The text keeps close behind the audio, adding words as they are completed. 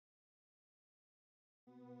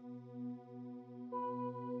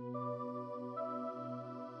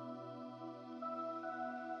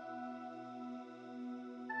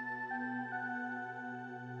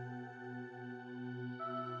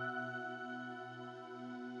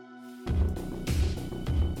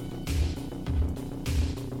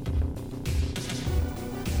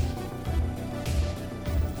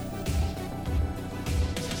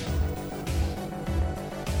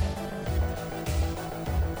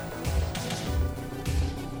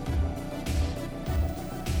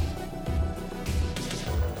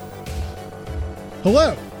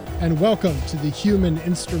Hello, and welcome to the Human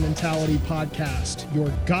Instrumentality Podcast,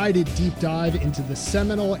 your guided deep dive into the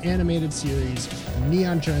seminal animated series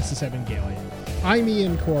Neon Genesis Evangelion. I'm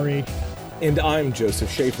Ian Corey. And I'm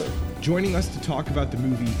Joseph Schaefer. Joining us to talk about the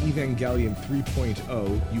movie Evangelion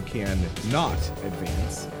 3.0, You Can Not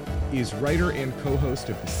Advance, is writer and co-host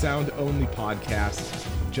of the Sound Only podcast,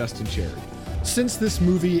 Justin Charity. Since this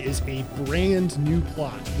movie is a brand new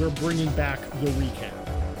plot, we're bringing back the recap.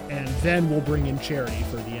 And then we'll bring in Charity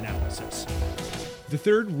for the analysis. The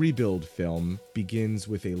third Rebuild film begins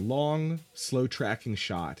with a long, slow tracking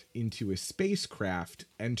shot into a spacecraft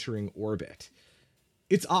entering orbit.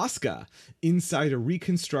 It's Asuka inside a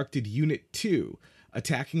reconstructed Unit 2,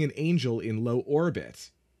 attacking an angel in low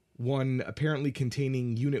orbit, one apparently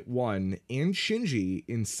containing Unit 1 and Shinji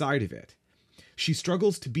inside of it. She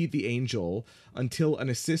struggles to beat the angel until an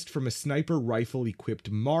assist from a sniper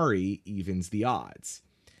rifle-equipped Mari evens the odds.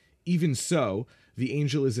 Even so, the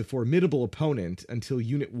angel is a formidable opponent until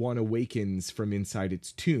Unit 1 awakens from inside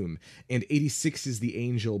its tomb, and 86 is the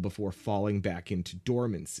angel before falling back into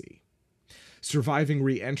dormancy. Surviving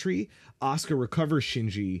re-entry, Asuka recovers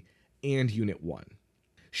Shinji and Unit 1.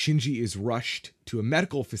 Shinji is rushed to a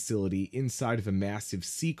medical facility inside of a massive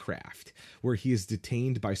sea craft, where he is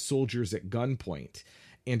detained by soldiers at gunpoint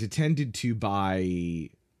and attended to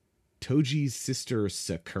by Toji's sister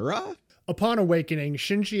Sakura? Upon awakening,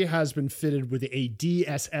 Shinji has been fitted with a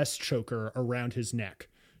DSS choker around his neck,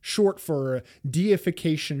 short for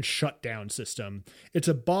Deification Shutdown System. It's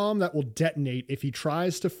a bomb that will detonate if he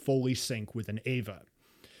tries to fully sync with an Eva.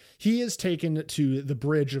 He is taken to the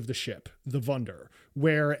bridge of the ship, the Wunder,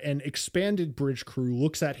 where an expanded bridge crew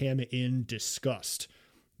looks at him in disgust.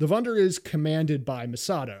 The Wunder is commanded by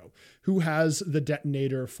Misato, who has the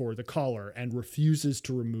detonator for the collar and refuses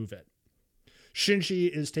to remove it. Shinji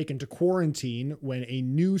is taken to quarantine when a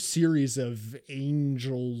new series of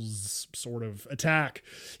angels sort of attack.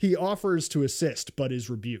 He offers to assist, but is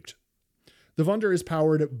rebuked. The Wunder is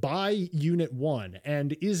powered by Unit 1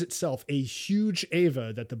 and is itself a huge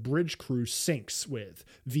Eva that the bridge crew sinks with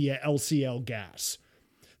via LCL gas.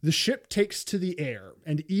 The ship takes to the air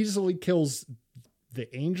and easily kills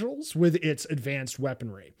the angels with its advanced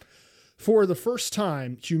weaponry. For the first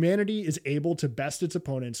time, humanity is able to best its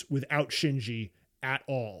opponents without Shinji at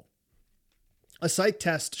all. A psych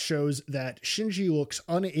test shows that Shinji looks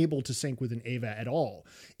unable to sync with an Eva at all,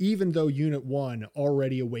 even though Unit 1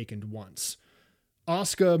 already awakened once.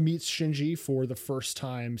 Asuka meets Shinji for the first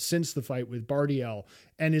time since the fight with Bardiel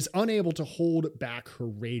and is unable to hold back her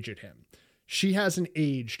rage at him. She hasn't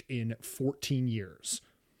aged in 14 years.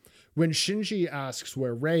 When Shinji asks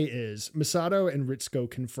where Rei is, Misato and Ritsuko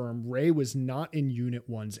confirm Rei was not in Unit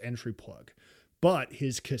 1's entry plug, but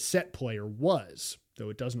his cassette player was, though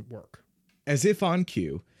it doesn't work. As if on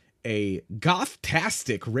cue, a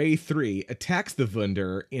goth-tastic Rei 3 attacks the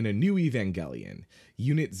Wunder in a new Evangelion,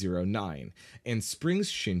 Unit 09, and springs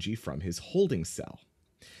Shinji from his holding cell.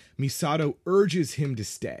 Misato urges him to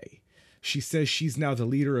stay. She says she's now the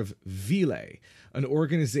leader of Vile, an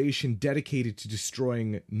organization dedicated to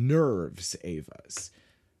destroying nerves Evas.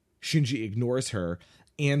 Shinji ignores her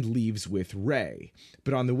and leaves with Rei,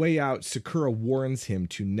 but on the way out, Sakura warns him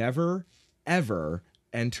to never, ever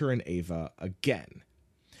enter an Eva again.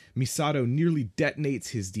 Misato nearly detonates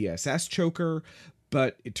his DSS choker,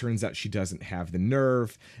 but it turns out she doesn't have the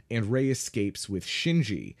nerve, and Rei escapes with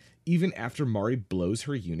Shinji, even after Mari blows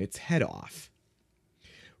her unit's head off.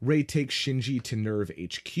 Rei takes Shinji to Nerve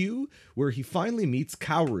HQ, where he finally meets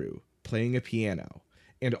Kaoru, playing a piano,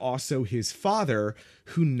 and also his father,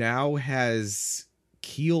 who now has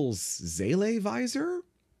Keel's Zele visor?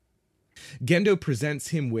 Gendo presents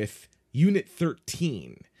him with Unit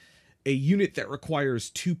 13, a unit that requires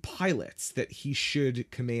 2 pilots that he should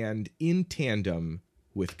command in tandem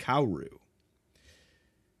with Kaoru.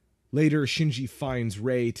 Later, Shinji finds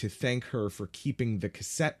Rei to thank her for keeping the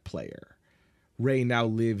cassette player. Rei now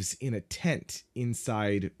lives in a tent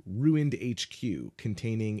inside ruined HQ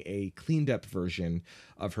containing a cleaned-up version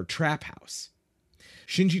of her trap house.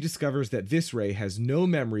 Shinji discovers that this Rei has no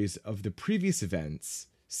memories of the previous events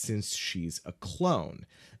since she's a clone,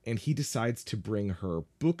 and he decides to bring her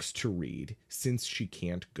books to read since she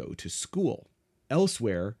can't go to school.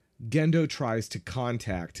 Elsewhere, Gendo tries to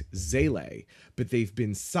contact Zele, but they've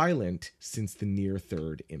been silent since the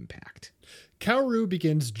near-third impact. Kaoru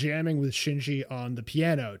begins jamming with Shinji on the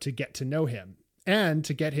piano to get to know him, and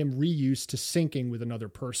to get him reused to syncing with another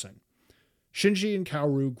person. Shinji and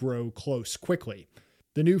Kaoru grow close quickly.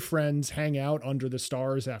 The new friends hang out under the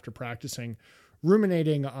stars after practicing,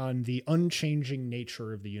 ruminating on the unchanging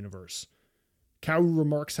nature of the universe. Kaoru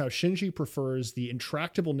remarks how Shinji prefers the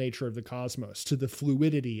intractable nature of the cosmos to the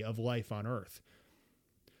fluidity of life on Earth.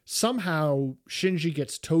 Somehow, Shinji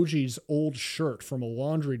gets Toji's old shirt from a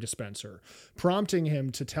laundry dispenser, prompting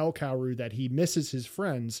him to tell Kaoru that he misses his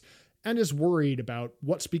friends and is worried about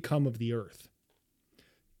what's become of the Earth.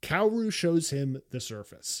 Kaoru shows him the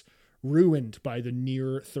surface, ruined by the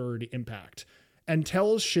near third impact, and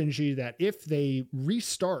tells Shinji that if they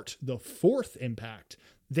restart the fourth impact,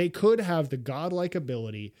 they could have the godlike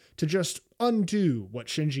ability to just undo what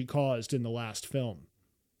Shinji caused in the last film.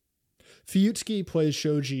 Fuyutsuki plays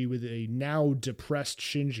Shoji with a now depressed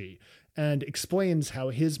Shinji and explains how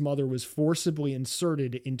his mother was forcibly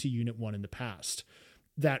inserted into Unit 1 in the past,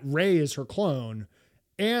 that Rei is her clone,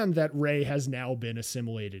 and that Rei has now been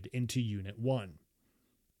assimilated into Unit 1.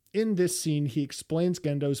 In this scene, he explains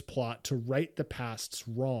Gendo's plot to right the past's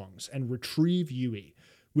wrongs and retrieve Yui,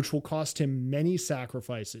 which will cost him many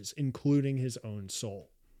sacrifices, including his own soul.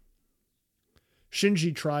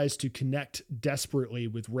 Shinji tries to connect desperately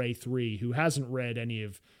with Rei 3, who hasn't read any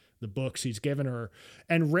of the books he's given her,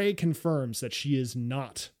 and Rei confirms that she is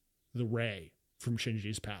not the Rei from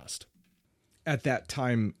Shinji's past. At that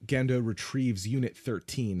time, Gendo retrieves Unit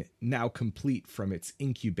 13, now complete from its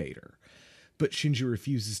incubator, but Shinji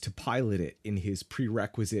refuses to pilot it in his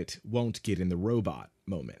prerequisite won't get in the robot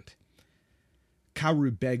moment.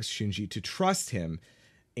 Kaoru begs Shinji to trust him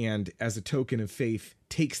and, as a token of faith,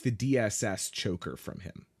 takes the DSS choker from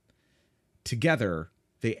him. Together,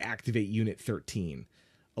 they activate Unit 13,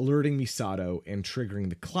 alerting Misato and triggering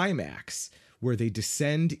the climax, where they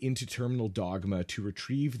descend into Terminal Dogma to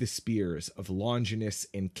retrieve the spears of Longinus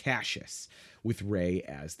and Cassius, with Rei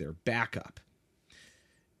as their backup.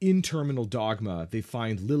 In Terminal Dogma, they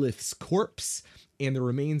find Lilith's corpse and the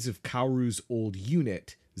remains of Kaoru's old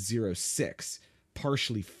unit, 06,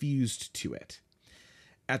 partially fused to it.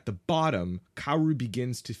 At the bottom, Kaoru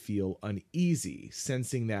begins to feel uneasy,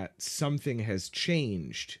 sensing that something has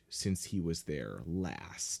changed since he was there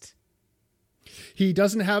last. He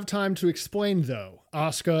doesn't have time to explain, though.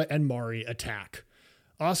 Asuka and Mari attack.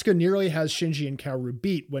 Asuka nearly has Shinji and Kaoru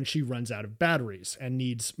beat when she runs out of batteries and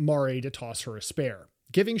needs Mari to toss her a spare,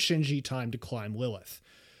 giving Shinji time to climb Lilith.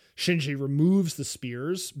 Shinji removes the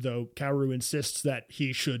spears, though Kaoru insists that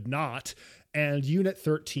he should not, and Unit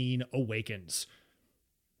 13 awakens.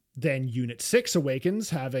 Then Unit 6 awakens,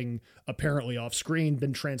 having, apparently off-screen,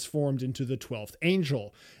 been transformed into the 12th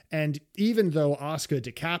Angel, and even though Asuka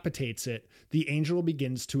decapitates it, the Angel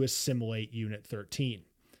begins to assimilate Unit 13.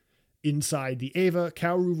 Inside the Eva,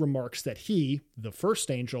 Kaoru remarks that he, the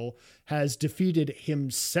first Angel, has defeated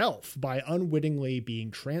himself by unwittingly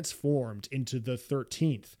being transformed into the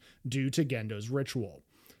 13th due to Gendo's ritual.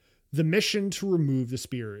 The mission to remove the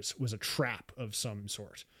spears was a trap of some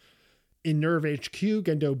sort. In Nerve HQ,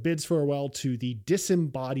 Gendo bids farewell to the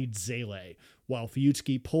disembodied Zele, while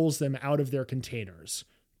Fuyutsuki pulls them out of their containers,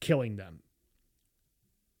 killing them.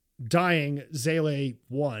 Dying, Zele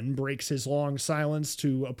 1 breaks his long silence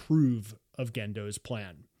to approve of Gendo's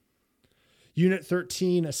plan. Unit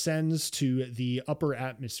 13 ascends to the upper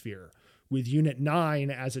atmosphere, with Unit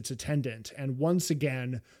 9 as its attendant, and once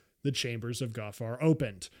again, the chambers of Ghaffar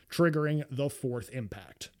opened, triggering the fourth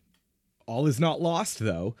impact. All is not lost,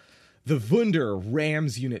 though. The Wunder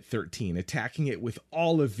rams Unit 13, attacking it with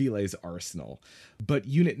all of Vile's arsenal, but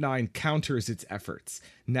Unit 9 counters its efforts,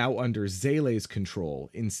 now under Zele's control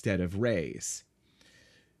instead of Rei's.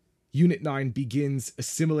 Unit 9 begins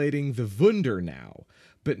assimilating the Wunder now,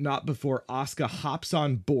 but not before Asuka hops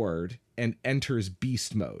on board and enters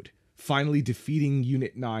beast mode, finally defeating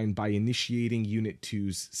Unit 9 by initiating Unit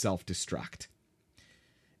 2's self-destruct.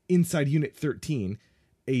 Inside Unit 13,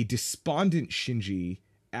 a despondent Shinji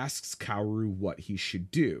asks Kaoru what he should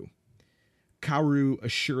do. Kaoru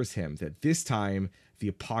assures him that this time the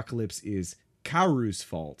apocalypse is Kaoru's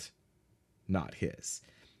fault, not his.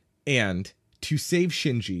 And to save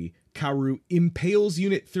Shinji, Kaoru impales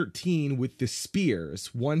Unit 13 with the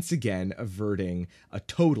spears, once again averting a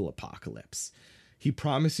total apocalypse. He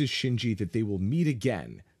promises Shinji that they will meet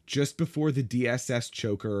again just before the DSS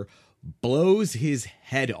choker blows his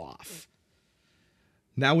head off.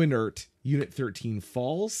 Now inert, Unit 13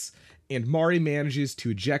 falls, and Mari manages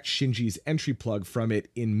to eject Shinji's entry plug from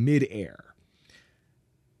it in mid-air.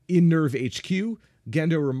 In Nerve HQ,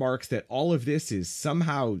 Gendo remarks that all of this is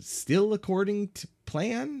somehow still according to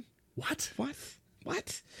plan? What?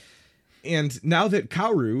 And now that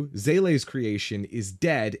Kaoru, Zele's creation, is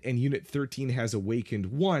dead and Unit 13 has awakened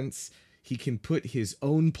once, he can put his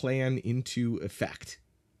own plan into effect.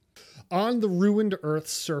 On the ruined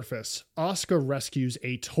Earth's surface, Asuka rescues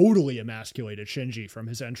a totally emasculated Shinji from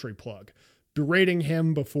his entry plug, berating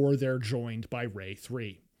him before they're joined by Ray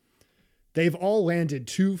 3. They've all landed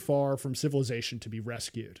too far from civilization to be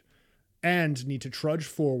rescued and need to trudge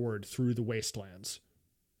forward through the wastelands.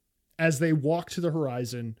 As they walk to the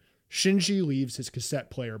horizon, Shinji leaves his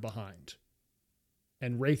cassette player behind,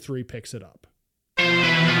 and Ray 3 picks it up.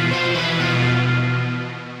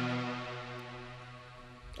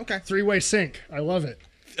 Okay. Three-way sync. I love it.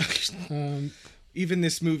 Even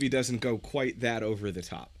this movie doesn't go quite that over the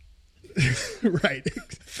top. Right.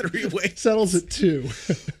 Three-way. Settles at 2.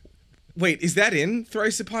 Wait, is that in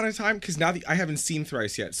Thrice Upon a Time? Because now I haven't seen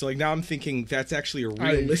Thrice yet. So like now I'm thinking that's actually a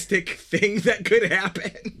realistic thing that could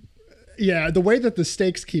happen. Yeah, the way that the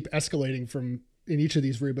stakes keep escalating from in each of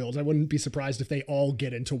these rebuilds, I wouldn't be surprised if they all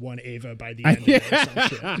get into one Ava by the end of it or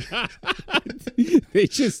some shit. They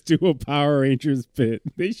just do a Power Rangers bit.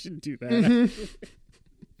 They should do that. Mm-hmm.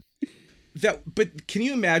 But can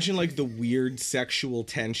you imagine like the weird sexual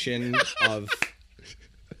tension of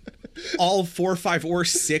all 4, 5, or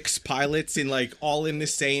 6 pilots in like all in the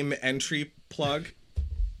same entry plug?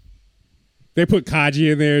 They put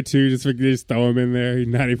Kaji in there too, just throw him in there. He's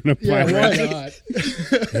not even a pilot. Yeah, why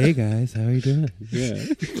not? Hey guys, how are you doing? Yeah.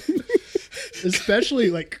 Especially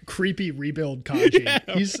like creepy rebuild Kaji. Yeah.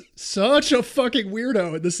 He's such a fucking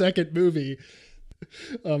weirdo in the second movie.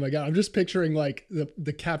 Oh my god, I'm just picturing like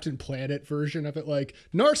the Captain Planet version of it, like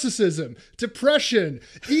narcissism, depression,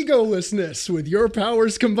 egolessness with your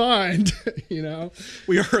powers combined. You know,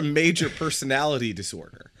 we are a major personality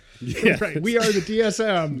disorder. Yeah, right. We are the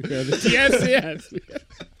DSM. Yes.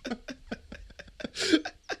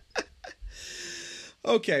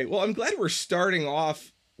 Okay, well, I'm glad we're starting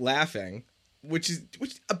off laughing, which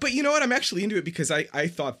but you know what? I'm actually into it because I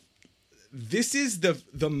thought this is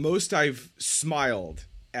the most I've smiled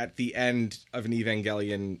at the end of an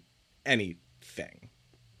Evangelion anything,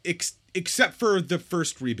 except for the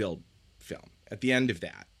first rebuild film. At the end of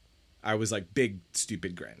that, I was like, big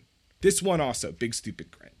stupid grin. This one also, big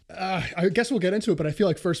stupid grin. I guess we'll get into it, but I feel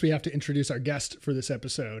like first we have to introduce our guest for this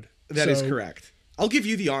episode. That is correct. I'll give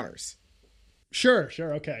you the honors. Sure.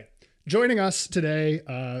 Okay. Joining us today,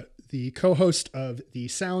 the co-host of the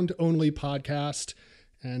Sound Only podcast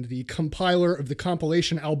and the compiler of the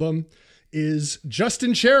compilation album is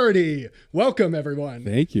Justin Charity. Welcome, everyone.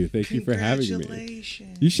 Thank you for having me.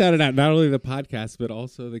 You shouted out not only the podcast but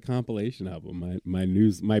also the compilation album,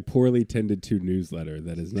 my poorly tended to newsletter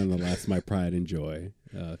that is nonetheless my pride and joy.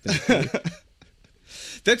 Thank you.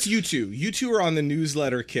 That's you two. You two are on the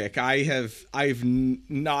newsletter kick. I've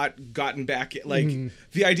not gotten back. Like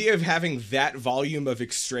the idea of having that volume of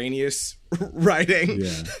extraneous writing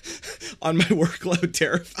on my workload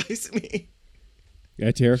terrifies me.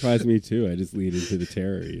 That terrifies me too. I just lead into the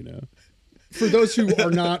terror, you know. For those who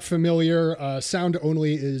are not familiar, Sound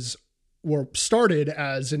Only started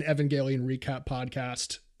as an Evangelion recap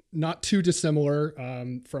podcast, not too dissimilar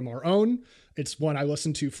from our own. It's one I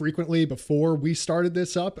listened to frequently before we started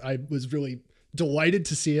this up. I was really delighted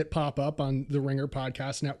to see it pop up on the Ringer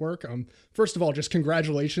Podcast Network. First of all, just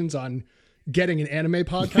congratulations on getting an anime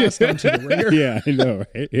podcast onto the Ringer. Yeah, I know,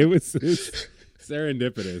 right? It was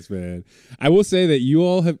serendipitous, man. I will say that you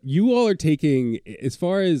all are taking, as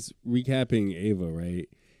far as recapping Ava, right?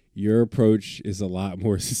 Your approach is a lot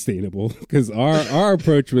more sustainable because our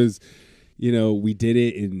approach was, you know, we did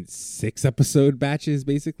it in 6 episode batches,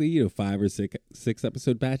 basically, you know, 5 or 6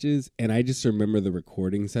 episode batches. And I just remember the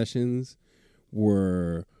recording sessions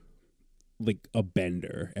were like a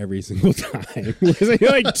bender every single time.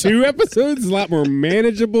 Like 2 episodes is a lot more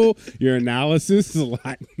manageable. Your analysis is a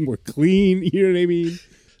lot more clean. You know what I mean?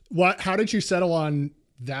 How did you settle on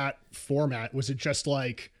that format? Was it just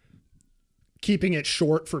like keeping it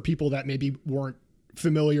short for people that maybe weren't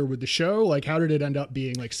familiar with the show? Like, how did it end up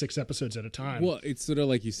being like 6 episodes at a time? Well, it's sort of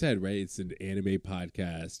like you said, right? It's an anime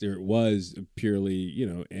podcast, or it was purely, you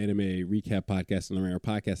know, anime recap podcast on the Ringer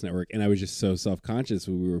Podcast Network. And I was just so self-conscious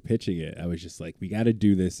when we were pitching it. I was just like, we got to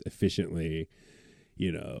do this efficiently.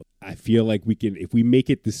 You know, I feel like we can, if we make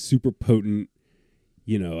it this super potent,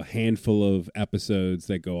 you know, handful of episodes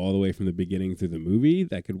that go all the way from the beginning through the movie,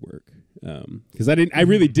 that could work. Because I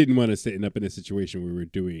really didn't want to end up in a situation where we were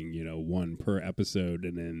doing, you know, 1 per episode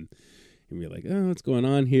and we're like, oh, what's going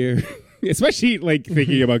on here? Especially like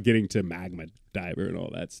thinking about getting to Magma Diver and all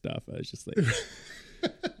that stuff. I was just like,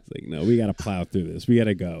 it's like, no, we got to plow through this. We got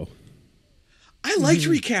to go. I liked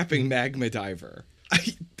recapping Magma Diver.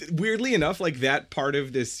 Weirdly enough, like that part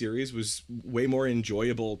of this series was way more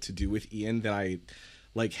enjoyable to do with Ian than I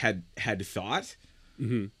like had thought.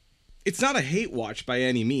 Mm-hmm. It's not a hate watch by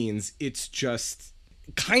any means. It's just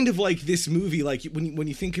kind of like this movie. Like when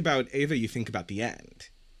you think about Ava, you think about the end,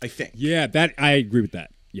 I think. Yeah, that I agree with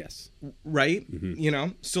that. Yes. right? You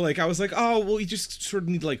know, so like I was like, oh well, you just sort of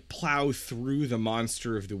need to like plow through the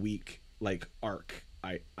monster of the week like arc,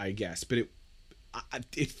 I guess, but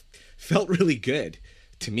it felt really good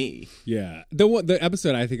to me. Yeah, the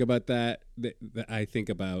episode I think about that I think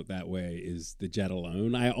about that way is the Jet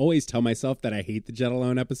Alone. I always tell myself that I hate the Jet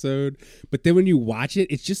Alone episode, but then when you watch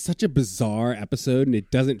it, it's just such a bizarre episode, and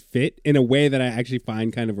it doesn't fit in a way that I actually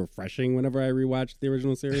find kind of refreshing whenever I rewatch the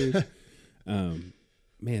original series.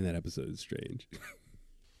 Man, that episode is strange.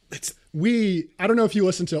 I don't know if you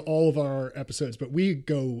listen to all of our episodes, but we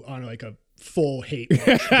go on like a full hate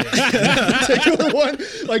watch. Particular one,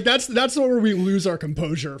 like that's where we lose our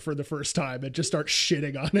composure for the first time and just start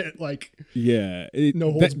shitting on it. Like, yeah,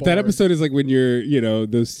 no holds barred. That episode is like when you're, you know,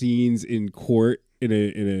 those scenes in court in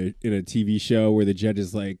a TV show where the judge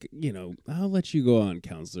is like, you know, I'll let you go on,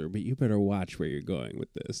 counselor, but you better watch where you're going with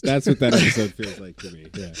this. That's what that episode feels like to me.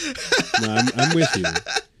 Yeah, no, I'm with you.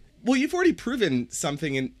 Well, you've already proven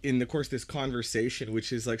something in the course of this conversation,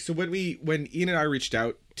 which is like, so when Ian and I reached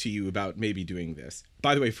out to you about maybe doing this,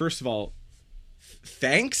 by the way, first of all,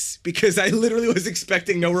 thanks, because I literally was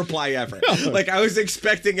expecting no reply ever. Like I was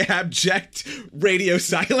expecting abject radio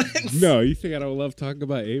silence. No, you think I don't love talking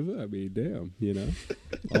about Ava? I mean, damn, you know,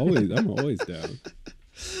 I'm always down.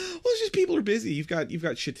 Well, it's just people are busy. You've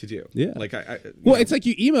got shit to do. Yeah. Like it's like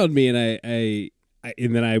you emailed me and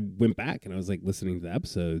and then I went back and I was like listening to the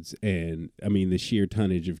episodes, and I mean the sheer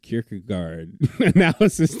tonnage of Kierkegaard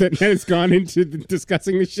analysis that has gone into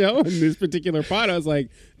discussing the show in this particular pod. I was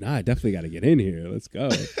like, nah, I definitely got to get in here. Let's go.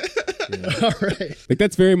 All right. Like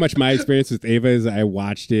that's very much my experience with Ava. Is I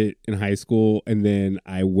watched it in high school and then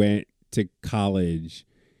I went to college.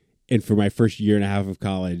 And for my first year and a half of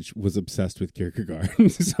college, was obsessed with Kierkegaard.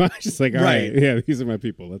 So I was just like, all right, yeah, these are my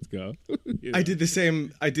people. Let's go. You know? I did the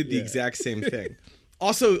same. I did the exact same thing.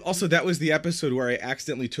 Also, that was the episode where I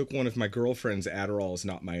accidentally took one of my girlfriend's Adderalls,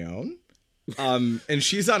 not my own. And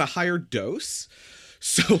she's on a higher dose.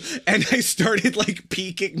 So, and I started like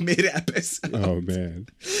peaking mid-episode. Oh, man.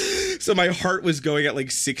 So my heart was going at like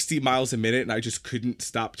 60 miles a minute and I just couldn't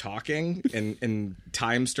stop talking and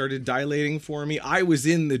time started dilating for me. I was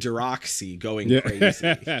in the Duroxy going crazy.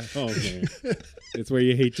 Oh, man. It's where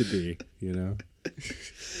you hate to be, you know?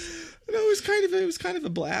 No, it was kind of a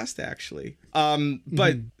blast actually.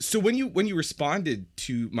 But so when you responded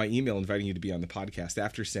to my email inviting you to be on the podcast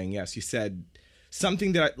after saying yes, you said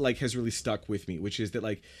something that like has really stuck with me, which is that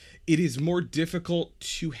like it is more difficult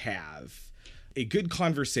to have a good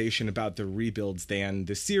conversation about the rebuilds than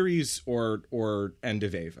the series or End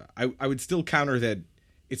of Ava. I would still counter that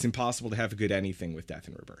it's impossible to have a good anything with Death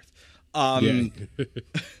and Rebirth.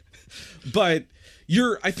 But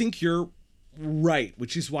I think you're right,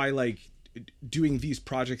 which is why like doing these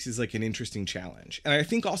projects is like an interesting challenge. And I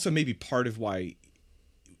think also maybe part of why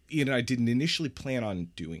Ian and I didn't initially plan on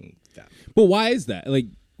doing that. But why is that? Like,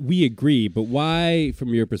 we agree, but why,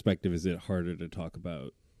 from your perspective, is it harder to talk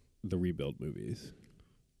about the rebuild movies?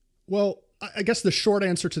 Well, I guess the short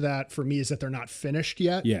answer to that for me is that they're not finished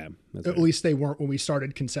yet. Yeah. At least they weren't when we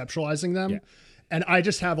started conceptualizing them. Yeah. And I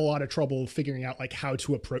just have a lot of trouble figuring out like how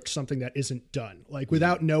to approach something that isn't done. Like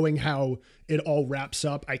without knowing how it all wraps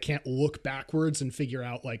up, I can't look backwards and figure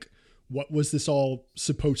out like, what was this all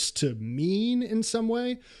supposed to mean in some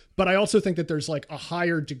way? But I also think that there's like a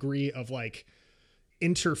higher degree of like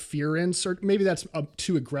interference, or maybe that's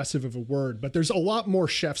too aggressive of a word, but there's a lot more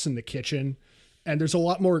chefs in the kitchen and there's a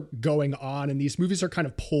lot more going on. And these movies are kind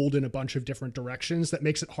of pulled in a bunch of different directions that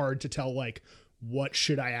makes it hard to tell, like, what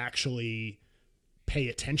should I actually pay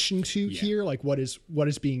attention to here? Like what is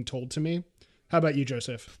being told to me? How about you,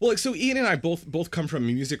 Joseph? Well, like, so Ian and I both come from a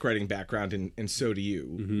music writing background, and so do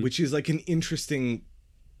you, which is like an interesting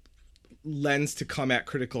lens to come at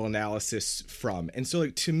critical analysis from. And so,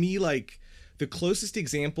 like, to me, like the closest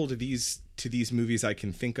example to these movies I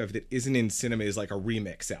can think of that isn't in cinema is like a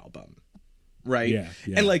remix album, right? Yeah.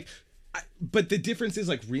 And like, but the difference is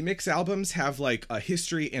like remix albums have like a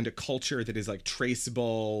history and a culture that is like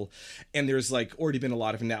traceable, and there's like already been a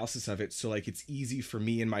lot of analysis of it. So like it's easy for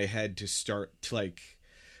me in my head to start to like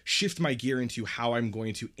shift my gear into how I'm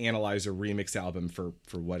going to analyze a remix album for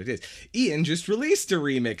what it is. Ian just released a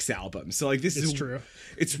remix album. So like this is true.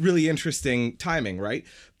 It's really interesting timing, right?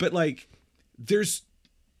 But like there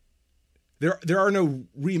are no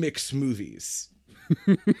remix movies.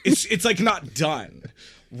 It's like not done.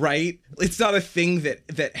 Right? It's not a thing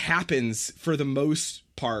that happens for the most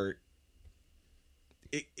part,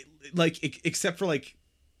 except for like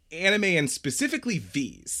anime and specifically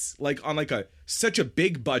these, like on like such a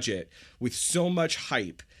big budget with so much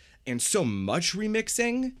hype and so much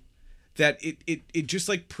remixing that it just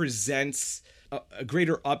like presents a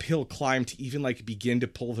greater uphill climb to even like begin to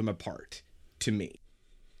pull them apart to me.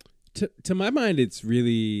 To my mind, it's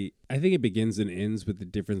really, I think it begins and ends with the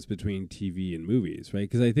difference between TV and movies, right?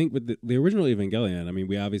 Because I think with the original Evangelion, I mean,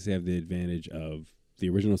 we obviously have the advantage of the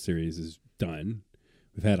original series is done.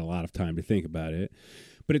 We've had a lot of time to think about it.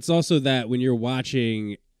 But it's also that when you're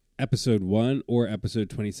watching episode 1 or episode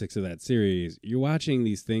 26 of that series, you're watching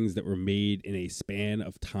these things that were made in a span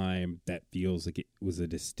of time that feels like it was a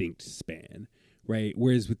distinct span, right?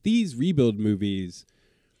 Whereas with these rebuild movies,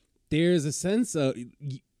 there's a sense of...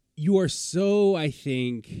 You are so, I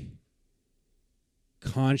think,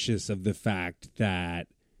 conscious of the fact that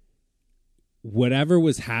whatever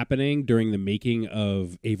was happening during the making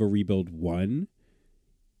of Eva Rebuild 1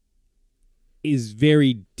 is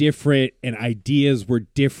very different, and ideas were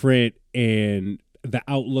different, and the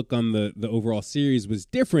outlook on the overall series was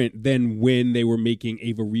different than when they were making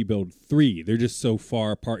Eva Rebuild 3. They're just so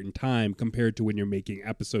far apart in time compared to when you're making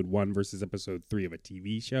episode 1 versus episode 3 of a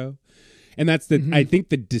TV show. And that's the, I think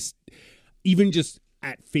even just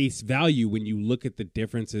at face value, when you look at the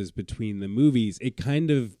differences between the movies, it kind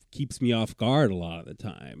of keeps me off guard a lot of the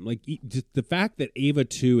time. Like just the fact that Eva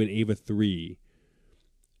 2 and Eva 3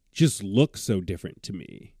 just look so different to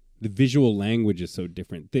me. The visual language is so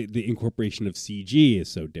different. The incorporation of CG is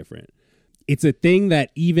so different. It's a thing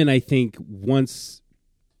that even I think once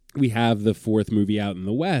we have the 4th movie out in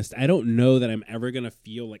the West, I don't know that I'm ever going to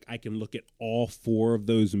feel like I can look at all 4 of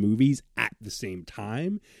those movies at the same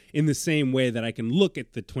time in the same way that I can look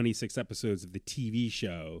at the 26 episodes of the TV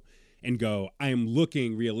show and go, I am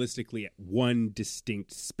looking realistically at one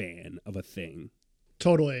distinct span of a thing.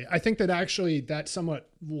 Totally. I think that actually that somewhat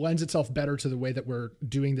lends itself better to the way that we're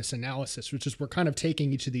doing this analysis, which is we're kind of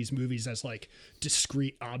taking each of these movies as like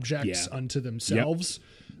discrete objects unto themselves.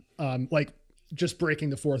 Like, just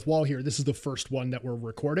breaking the fourth wall here, this is the first one that we're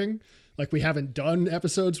recording. Like, we haven't done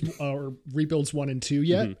episodes or rebuilds 1 and 2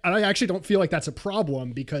 yet. And I actually don't feel like that's a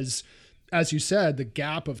problem because, as you said, the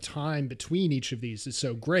gap of time between each of these is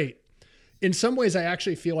so great. In some ways, I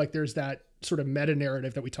actually feel like there's that sort of meta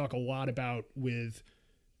narrative that we talk a lot about with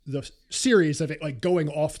the series of it like going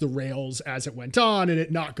off the rails as it went on and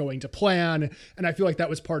it not going to plan. And I feel like that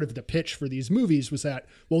was part of the pitch for these movies was that,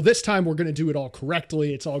 well, this time we're going to do it all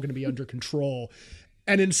correctly. It's all going to be under control.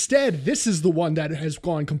 And instead, this is the one that has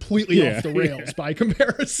gone completely off the rails by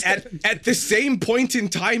comparison. At the same point in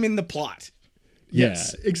time in the plot.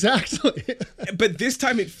 Yes, exactly. But this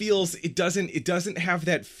time it doesn't have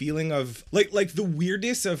that feeling of like the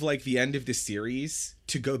weirdness of like the end of the series.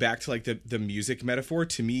 To go back to like the music metaphor,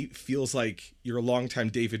 to me feels like you're a longtime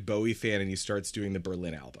David Bowie fan and he starts doing the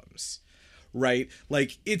Berlin albums, right?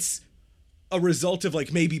 Like it's a result of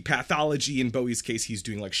like maybe pathology. In Bowie's case, he's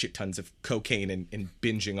doing like shit tons of cocaine and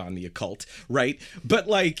binging on the occult, right? But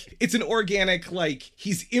like it's an organic, like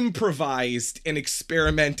he's improvised and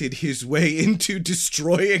experimented his way into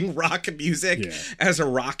destroying rock music as a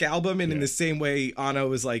rock album. And in the same way,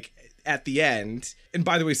 Anno is like at the end. And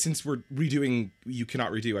by the way, since we're redoing You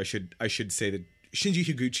Cannot Redo, I should say that Shinji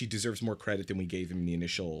Higuchi deserves more credit than we gave him in the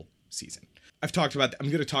initial season. I'm going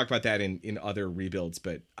to talk about that in other rebuilds,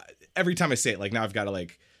 but every time I say it, like now I've got to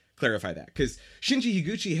like clarify that because Shinji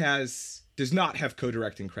Higuchi does not have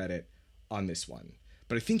co-directing credit on this one,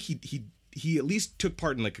 but I think he at least took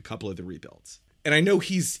part in like a couple of the rebuilds. And I know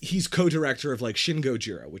he's co-director of like Shin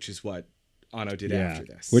Gojira, which is what Anno did after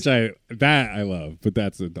this, which I love, but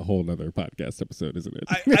that's a whole nother podcast episode, isn't it?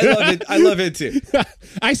 I love it. I love it too.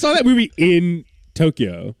 I saw that movie in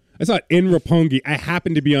Tokyo. I saw it in Roppongi. I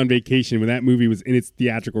happened to be on vacation when that movie was in its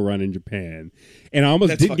theatrical run in Japan, and I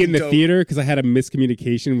almost didn't get in the theater because I had a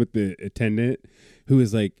miscommunication with the attendant who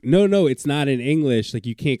was like, "No, it's not in English. Like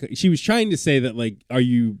you can't." She was trying to say that, like, "Are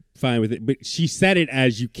you fine with it?" But she said it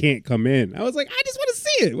as "You can't come in." I was like, "I just want to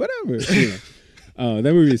see it. Whatever." You know.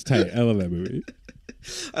 That movie is tight. I love that movie.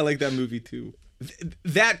 I like that movie too.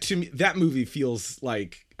 That to me, that movie feels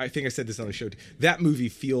like, I think I said this on the show, that movie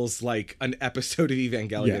feels like an episode of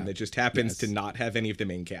Evangelion that just happens to not have any of the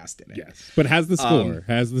main cast in it. Yes, but has the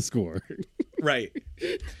score. Right.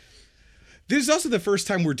 This is also the first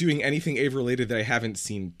time we're doing anything Ava related that I haven't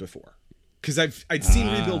seen before. Because I'd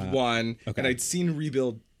seen Rebuild 1 and I'd seen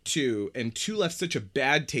Rebuild 2, and 2 left such a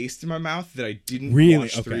bad taste in my mouth that I didn't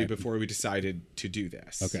watch 3 before we decided to do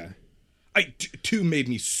this. Okay. 2 made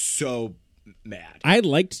me so mad. I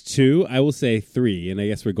liked 2. I will say 3, and I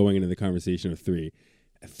guess we're going into the conversation of 3.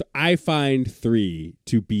 I find 3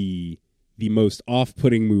 to be the most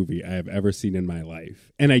off-putting movie I have ever seen in my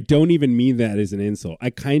life. And I don't even mean that as an insult. I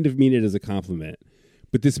kind of mean it as a compliment.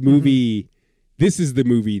 But this movie, this is the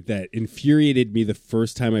movie that infuriated me the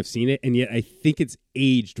first time I've seen it, and yet I think it's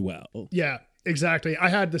aged well. Yeah. Exactly. I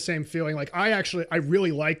had the same feeling. Like I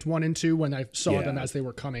really liked 1 and 2 when I saw them as they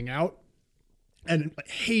were coming out, and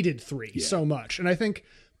hated 3 so much. And I think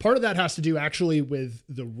part of that has to do actually with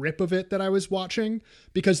the rip of it that I was watching,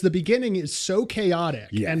 because the beginning is so chaotic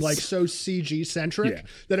and like so CG centric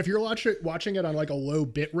that if you're watching it on like a low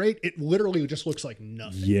bit rate, it literally just looks like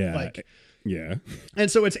nothing. And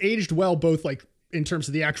so it's aged well, both like in terms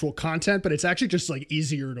of the actual content, but it's actually just like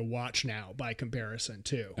easier to watch now by comparison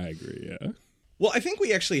too. I agree. Yeah. Well, I think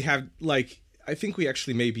we actually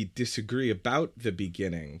maybe disagree about the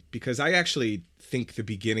beginning, because I actually think the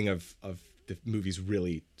beginning of the movie's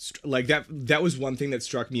really like that was one thing that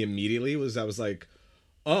struck me immediately. Was I was like,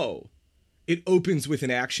 oh, it opens with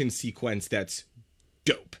an action sequence that's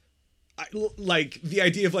dope. Like the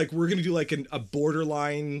idea of like, we're gonna do like a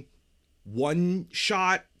borderline one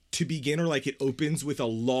shot to begin, or like it opens with a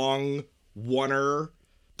long oneer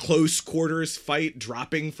close quarters fight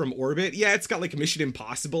dropping from orbit. Yeah, it's got like Mission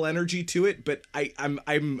Impossible energy to it, but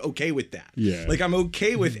I'm okay with that. Yeah. Like I'm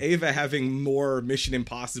okay with Ava having more Mission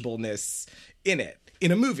Impossible-ness in it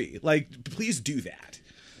in a movie. Like, please do that.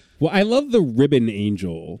 Well, I love the ribbon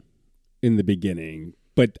angel in the beginning,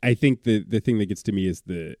 but I think the thing that gets to me is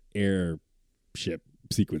the airship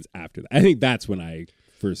sequence after that. I think that's when I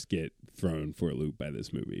first get thrown for a loop by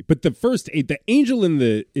this movie. But the angel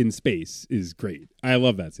in space is great. I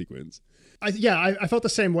love that sequence. I felt the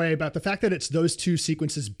same way about the fact that it's those two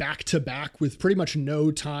sequences back to back with pretty much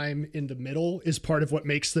no time in the middle is part of what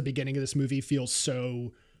makes the beginning of this movie feel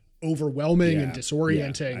so overwhelming and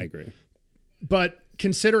disorienting. Yeah, I agree. But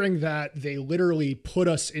considering that they literally put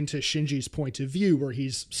us into Shinji's point of view, where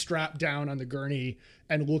he's strapped down on the gurney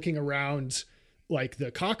and looking around like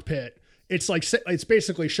the cockpit, it's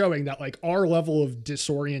basically showing that like our level of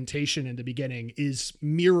disorientation in the beginning is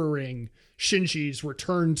mirroring Shinji's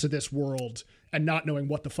return to this world and not knowing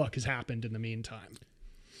what the fuck has happened in the meantime.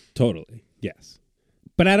 Totally. Yes.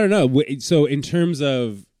 But I don't know. So in terms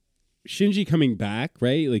of Shinji coming back,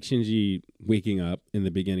 right? Like Shinji waking up in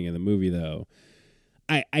the beginning of the movie, though,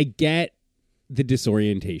 I get the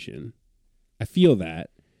disorientation. I feel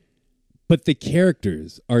that. But the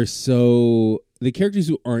characters who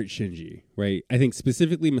aren't Shinji, right? I think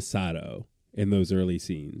specifically Masato in those early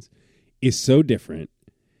scenes is so different.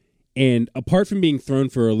 And apart from being thrown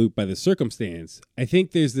for a loop by the circumstance, I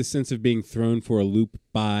think there's this sense of being thrown for a loop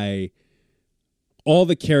by all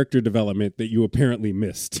the character development that you apparently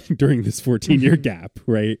missed during this 14-year gap,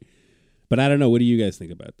 right? But I don't know. What do you guys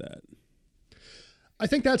think about that? I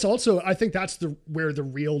think that's where the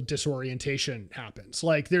real disorientation happens.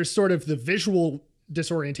 Like there's sort of the visual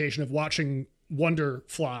disorientation of watching Wonder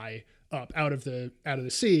fly up out of the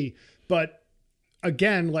sea, but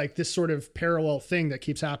again, like this sort of parallel thing that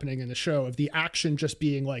keeps happening in the show of the action just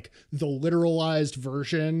being like the literalized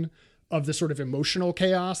version of the sort of emotional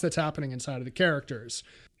chaos that's happening inside of the characters,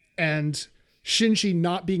 and Shinji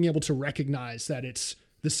not being able to recognize that it's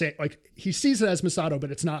the same. Like he sees it as Masato, but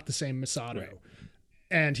it's not the same Masato. Right.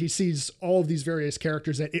 And he sees all of these various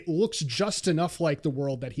characters that it looks just enough like the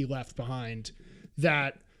world that he left behind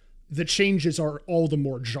that the changes are all the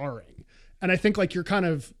more jarring. And I think like you're kind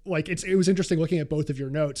of like, it was interesting looking at both of your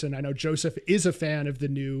notes. And I know Joseph is a fan of the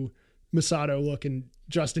new Masato look, and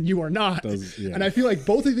Justin, you are not. And I feel like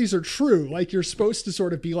both of these are true. Like you're supposed to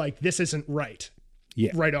sort of be like, this isn't right.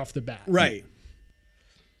 Yeah. Right off the bat. Right.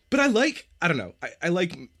 But I like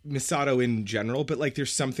Masato in general, but like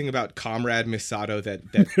there's something about Comrade Masato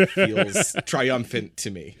that feels triumphant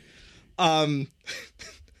to me.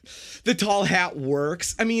 The tall hat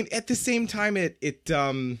works. I mean, at the same time, it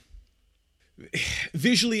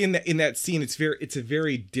visually in that scene, it's a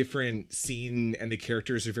very different scene, and the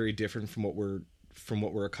characters are very different from what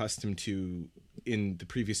we're accustomed to in the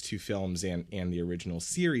previous two films and the original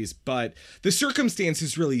series. But the circumstance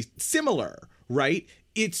is really similar, right?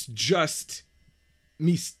 It's just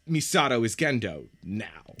Misato is Gendo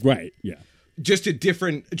now. Right, yeah. Just a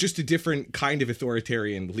different kind of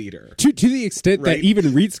authoritarian leader. To the extent that even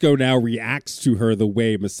Ritsuko now reacts to her the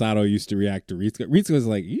way Masato used to react to Ritsuko. Ritsuko's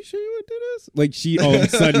like, you sure you would do this? Like she all of a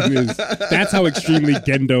sudden is, that's how extremely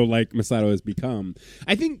Gendo-like Masato has become.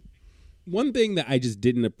 I think one thing that I just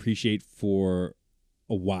didn't appreciate for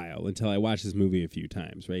a while until I watched this movie a few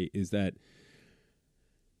times, right, is that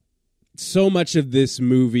so much of this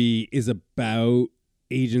movie is about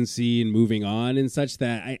agency and moving on and such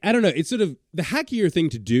that I don't know, it's sort of the hackier thing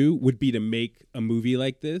to do would be to make a movie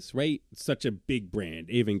like this, right? Such a big brand,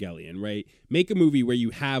 Evangelion, right? Make a movie where you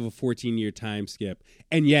have a 14-year time skip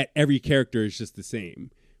and yet every character is just the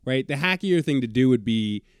same, right? The hackier thing to do would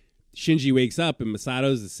be Shinji wakes up and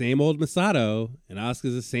Masato's the same old Masato and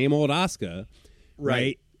Asuka's the same old Asuka,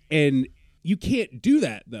 right? And You can't do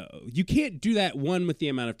that, though. You can't do that, one, with the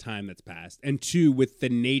amount of time that's passed, and two, with the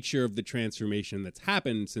nature of the transformation that's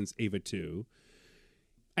happened since Eva 2.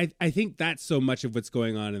 I think that's so much of what's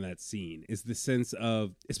going on in that scene, is the sense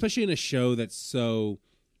of, especially in a show that's so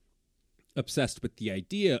obsessed with the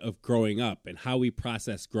idea of growing up and how we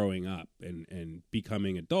process growing up and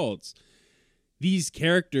becoming adults, these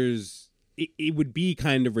characters, it would be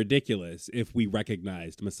kind of ridiculous if we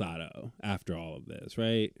recognized Masato after all of this,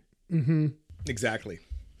 right? Mm-hmm. Exactly.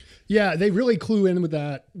 Yeah, they really clue in with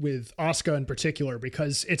that with Asuka in particular,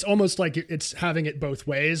 because it's almost like it's having it both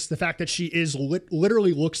ways. The fact that she is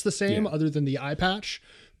literally looks the same other than the eye patch,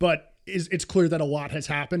 but it's clear that a lot has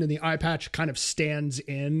happened, and the eye patch kind of stands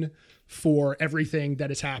in for everything that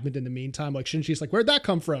has happened in the meantime. Like Shinji's like, where'd that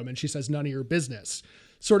come from? And she says, none of your business,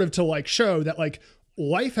 sort of to like show that like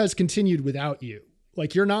life has continued without you.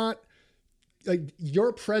 Like you're not, like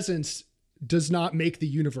your presence does not make the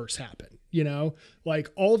universe happen. You know, like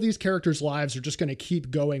all of these characters' lives are just going to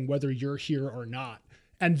keep going whether you're here or not.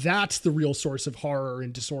 And that's the real source of horror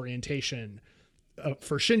and disorientation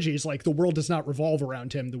for Shinji. Is like the world does not revolve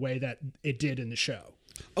around him the way that it did in the show.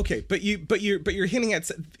 Okay, but you're hinting at,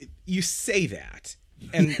 you say that,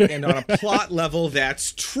 and on a plot level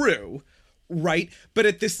that's true, right? But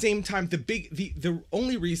at the same time, the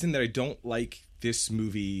only reason that I don't like this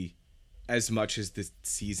movie as much as the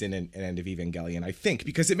season and end of Evangelion, I think,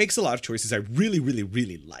 because it makes a lot of choices I really, really,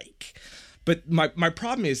 really like. But my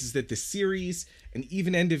problem is that the series and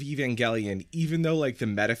even end of Evangelion, even though like the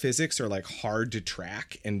metaphysics are like hard to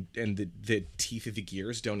track and the teeth of the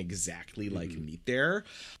gears don't exactly like meet there,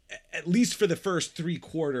 at least for the first 3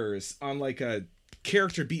 quarters on like a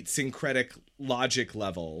character beat syncretic logic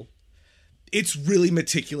level, it's really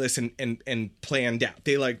meticulous and planned out.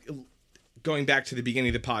 They like, going back to the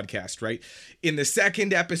beginning of the podcast, right? In the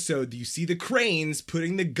second episode, you see the cranes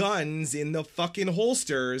putting the guns in the fucking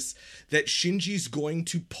holsters that Shinji's going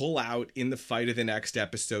to pull out in the fight of the next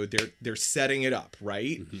episode. They're setting it up,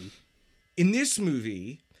 right? Mm-hmm. In this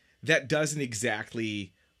movie, that doesn't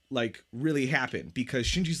exactly like really happen, because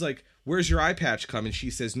Shinji's like, where's your eye patch come? And she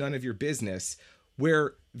says, none of your business.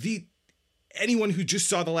 Where anyone who just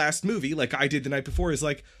saw the last movie, like I did the night before, is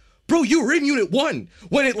like, bro, you were in Unit 1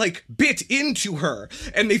 when it, like, bit into her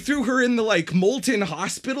and they threw her in the, like, molten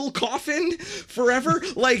hospital coffin forever.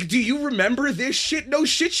 Like, do you remember this shit? No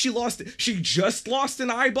shit, she just lost an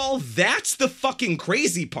eyeball. That's the fucking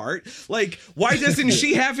crazy part. Like, why doesn't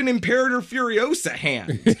she have an Imperator Furiosa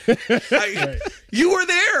hand? Right. You were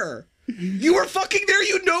there. You were fucking there.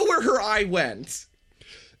 You know where her eye went.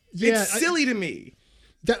 Yeah, it's silly to me.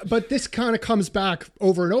 But this kind of comes back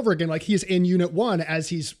over and over again. Like he's in Unit 1 as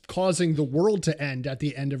he's causing the world to end at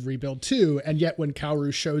the end of Rebuild 2. And yet when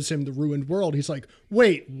Kaoru shows him the ruined world, he's like,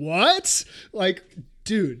 wait, what? Like,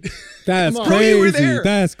 dude. That's crazy.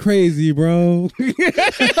 That's crazy, bro.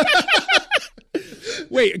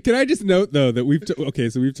 Wait, can I just note, though, that we've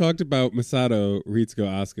talked about Masato, Ritsuko,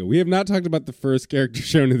 Asuka. We have not talked about the first character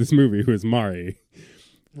shown in this movie, who is Mari.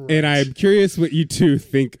 Right. And I'm curious what you two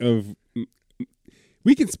think of.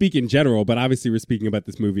 We can speak in general, but obviously we're speaking about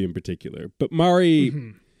this movie in particular. But Mari,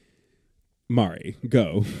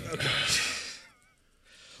 go.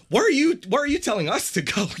 Why are you telling us to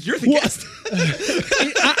go? You're the guest.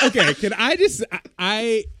 Okay, can I just?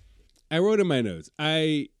 I wrote in my notes.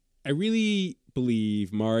 I really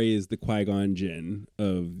believe Mari is the Qui-Gon Jinn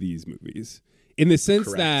of these movies, in the sense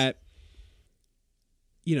Correct. that,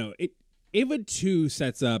 you know, Eva 2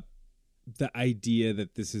 sets up the idea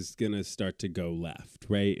that this is going to start to go left,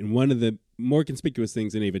 right? And one of the more conspicuous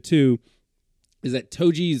things in Eva 2 is that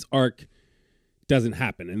Toji's arc doesn't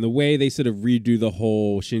happen. And the way they sort of redo the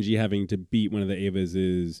whole Shinji having to beat one of the Evas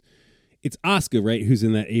is it's Asuka, right, who's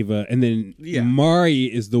in that Eva. And then Mari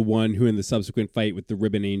is the one who in the subsequent fight with the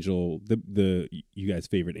ribbon angel, the you guys'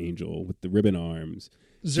 favorite angel with the ribbon arms.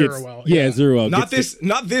 Zeruel. Zeruel. Not this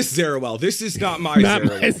Zeruel. This is not my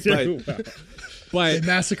Zeruel. But they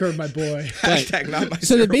massacred my boy. Hashtag not my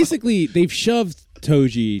So Zeruel. they've shoved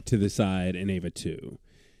Toji to the side in Eva 2.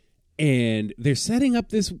 And they're setting up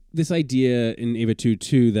this idea in Eva 2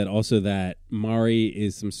 too, that also that Mari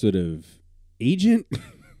is some sort of agent.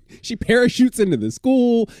 She parachutes into the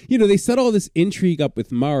school. You know, they set all this intrigue up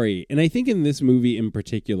with Mari. And I think in this movie in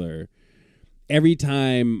particular, every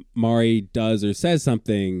time Mari does or says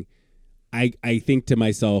something, I think to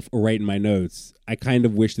myself, or write in my notes, I kind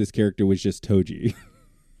of wish this character was just Toji.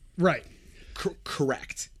 Right.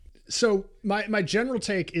 Correct. So my general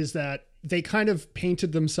take is that they kind of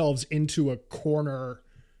painted themselves into a corner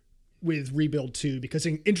with Rebuild 2, because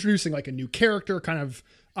in introducing like a new character, kind of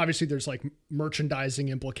obviously there's like merchandising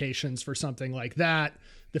implications for something like that.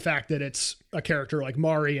 the fact that it's a character like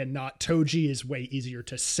Mari and not Toji is way easier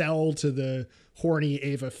to sell to the horny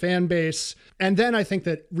Eva fan base. And then I think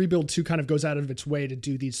that Rebuild 2 kind of goes out of its way to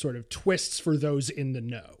do these sort of twists for those in the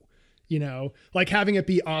know. You know, like having it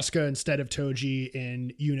be Asuka instead of Toji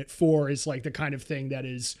in Unit 4 is like the kind of thing that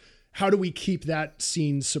is, how do we keep that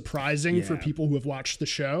scene surprising for people who have watched the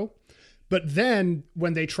show? But then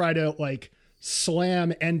when they try to like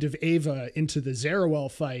slam End of Ava into the Zeruel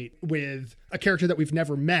fight with a character that we've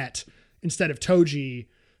never met instead of Toji,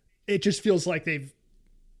 it just feels like they've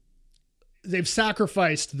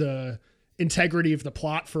sacrificed the integrity of the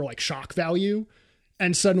plot for like shock value.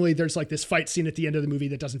 And suddenly there's like this fight scene at the end of the movie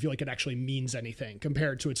that doesn't feel like it actually means anything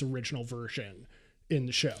compared to its original version in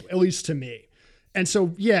the show, at least to me. And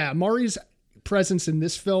so, yeah, Mari's presence in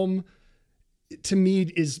this film to me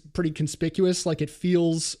is pretty conspicuous. Like it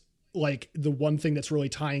feels like the one thing that's really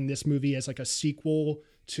tying this movie as like a sequel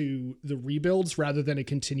to the rebuilds rather than a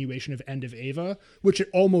continuation of End of Ava, which it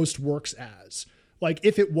almost works as. Like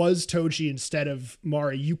if it was Toji instead of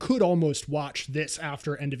Mari, you could almost watch this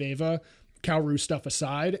after End of Ava, Kaoru stuff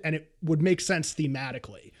aside, and it would make sense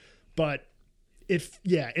thematically. But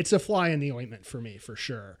it's a fly in the ointment for me for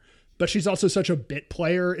sure. But she's also such a bit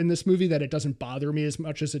player in this movie that it doesn't bother me as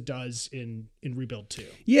much as it does in Rebuild 2.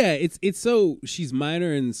 Yeah, it's so she's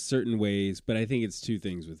minor in certain ways, but I think it's two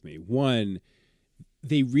things with me. One,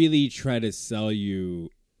 they really try to sell you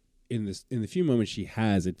in the few moments she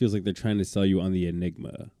has, it feels like they're trying to sell you on the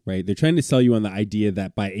enigma, right? They're trying to sell you on the idea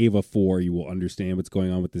that by Ava 4 you will understand what's going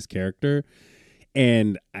on with this character.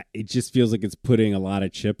 And it just feels like it's putting a lot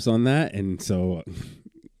of chips on that, and so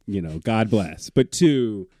God bless. But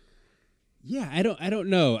two, yeah, I don't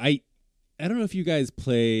know. I don't know if you guys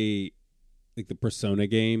play like the Persona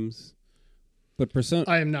games, but Persona.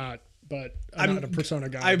 I am not, but I'm not a Persona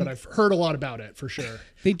guy, but I've heard a lot about it for sure.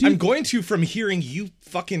 They do. I'm going to from hearing you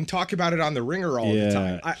fucking talk about it on the Ringer all the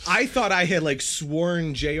time. I thought I had like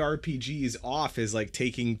sworn JRPGs off as like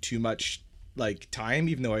taking too much like time,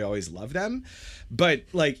 even though I always love them. But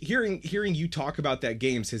like hearing you talk about that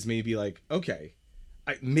games has made me like, okay,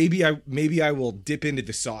 maybe I will dip into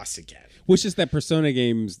the sauce again. Which is that Persona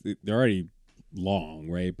games, they're already long,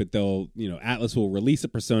 right? But they'll, Atlas will release a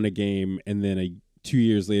Persona game, and then 2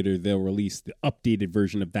 years later, they'll release the updated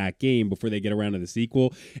version of that game before they get around to the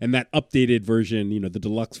sequel. And that updated version, the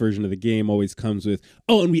deluxe version of the game always comes with,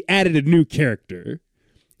 oh, and we added a new character.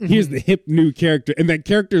 Here's the hip new character. And that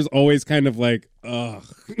character is always kind of like, ugh.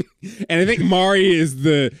 And I think Mari is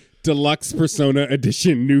the deluxe Persona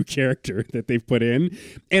edition new character that they've put in.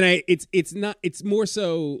 And it's more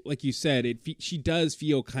so, like you said, she does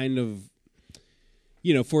feel kind of,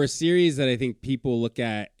 for a series that I think people look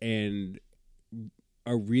at and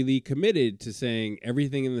are really committed to saying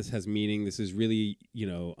everything in this has meaning. This is really,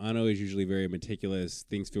 Anno is usually very meticulous.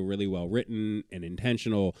 Things feel really well written and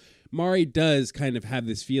intentional. Mari does kind of have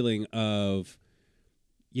this feeling of,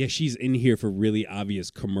 yeah, she's in here for really obvious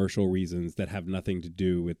commercial reasons that have nothing to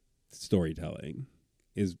do with storytelling.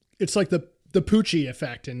 It's like the Poochie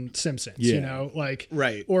effect in Simpsons,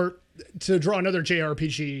 right. Or to draw another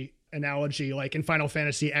JRPG analogy, like in Final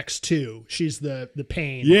Fantasy X2, she's the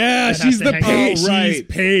pain. Yeah, she's the pain. Oh, right. She's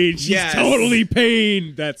pain. She's totally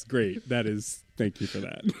pain. That's great. Thank you for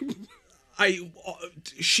that.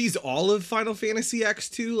 She's all of Final Fantasy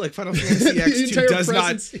X2. Like Final Fantasy X2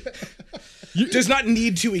 does not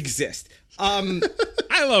need to exist.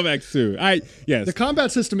 I love X2. Yes. The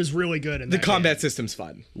combat system is really good. The combat system's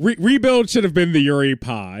fun. Rebuild should have been the Yuri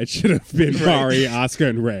Pa. It should have been Mari, Asuka,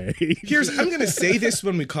 and Rei. I'm going to say this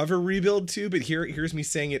when we cover Rebuild 2, but here's me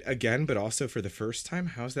saying it again, but also for the first time.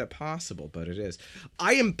 How's that possible? But it is.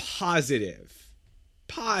 I am positive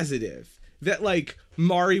that like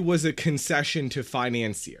Mari was a concession to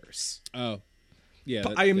financiers. Oh, yeah.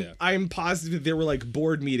 I am positive there were like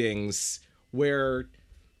board meetings where,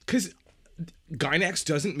 because Gainax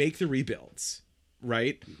doesn't make the rebuilds,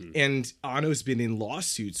 right? Mm-hmm. And Anno's been in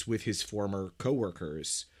lawsuits with his former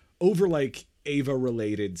coworkers over like Ava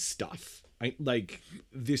related stuff.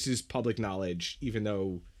 This is public knowledge, even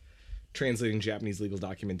though translating Japanese legal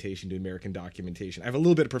documentation to American documentation, I have a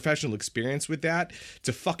little bit of professional experience with that. It's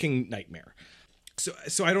a fucking nightmare.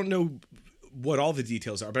 So I don't know what all the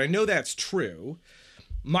details are, but I know that's true.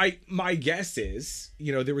 My guess is,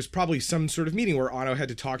 there was probably some sort of meeting where Anno had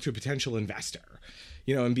to talk to a potential investor,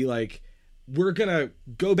 and be like, we're going to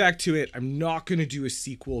go back to it. I'm not going to do a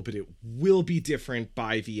sequel, but it will be different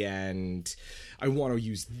by the end. I want to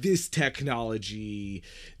use this technology.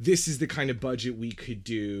 This is the kind of budget we could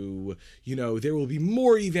do. There will be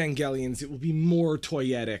more Evangelions. It will be more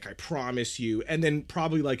toyetic, I promise you. And then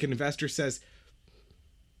probably like an investor says,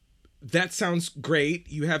 that sounds great.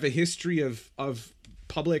 You have a history of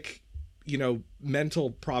public,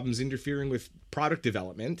 mental problems interfering with product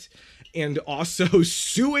development and also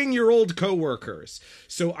suing your old coworkers.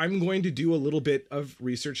 So I'm going to do a little bit of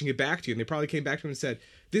research and get back to you. And they probably came back to him and said,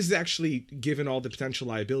 this is actually, given all the potential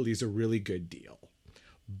liabilities, a really good deal.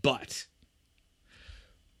 But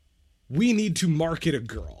we need to market a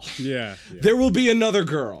girl. Yeah. There will be another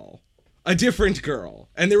girl, a different girl,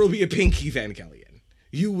 and there will be a pink Evangelion.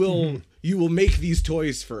 You will make these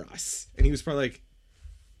toys for us. And he was probably like,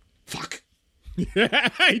 fuck.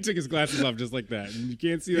 He took his glasses off just like that. And you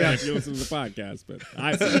can't see that if you listen to the podcast, but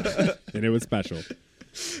I saw it. And it was special.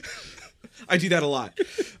 I do that a lot.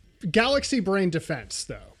 Galaxy Brain Defense,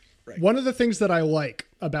 though. Right. One of the things that I like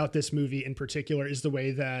about this movie in particular is the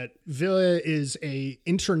way that Villa is a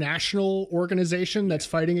international organization that's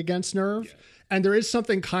fighting against NERV. Yeah. And there is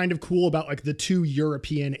something kind of cool about like the two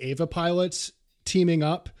European Eva pilots teaming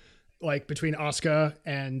up, like between Asuka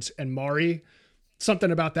and Mari.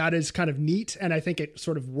 Something about that is kind of neat. And I think it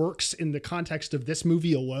sort of works in the context of this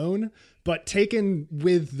movie alone, but taken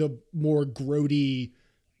with the more grody,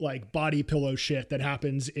 like body pillow shit that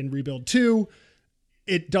happens in Rebuild 2,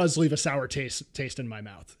 it does leave a sour taste in my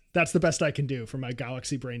mouth. That's the best I can do for my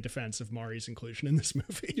Galaxy Brain defense of Mari's inclusion in this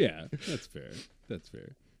movie. Yeah, that's fair. That's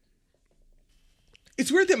fair.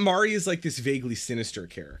 It's weird that Mari is like this vaguely sinister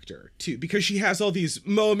character too, because she has all these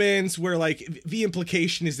moments where like the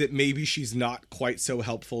implication is that maybe she's not quite so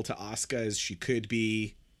helpful to Asuka as she could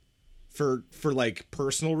be for like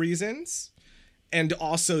personal reasons. And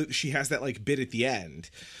also she has that like bit at the end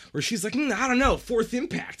where she's like, I don't know, Fourth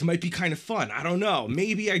Impact might be kind of fun. I don't know.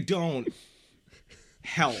 Maybe I don't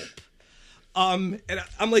help. And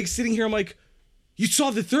I'm like sitting here, I'm like, you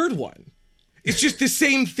saw the third one. It's just the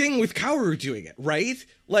same thing with Kaoru doing it, right?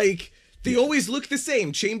 Like, they always look the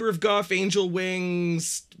same. Chamber of Guff, Angel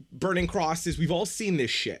Wings, Burning Crosses. We've all seen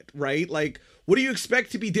this shit, right? Like, what do you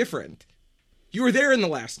expect to be different? You were there in the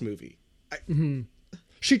last movie.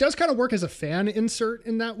 She does kind of work as a fan insert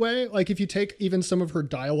in that way. Like, if you take even some of her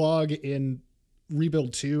dialogue in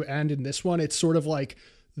Rebuild 2 and in this one, it's sort of like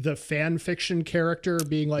the fan fiction character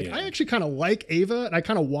being like, I actually kind of like Ava and I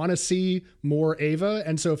kind of want to see more Ava.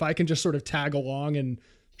 And so if I can just sort of tag along and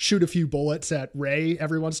shoot a few bullets at Rey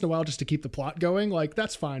every once in a while just to keep the plot going, like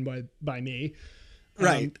that's fine by me.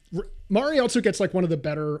 Right. Mari also gets like one of the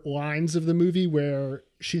better lines of the movie where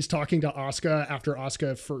she's talking to Asuka after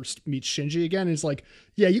Asuka first meets Shinji again. And is like,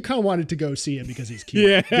 yeah, you kind of wanted to go see him because he's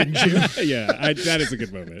cute, didn't you? That is a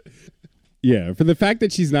good moment. Yeah, for the fact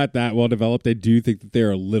that she's not that well developed, I do think that there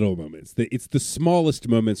are little moments. It's the smallest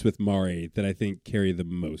moments with Mari that I think carry the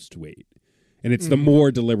most weight. And it's the more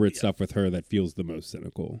deliberate stuff with her that feels the most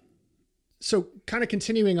cynical. So kind of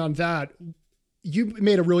continuing on that, you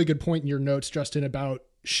made a really good point in your notes, Justin, about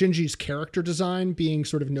Shinji's character design being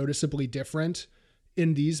sort of noticeably different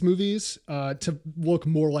in these movies to look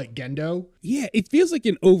more like Gendo. Yeah, it feels like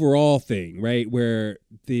an overall thing, right? Where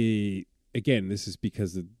again, this is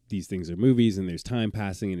because these things are movies and there's time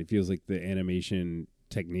passing and it feels like the animation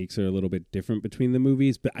techniques are a little bit different between the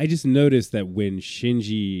movies. But I just noticed that when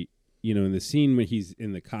Shinji, in the scene when he's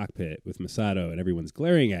in the cockpit with Masato and everyone's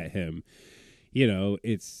glaring at him,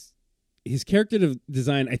 it's his character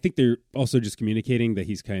design. I think they're also just communicating that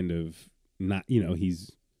he's kind of not, he's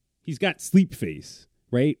got sleep face,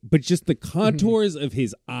 right? But just the contours of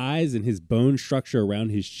his eyes and his bone structure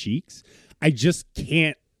around his cheeks,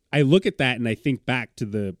 I look at that and I think back to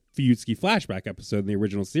the Fuyutsuki flashback episode in the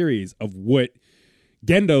original series of what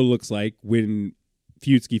Gendo looks like when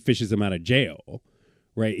Fuyutsuki fishes him out of jail,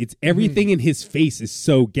 right? It's everything in his face is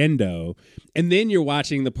so Gendo. And then you're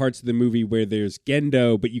watching the parts of the movie where there's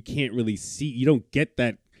Gendo, but you can't really see, you don't get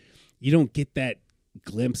that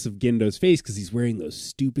glimpse of Gendo's face because he's wearing those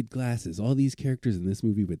stupid glasses. All these characters in this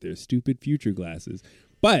movie with their stupid future glasses.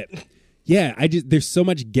 But yeah, there's so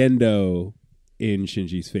much Gendo in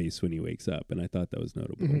Shinji's face when he wakes up, and I thought that was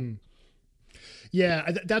notable. Yeah,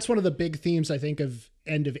 that's one of the big themes I think of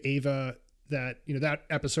End of Ava, that that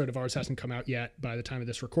episode of ours hasn't come out yet by the time of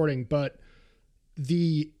this recording, but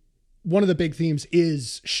one of the big themes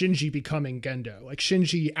is Shinji becoming Gendo, like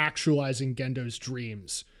Shinji actualizing Gendo's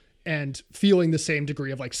dreams and feeling the same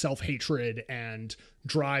degree of like self-hatred and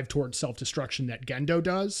drive towards self-destruction that Gendo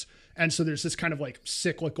does. And so there's this kind of like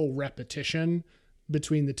cyclical repetition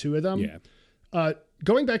between the two of them. Yeah.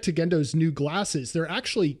 Going back to Gendo's new glasses, they're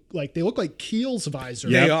actually like, they look like Keel's visor.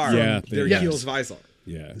 They are. Yeah, they're Keel's visor.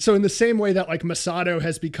 Yeah. So in the same way that like Masato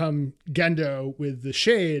has become Gendo with the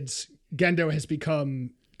shades, Gendo has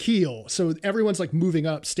become Keel. So everyone's like moving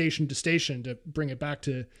up station to station, to bring it back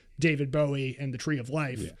to David Bowie and the Tree of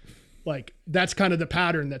Life. Like that's kind of the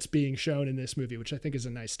pattern that's being shown in this movie, which I think is a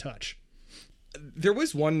nice touch. There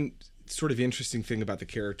was one sort of interesting thing about the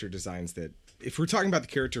character designs that, if we're talking about the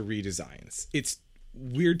character redesigns, it's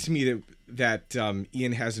weird to me that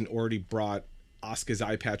Ian hasn't already brought Asuka's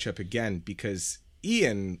eye patch up again, because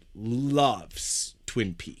Ian loves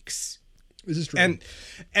Twin Peaks. This is true.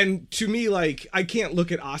 And to me, like, I can't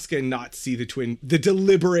look at Asuka and not see the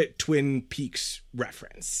deliberate Twin Peaks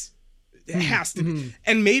reference. It has to be.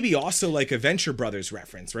 And maybe also like a Venture Brothers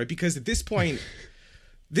reference, right? Because at this point,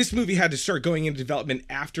 this movie had to start going into development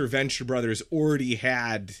after Venture Brothers already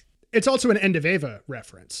had. It's also an End of Ava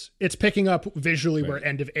reference. It's picking up visually where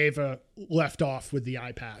End of Ava left off with the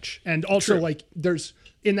eye patch. And also like there's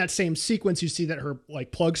in that same sequence, you see that her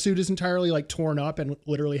like plug suit is entirely like torn up and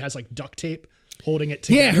literally has like duct tape holding it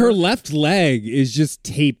together. Yeah, her left leg is just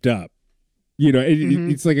taped up. You know,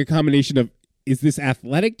 it's like a combination of, is this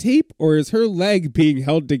athletic tape or is her leg being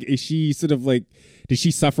held is she sort of like, did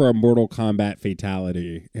she suffer a Mortal Kombat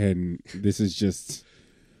fatality and this is just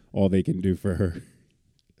all they can do for her?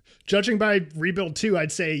 Judging by Rebuild 2,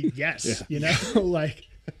 I'd say yes. You know, like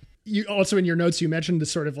you also in your notes, you mentioned the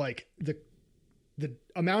sort of like the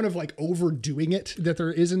amount of like overdoing it that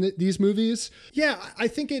there is in these movies. Yeah, I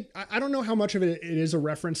think I don't know how much of it is a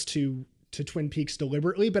reference to Twin Peaks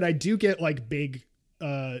deliberately, but I do get like big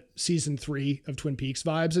season 3 of Twin Peaks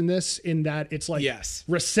vibes in this, in that it's like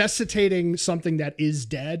resuscitating something that is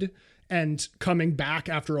dead and coming back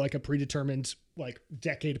after like a predetermined like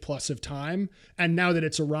decade plus of time. And now that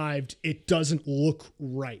it's arrived, it doesn't look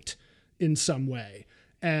right in some way.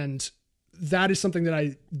 And that is something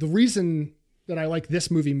that the reason that I like this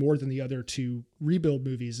movie more than the other two Rebuild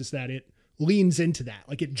movies is that it leans into that.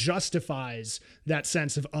 Like it justifies that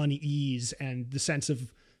sense of unease and the sense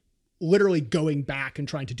of literally going back and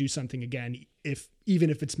trying to do something again, even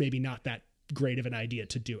if it's maybe not that great of an idea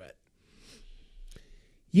to do it.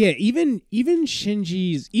 Yeah, even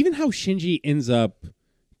how Shinji ends up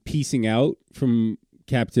piecing out from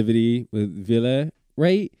captivity with Villa,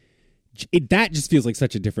 right? That just feels like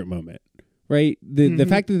such a different moment, right? The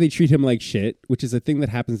fact that they treat him like shit, which is a thing that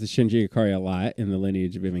happens to Shinji Ikari a lot in the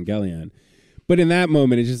lineage of Evangelion. But in that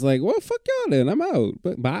moment, it's just like, well, fuck y'all then, I'm out,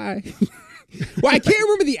 but bye. Well, I can't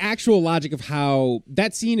remember the actual logic of how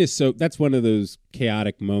that scene is. So that's one of those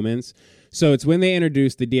chaotic moments. So it's when they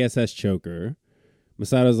introduce the DSS choker.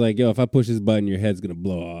 Masato's like, yo, if I push this button, your head's going to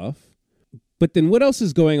blow off. But then what else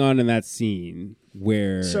is going on in that scene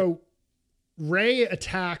where... So Rei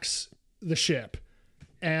attacks the ship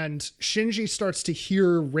and Shinji starts to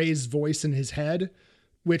hear Rei's voice in his head,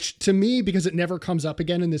 which to me, because it never comes up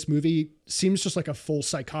again in this movie, seems just like a full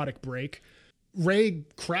psychotic break. Rei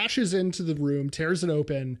crashes into the room, tears it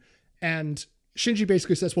open, and Shinji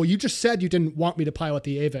basically says, well, you just said you didn't want me to pilot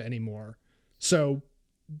the Ava anymore. So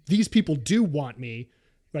these people do want me.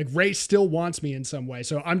 Like Rei still wants me in some way.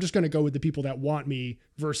 So I'm just going to go with the people that want me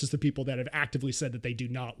versus the people that have actively said that they do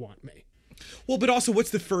not want me. Well, but also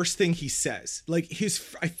what's the first thing he says? Like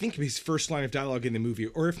I think his first line of dialogue in the movie,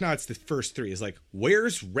 or if not, it's the first three, is like,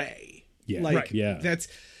 where's Rei? Yeah. Like, right. Yeah. That's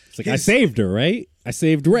it's like, I saved her, right? I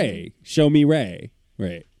saved Rei. Show me Rei.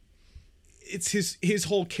 Right. It's his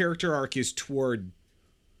whole character arc is toward,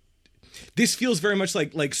 this feels very much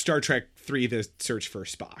like Star Trek 3, The Search for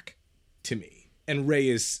Spock to me. And Rei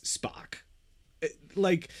is Spock.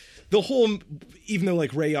 Like the whole, even though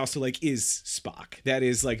like Rei also like is Spock, that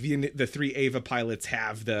is like the three Ava pilots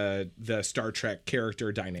have the Star Trek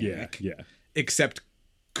character dynamic. Yeah. Except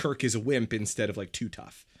Kirk is a wimp instead of like too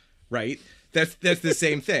tough, right? That's the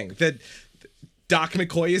same thing. That Doc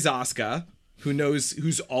McCoy is Asuka,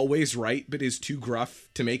 who's always right but is too gruff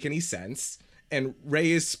to make any sense, and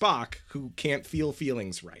Rei is Spock, who can't feel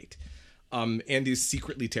feelings right, and is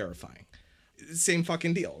secretly terrifying. Same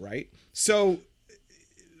fucking deal, right? So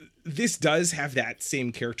this does have that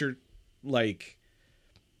same character like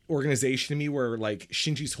organization to me, where like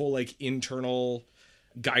Shinji's whole like internal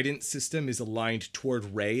guidance system is aligned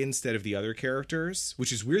toward Rei instead of the other characters,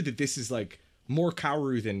 which is weird that this is like more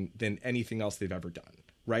Kaoru than anything else they've ever done,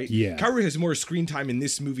 right? Yeah. Kaoru has more screen time in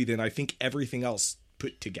this movie than I think everything else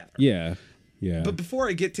put together. Yeah. But before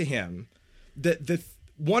I get to him, the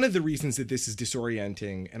one of the reasons that this is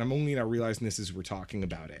disorienting, and I'm only now realizing this as we're talking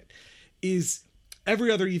about it, is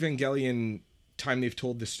every other Evangelion time they've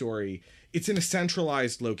told the story, it's in a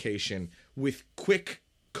centralized location with quick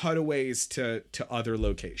cutaways to other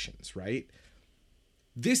locations, right?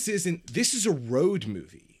 This is a road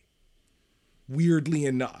movie, weirdly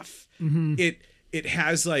enough. It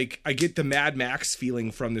has like, I get the Mad Max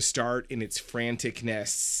feeling from the start in its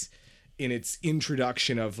franticness, in its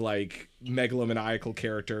introduction of like megalomaniacal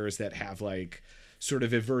characters that have like sort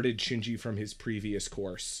of everted Shinji from his previous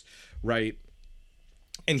course, right?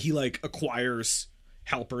 And he like acquires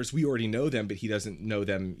helpers. We already know them, but he doesn't know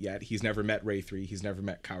them yet. He's never met Ray 3. He's never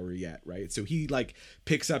met Kaoru yet, right? So he like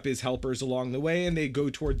picks up his helpers along the way and they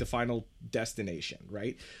go toward the final destination,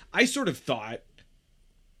 right? I sort of thought,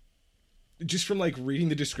 just from like reading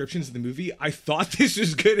the descriptions of the movie, I thought this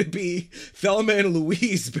was going to be Thelma and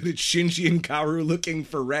Louise, but it's Shinji and Kaoru looking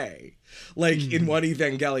for Ray. Like in One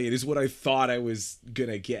Evangelion is what I thought I was going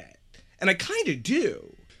to get. And I kind of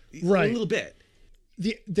do. Right. A little bit.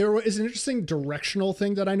 There is an interesting directional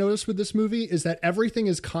thing that I noticed with this movie is that everything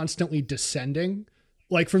is constantly descending.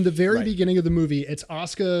 Like from the very beginning of the movie, it's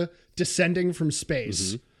Asuka descending from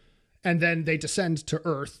space. And then they descend to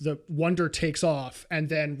Earth. The Wonder takes off, and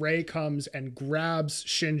then Rey comes and grabs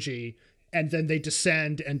Shinji, and then they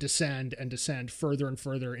descend and descend and descend further and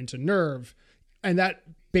further into NERV. And that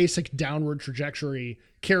basic downward trajectory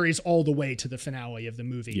carries all the way to the finale of the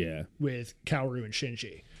movie with Kaoru and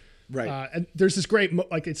Shinji. Right. And there's this great,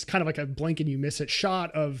 like, it's kind of like a blink and you miss it shot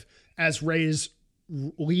of as Rey's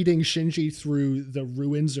leading Shinji through the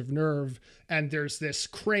ruins of NERV, and there's this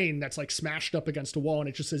crane that's like smashed up against a wall and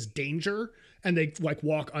it just says danger, and they like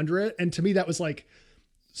walk under it. And to me that was like,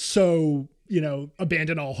 so, you know,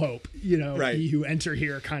 abandon all hope, you know, ye who enter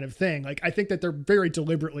here kind of thing. Like I think that they're very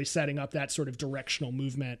deliberately setting up that sort of directional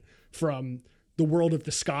movement from the world of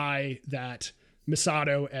the sky that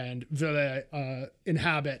Misato and Ville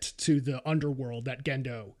inhabit to the underworld that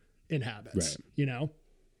Gendo inhabits, you know?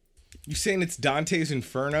 You saying it's Dante's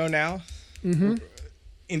Inferno now?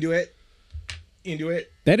 Into it.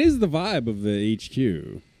 That is the vibe of the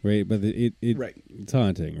HQ, right? But it's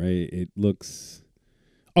haunting, right? It looks.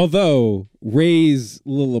 Although Rey's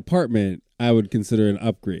little apartment, I would consider an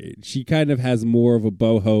upgrade. She kind of has more of a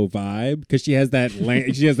boho vibe because she has that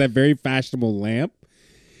lamp. She has that very fashionable lamp.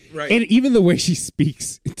 Right. And even the way she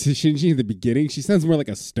speaks to Shinji in the beginning, she sounds more like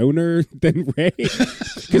a stoner than Rey.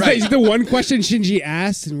 Because the one question Shinji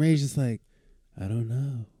asks, and Rey's just like, I don't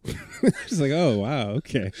know. She's like, oh, wow,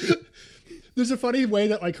 okay. There's a funny way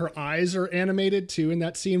that like her eyes are animated too in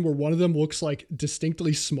that scene where one of them looks like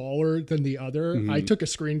distinctly smaller than the other. I took a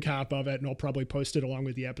screen cap of it and I'll probably post it along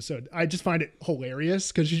with the episode. I just find it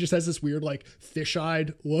hilarious because she just has this weird like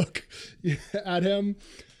fish-eyed look at him.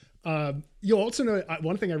 You'll also know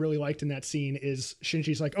one thing I really liked in that scene is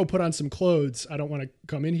Shinji's like, oh, put on some clothes. I don't want to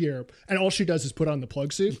come in here. And all she does is put on the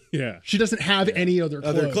plug suit. Yeah. She doesn't have any other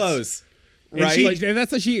clothes. Right. And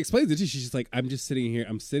that's how she explains it too. She's just like, I'm just sitting here.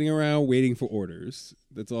 I'm sitting around waiting for orders.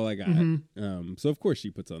 That's all I got. So of course she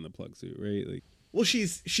puts on the plug suit, right? Like, well,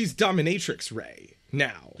 she's dominatrix Rey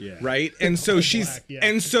now, right? And so she's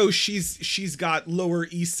got Lower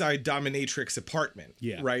East Side dominatrix apartment,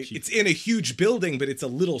 right? It's in a huge building, but it's a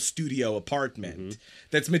little studio apartment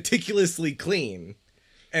that's meticulously clean,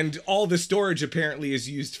 and all the storage apparently is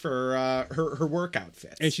used for her work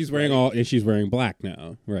outfits. And she's wearing she's wearing black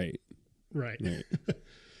now, right? Right.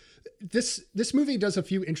 This movie does a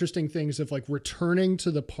few interesting things of like returning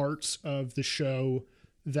to the parts of the show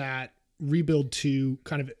that Rebuild 2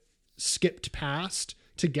 kind of skipped past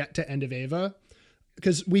to get to End of Eva,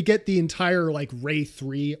 because we get the entire like Rey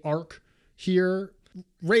 3 arc here.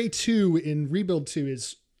 Rey 2 in Rebuild 2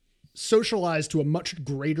 is socialized to a much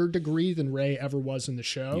greater degree than Rey ever was in the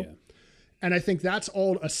show. And I think that's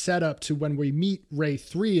all a setup to when we meet Rey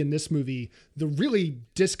 3 in this movie, the really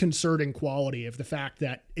disconcerting quality of the fact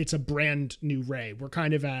that it's a brand new Rey. We're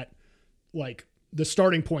kind of at like the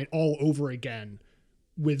starting point all over again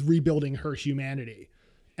with rebuilding her humanity.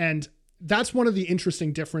 And that's one of the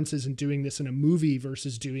interesting differences in doing this in a movie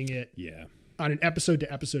versus doing it on an episode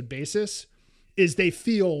to episode basis, is they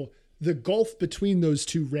feel the gulf between those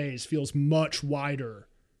two Reys feels much wider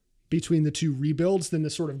between the two rebuilds than the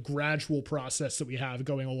sort of gradual process that we have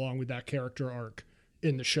going along with that character arc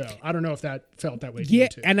in the show. I don't know if that felt that way to you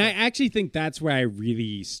too. And I actually think that's where I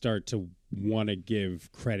really start to want to give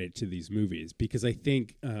credit to these movies, because I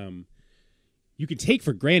think you can take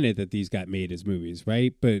for granted that these got made as movies,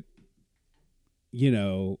 right? But, you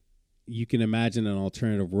know, you can imagine an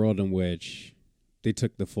alternative world in which they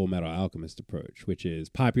took the Full Metal Alchemist approach, which is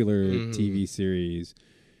popular TV series,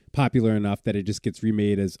 popular enough that it just gets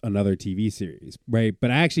remade as another TV series, right?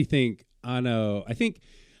 But I actually think, I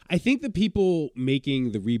think the people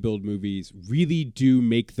making the Rebuild movies really do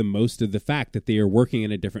make the most of the fact that they are working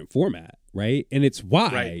in a different format, right? And it's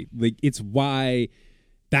why, it's why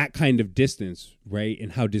that kind of distance, right,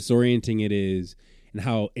 and how disorienting it is and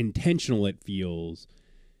how intentional it feels,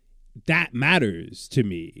 that matters to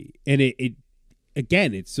me. And it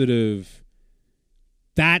again, it's sort of,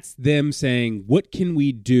 that's them saying, what can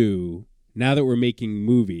we do now that we're making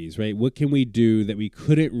movies, right? What can we do that we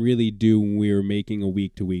couldn't really do when we were making a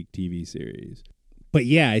week-to-week TV series? But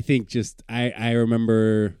yeah, I think just I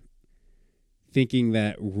remember thinking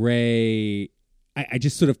that Rey, I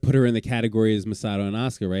just sort of put her in the category as Masato and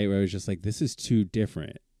Asuka, right? Where I was just like, this is too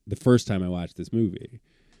different the first time I watched this movie.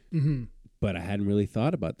 Mm-hmm. But I hadn't really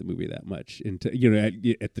thought about the movie that much at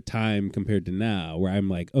the time compared to now, where I'm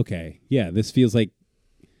like, okay, yeah, this feels like,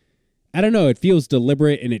 I don't know, it feels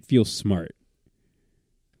deliberate and it feels smart.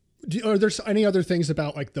 Are there any other things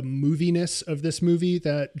about like the moviness of this movie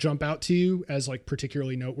that jump out to you as like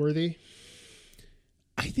particularly noteworthy?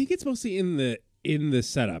 I think it's mostly in the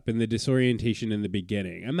setup, in the disorientation in the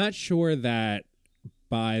beginning. I'm not sure that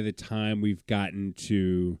by the time we've gotten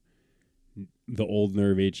to the old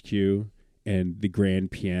Nerve HQ and the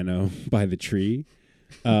grand piano by the tree,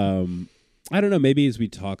 I don't know, maybe as we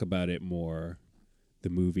talk about it more, the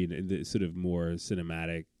movie, the sort of more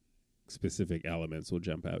cinematic specific elements will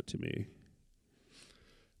jump out to me.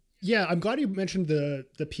 Yeah, I'm glad you mentioned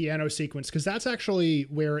the piano sequence, because that's actually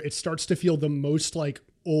where it starts to feel the most like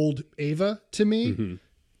old Ava to me. Mm-hmm.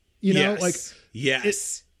 You know, Yes. like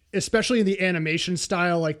Yes. especially in the animation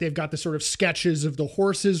style, like they've got the sort of sketches of the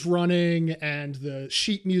horses running and the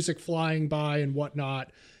sheet music flying by and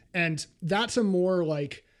whatnot. And that's a more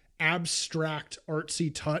like abstract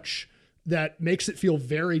artsy touch that makes it feel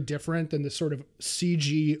very different than the sort of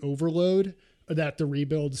CG overload that the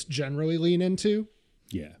rebuilds generally lean into.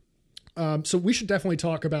 Yeah. So we should definitely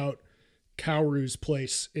talk about Kaoru's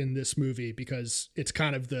place in this movie, because it's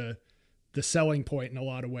kind of the selling point in a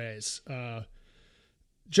lot of ways.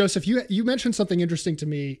 Joseph, you mentioned something interesting to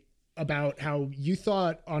me about how you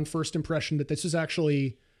thought on first impression that this is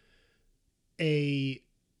actually a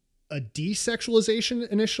desexualization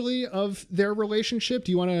initially of their relationship.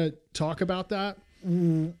 Do you want to talk about that?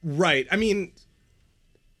 Right. I mean,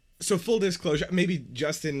 so full disclosure, maybe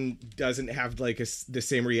Justin doesn't have like the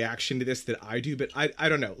same reaction to this that I do, but I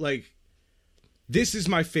don't know. Like, this is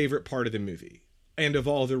my favorite part of the movie and of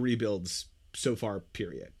all the rebuilds so far,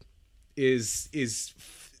 period, is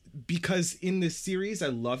because in this series, I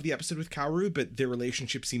love the episode with Kaoru, but their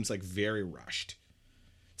relationship seems like very rushed.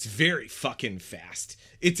 It's very fucking fast.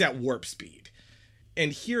 It's at warp speed.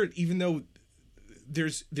 And here, even though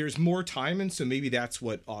there's more time, and so maybe that's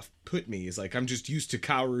what off-put me, is like I'm just used to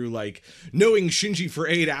Kaoru like knowing Shinji for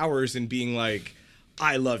 8 hours and being like,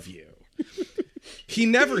 I love you. He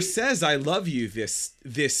never says I love you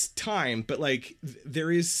this time, but like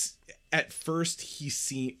there is, at first he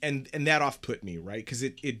seemed, and that off-put me, right? Because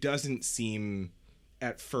it doesn't seem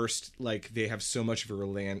at first like they have so much of a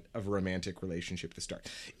romantic relationship at the start,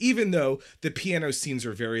 even though the piano scenes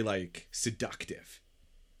are very like seductive,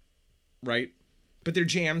 right? But they're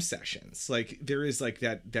jam sessions. Like there is like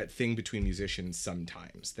that thing between musicians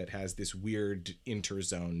sometimes that has this weird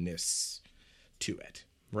interzoneness to it,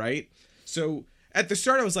 right? So at the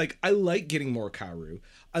start I was like, I like getting more Kaoru.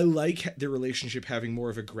 I like their relationship having more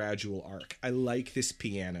of a gradual arc. I like this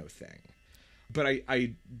piano thing. But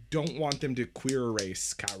I don't want them to queer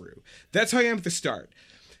erase Kaoru. That's how I am at the start.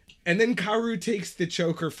 And then Kaoru takes the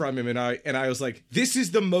choker from him, and I was like, this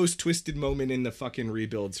is the most twisted moment in the fucking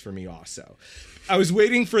rebuilds for me also. I was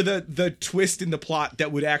waiting for the twist in the plot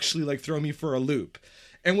that would actually like throw me for a loop.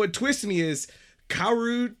 And what twists me is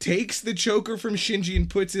Kaoru takes the choker from Shinji and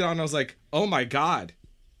puts it on. I was like, oh my God,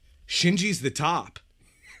 Shinji's the top.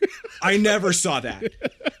 I never saw that.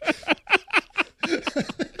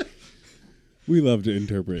 We love to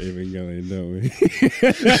interpret Evangelion, don't we?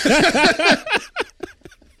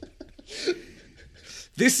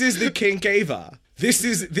 This is the kink Ava. This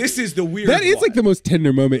is the weird That is one. like the most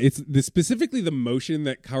tender moment. It's specifically the motion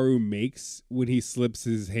that Kaoru makes when he slips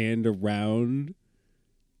his hand around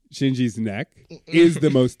Shinji's neck is the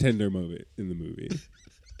most tender moment in the movie.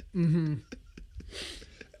 Mm-hmm.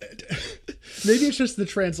 Maybe it's just the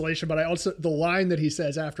translation, but the line that he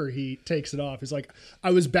says after he takes it off is like,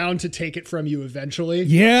 I was bound to take it from you eventually.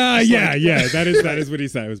 Yeah. That is what he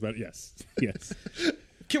said. It was about, yes.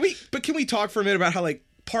 Can we talk for a minute about how like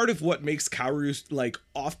part of what makes Kaoru like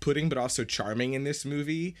off-putting but also charming in this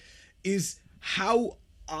movie is how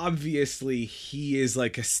obviously he is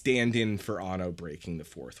like a stand-in for Anno breaking the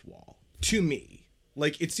fourth wall. To me,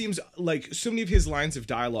 like it seems like so many of his lines of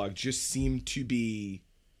dialogue just seem to be,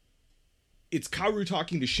 it's Kaoru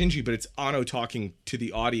talking to Shinji, but it's Anno talking to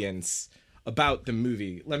the audience about the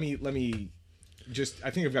movie. Let me just,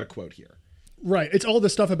 I think I've got a quote here. Right. It's all the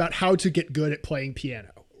stuff about how to get good at playing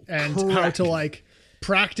piano and how to like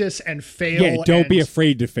practice and fail. Yeah, don't be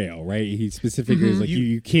afraid to fail, right? He specifically is like,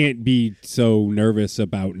 you can't be so nervous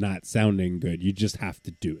about not sounding good. You just have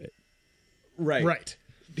to do it. Right.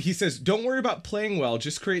 he says, don't worry about playing well.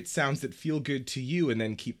 Just create sounds that feel good to you and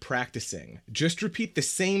then keep practicing. Just repeat the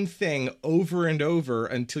same thing over and over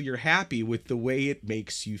until you're happy with the way it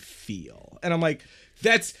makes you feel. And I'm like,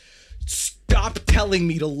 stop telling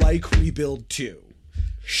me to like Rebuild 2.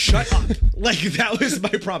 Shut up. Like, that was my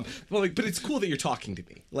problem. But it's cool that you're talking to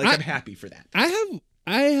me. Like, I'm happy for that. I feel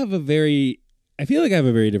like I have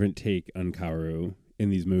a very different take on Kaoru in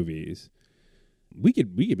these movies. We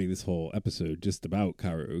could make this whole episode just about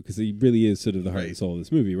Kaoru because he really is sort of the heart and soul of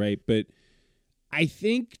this movie, right? But I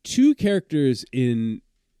think two characters in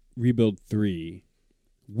Rebuild 3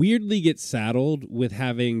 weirdly get saddled with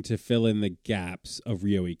having to fill in the gaps of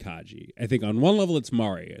Ryohei Kaji. I think on one level it's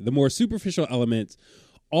Mari. The more superficial elements,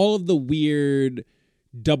 all of the weird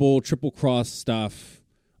double, triple cross stuff,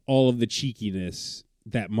 all of the cheekiness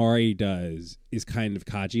that Mari does is kind of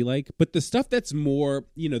Kaji-like, but the stuff that's more,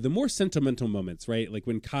 the more sentimental moments, right? Like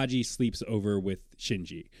when Kaji sleeps over with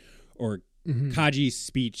Shinji, or Kaji's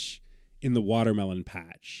speech in the watermelon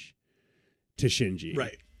patch to Shinji.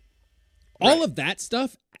 Right. All of that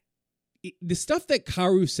stuff, the stuff that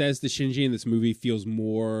Kaoru says to Shinji in this movie feels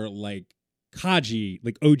more like Kaji,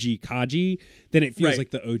 like OG Kaji, than it feels like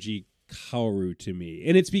the OG Kaoru to me.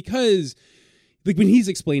 And it's because, like, when he's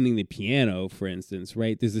explaining the piano, for instance,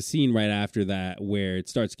 right, there's a scene right after that where it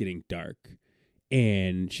starts getting dark.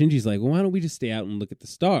 And Shinji's like, well, why don't we just stay out and look at the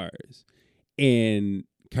stars? And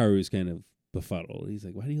Kaoru's kind of befuddled. He's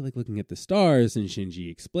like, why do you like looking at the stars? And Shinji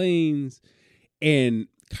explains. And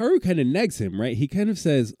Kaoru kind of negs him, right? He kind of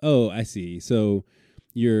says, oh, I see. So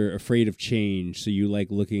you're afraid of change. So you like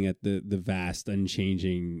looking at the vast,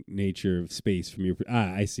 unchanging nature of space from your...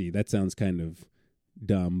 I see. That sounds kind of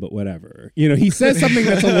dumb, but whatever. He says something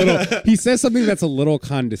that's a little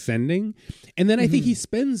condescending, and then I think he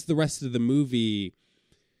spends the rest of the movie,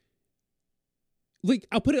 like,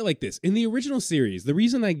 I'll put it like this: in the original series, the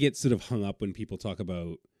reason I get sort of hung up when people talk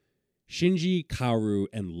about Shinji, Kaoru,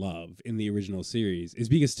 and love in the original series is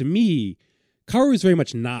because, to me, Kaoru is very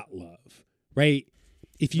much not love, right?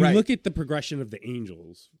 If you look at the progression of the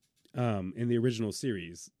angels in the original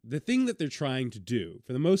series, the thing that they're trying to do,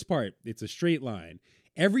 for the most part, it's a straight line.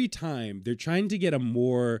 Every time they're trying to get a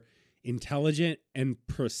more intelligent and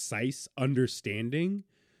precise understanding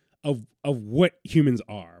of what humans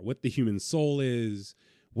are, what the human soul is,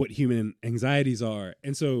 what human anxieties are.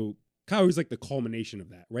 And so Kaoru's like the culmination of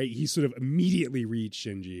that, right? He sort of immediately reads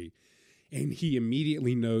Shinji, and he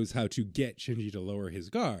immediately knows how to get Shinji to lower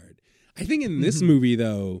his guard. I think in this movie,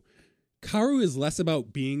 though, Kaoru is less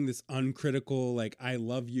about being this uncritical, like, I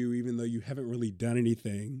love you even though you haven't really done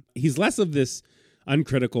anything. He's less of this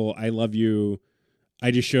uncritical, I love you,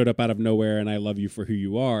 I just showed up out of nowhere and I love you for who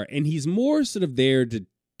you are. And he's more sort of there to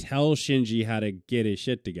tell Shinji how to get his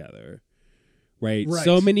shit together. Right?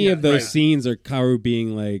 So many of those scenes are Kaoru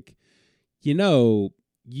being like, you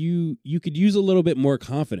could use a little bit more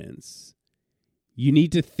confidence. You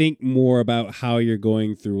need to think more about how you're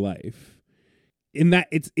going through life. In that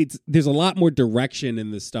it's there's a lot more direction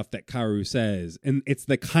in the stuff that Kaoru says, and it's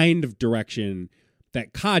the kind of direction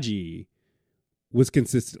that Kaji was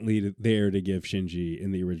consistently there to give Shinji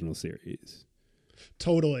in the original series.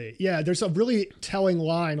 Totally. Yeah, there's a really telling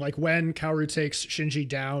line, like when Kaoru takes Shinji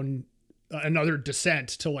down another descent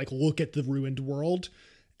to like look at the ruined world,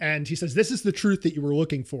 and he says, this is the truth that you were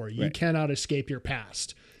looking for. You cannot escape your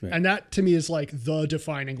past. Right. And that to me is like the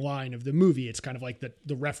defining line of the movie. It's kind of like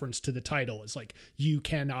the reference to the title is like, you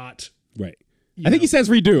cannot. Right. I think he says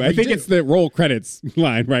redo. I think it's the roll credits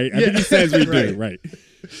line, right? I think he says redo, right.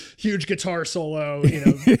 Huge guitar solo,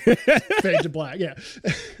 fade to black. Yeah.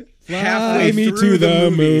 Halfway me to the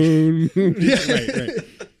moon.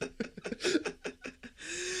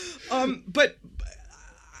 Right. But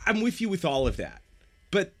I'm with you with all of that.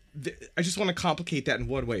 But I just want to complicate that in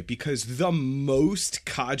one way, because the most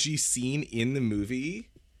Kaji scene in the movie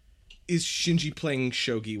is Shinji playing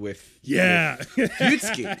shogi with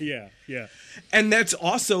Fuyutsuki. Yeah. And that's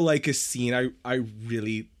also like a scene I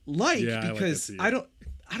really like, because I don't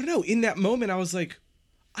know, in that moment I was like,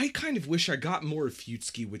 I kind of wish I got more of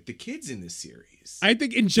Fuyutsuki with the kids in this series. I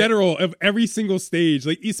think in general of every single stage,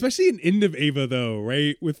 like especially in End of Eva though,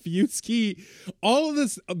 right? With Fuyutsuki, all of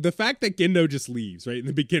this, the fact that Gendo just leaves, right? In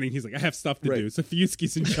the beginning, he's like, I have stuff to do. So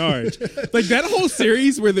Fuyutsuki's in charge. Like that whole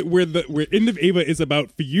series where End of Eva is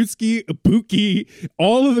about Fuyutsuki, Ibuki,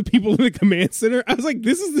 all of the people in the command center. I was like,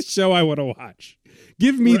 this is the show I want to watch.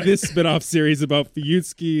 Give me this spinoff series about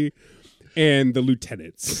Fuyutsuki and the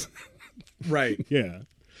lieutenants. Right. Yeah.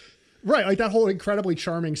 Right, like that whole incredibly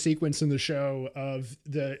charming sequence in the show of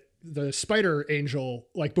the the Spider Angel,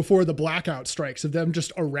 like before the blackout strikes, of them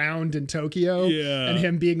just around in Tokyo, and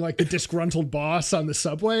him being like the disgruntled boss on the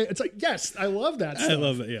subway. It's like, yes, I love that stuff. I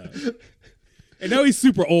love it. Yeah. And now he's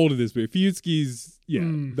super old in this movie. Fuyutsuki's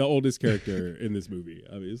the oldest character in this movie,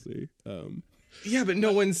 obviously. Yeah,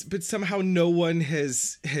 but somehow no one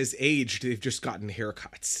has aged. They've just gotten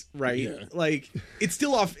haircuts, right? Yeah. Like it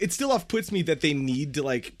still off puts me that they need to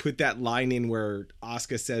like put that line in where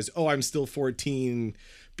Asuka says, "Oh, I'm still 14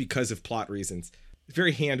 because of plot reasons."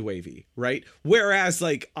 Very hand wavy, right? Whereas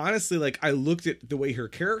like honestly, like I looked at the way her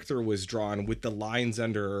character was drawn with the lines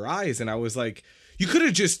under her eyes, and I was like, you could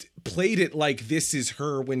have just played it like this is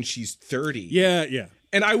her when she's 30. Yeah.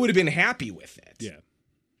 And I would have been happy with it. Yeah.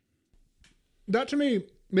 That to me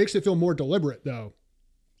makes it feel more deliberate, though.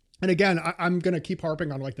 And again, I'm going to keep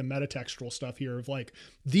harping on like the metatextual stuff here of like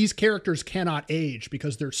these characters cannot age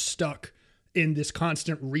because they're stuck in this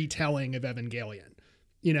constant retelling of Evangelion.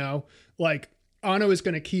 You know, like Anno is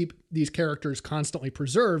going to keep these characters constantly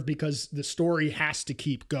preserved because the story has to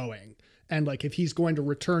keep going. And like if he's going to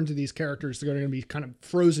return to these characters, they're going to be kind of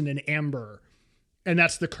frozen in amber. And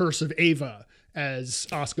that's the curse of Eva, as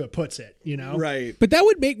Asuka puts it, you know? Right. But that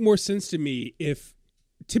would make more sense to me if,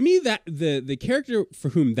 to me, that the character for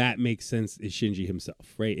whom that makes sense is Shinji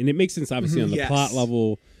himself, right? And it makes sense obviously on the plot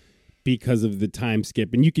level because of the time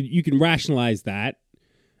skip, and you can rationalize that.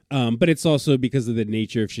 But it's also because of the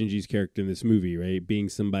nature of Shinji's character in this movie, right? Being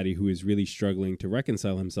somebody who is really struggling to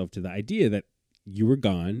reconcile himself to the idea that you were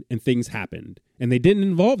gone and things happened and they didn't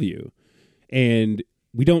involve you, and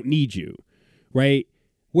we don't need you, right?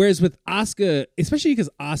 Whereas with Asuka, especially because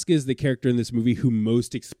Asuka is the character in this movie who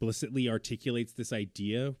most explicitly articulates this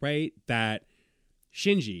idea, right? That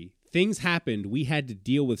Shinji, things happened. We had to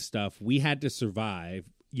deal with stuff. We had to survive,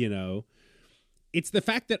 you know? It's the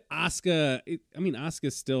fact that Asuka,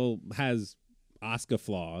 Asuka still has Asuka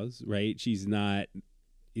flaws, right?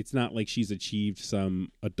 It's not like she's achieved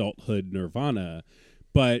some adulthood nirvana,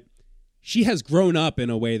 but she has grown up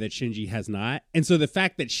in a way that Shinji has not. And so the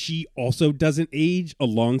fact that she also doesn't age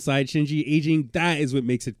alongside Shinji aging, that is what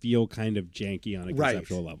makes it feel kind of janky on a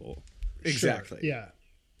conceptual level. Exactly. Sure. Yeah.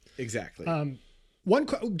 Exactly.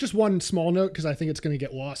 One small note, because I think it's going to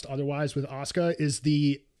get lost otherwise with Asuka, is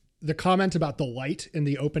the comment about the light in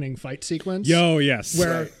the opening fight sequence. Yo, yes.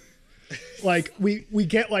 Where like we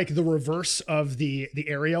get like the reverse of the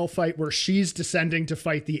Ariel fight where she's descending to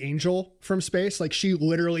fight the angel from space. Like she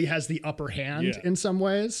literally has the upper hand in some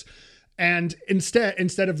ways. And instead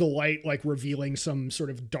of the light like revealing some sort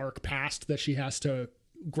of dark past that she has to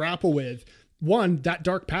grapple with, that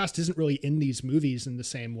dark past isn't really in these movies in the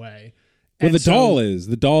same way. Well, the doll is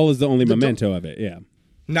the only memento of it. Yeah.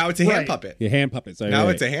 Now it's a hand puppet. Yeah, hand puppet. Sorry, now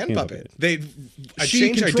it's a hand puppet. A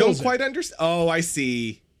change I don't quite understand. Oh, I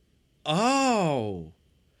see. Oh,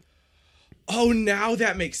 now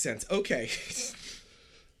that makes sense. Okay.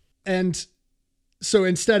 And so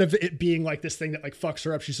instead of it being like this thing that like fucks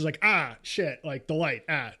her up, she's just like, shit, like the light,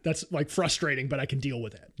 that's like frustrating, but I can deal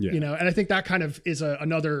with it, you know? And I think that kind of is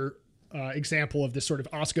another example of this sort of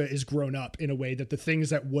Asuka is grown up in a way that the things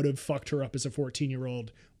that would have fucked her up as a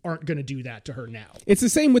 14-year-old aren't going to do that to her now. It's the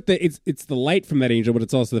same with it's the light from that angel, but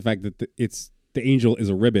it's also the fact that the angel is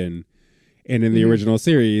a ribbon. And in the original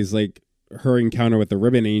series, like her encounter with the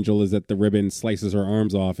ribbon angel is that the ribbon slices her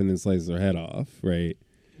arms off and then slices her head off, right?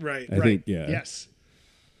 Right. I think, yeah. Yes.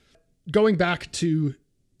 Going back to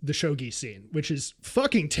the shogi scene, which is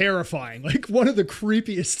fucking terrifying. Like one of the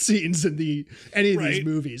creepiest scenes in any of these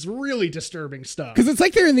movies. Really disturbing stuff. Because it's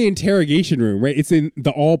like they're in the interrogation room, right? It's in the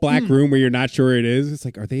all black room where you're not sure it is. It's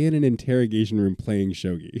like, are they in an interrogation room playing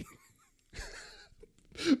shogi?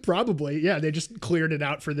 Probably, yeah. They just cleared it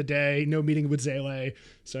out for the day. No meeting with Zele,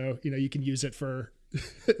 so you can use it for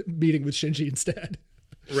meeting with Shinji instead.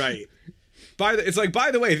 Right. It's like,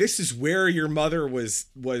 by the way, this is where your mother was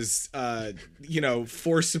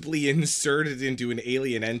forcibly inserted into an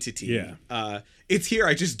alien entity. Yeah. It's here.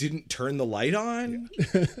 I just didn't turn the light on.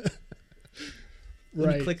 Yeah.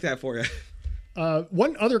 Let me click that for you.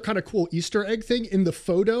 One other kind of cool Easter egg thing in the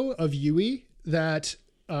photo of Yui that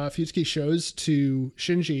Fuyutsuki shows to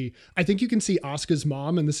Shinji, I think you can see Asuka's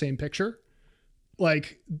mom in the same picture.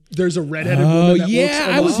 Like there's a redheaded woman that looks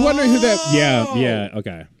I was wondering who that. Yeah,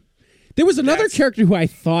 okay. There was another character who I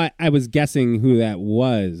thought I was guessing who that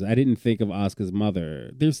was. I didn't think of Asuka's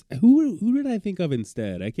mother. There's who did I think of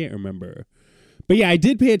instead? I can't remember. But yeah, I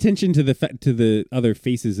did pay attention to the other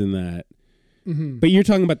faces in that. Mm-hmm. But you're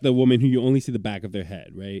talking about the woman who you only see the back of their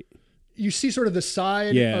head, right? You see sort of the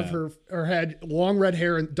side of her head, long red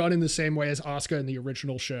hair, and done in the same way as Asuka in the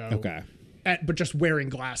original show. Okay. But just wearing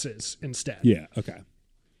glasses instead. Yeah, okay.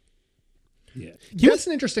 Yeah. That's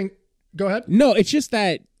an interesting. Go ahead. No, it's just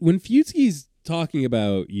that when Fusky's talking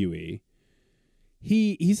about Yui,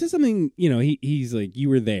 he says something, he's like, you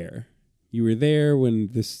were there. You were there when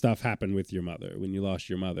this stuff happened with your mother, when you lost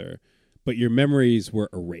your mother, but your memories were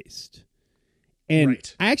erased. And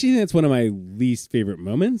right. I actually think that's one of my least favorite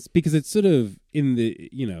moments because it's sort of in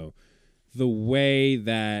the, the way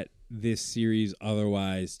that this series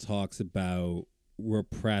otherwise talks about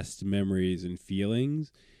repressed memories and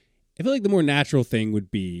feelings. I feel like the more natural thing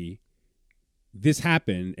would be this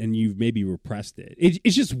happened and you've maybe repressed it.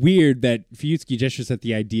 It's just weird that Fuyutsuki gestures at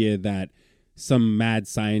the idea that some mad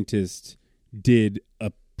scientist did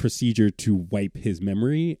a procedure to wipe his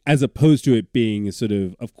memory, as opposed to it being a sort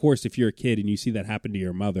of course, if you're a kid and you see that happen to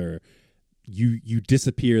your mother, you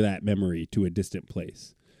disappear that memory to a distant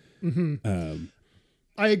place. Mm-hmm.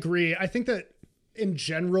 I agree. I think that in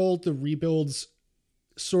general, the rebuilds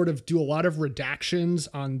sort of do a lot of redactions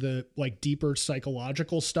on the like deeper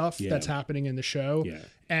psychological stuff that's happening in the show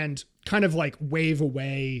and kind of like wave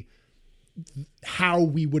away how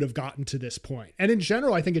we would have gotten to this point. And in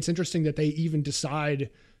general, I think it's interesting that they even decide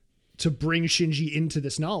to bring Shinji into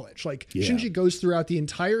this knowledge. Like Shinji goes throughout the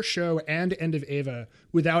entire show and End of Eva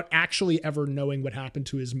without actually ever knowing what happened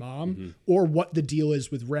to his mom or what the deal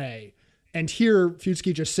is with Rei. And here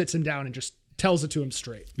Fuyutsuki just sits him down and just tells it to him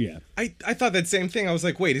straight. Yeah. I thought that same thing. I was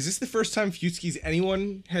like, wait, is this the first time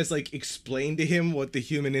anyone has like explained to him what the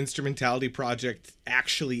Human Instrumentality Project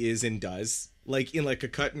actually is and does? Like in like a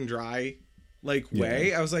cut and dry like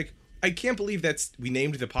way. I was like, I can't believe we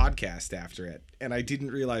named the podcast after it. And I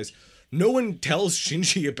didn't realize no one tells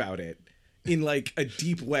Shinji about it in like a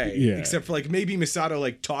deep way, except for like maybe Misato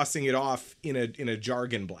like tossing it off in a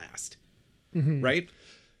jargon blast. Mm-hmm. Right.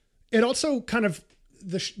 It also kind of,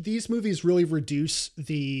 these movies really reduce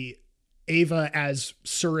the Ava as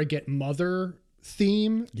surrogate mother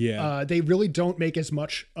theme. Yeah. They really don't make as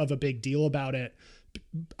much of a big deal about it.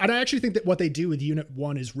 And I actually think that what they do with Unit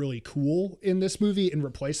 1 is really cool in this movie in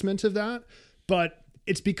replacement of that. But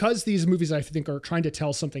it's because these movies, I think, are trying to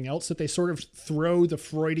tell something else that they sort of throw the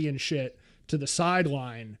Freudian shit to the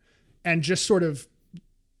sideline and just sort of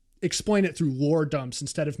explain it through lore dumps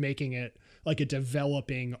instead of making it like a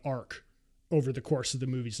developing arc over the course of the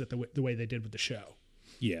movies that the way they did with the show.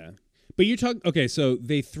 Yeah. But you're talking, okay, so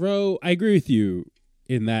I agree with you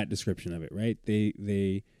in that description of it, right?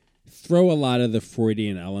 They throw a lot of the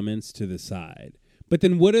Freudian elements to the side. But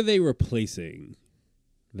then what are they replacing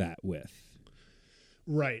that with?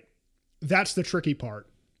 Right. That's the tricky part.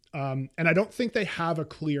 And I don't think they have a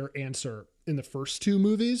clear answer in the first two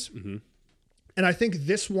movies. Mm-hmm. And I think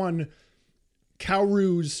this one,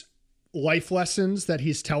 Kaoru's life lessons that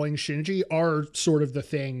he's telling Shinji are sort of the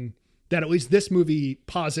thing that at least this movie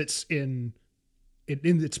posits in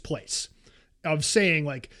its place of saying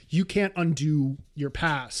like, you can't undo your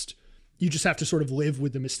past. You just have to sort of live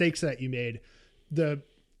with the mistakes that you made. The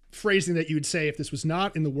phrasing that you would say if this was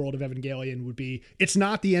not in the world of Evangelion would be, it's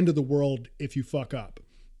not the end of the world if you fuck up.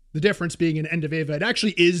 The difference being in End of Eva, it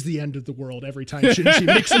actually is the end of the world every time Shinji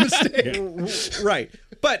makes a mistake. Right.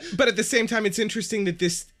 But at the same time, it's interesting that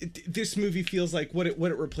this movie feels like what it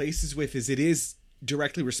replaces with is it is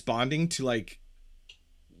directly responding to like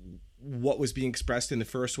what was being expressed in the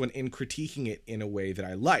first one and critiquing it in a way that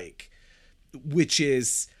I like, which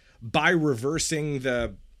is by reversing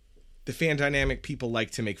the fan dynamic people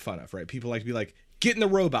like to make fun of, right? People like to be like, get in the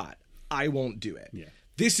robot. I won't do it. Yeah.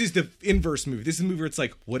 This is the inverse movie. This is a movie where it's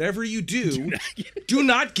like, whatever you do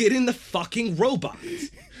not get in the fucking robot.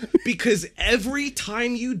 Because every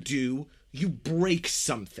time you do, you break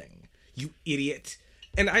something, you idiot.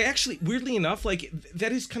 And I actually, weirdly enough, like,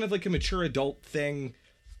 that is kind of like a mature adult thing.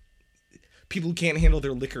 People who can't handle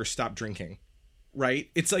their liquor stop drinking,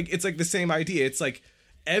 right? It's like the same idea. It's like,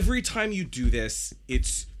 every time you do this,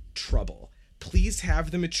 it's trouble. Please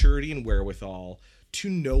have the maturity and wherewithal to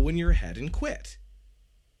know when you're ahead and quit.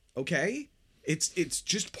 Okay? It's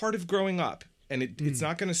just part of growing up, and it's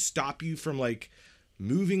not going to stop you from like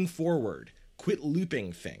moving forward. Quit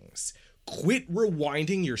looping things. Quit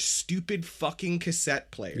rewinding your stupid fucking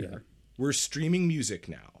cassette player. Yeah. We're streaming music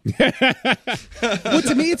now. Well,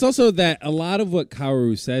 to me, it's also that a lot of what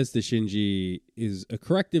Kaoru says to Shinji is a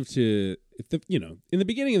corrective to, in the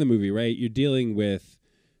beginning of the movie, right? You're dealing with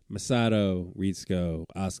Masato, Ritsuko,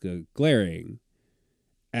 Asuka glaring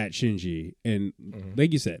at Shinji, and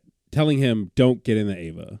like you said, telling him, don't get in the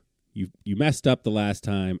Eva. You messed up the last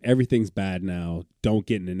time. Everything's bad now. Don't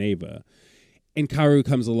get in an Eva. And Kaoru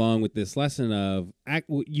comes along with this lesson of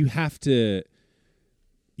you have to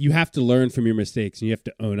learn from your mistakes and you have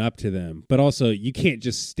to own up to them. But also, you can't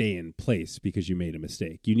just stay in place because you made a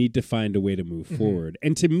mistake. You need to find a way to move forward.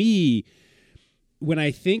 And to me, when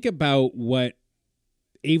I think about what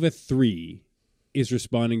Eva 3 is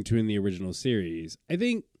responding to in the original series, I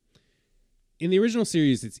think in the original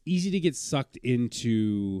series, it's easy to get sucked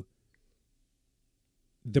into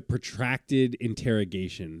the protracted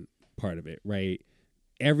interrogation part of it, right?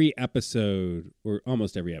 Every episode, or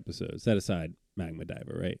almost every episode, set aside Magma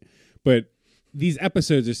Diver, right? But these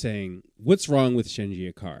episodes are saying, what's wrong with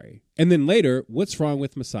Shinji Ikari? And then later, what's wrong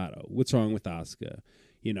with Masato? What's wrong with Asuka?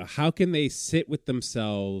 You know, how can they sit with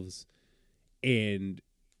themselves and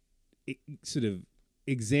sort of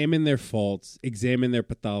examine their faults, examine their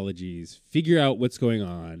pathologies, figure out what's going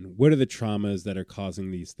on, what are the traumas that are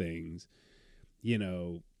causing these things, you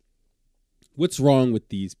know, what's wrong with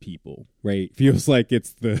these people, right? Feels like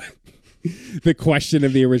it's the the question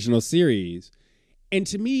of the original series. And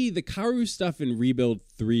to me, the Kaoru stuff in Rebuild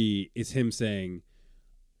 3 is him saying,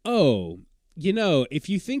 oh, you know, if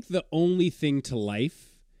you think the only thing to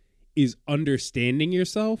life is understanding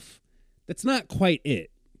yourself, that's not quite it,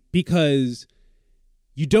 because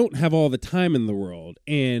you don't have all the time in the world.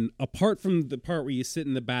 And apart from the part where you sit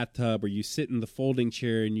in the bathtub or you sit in the folding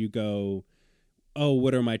chair and you go, oh,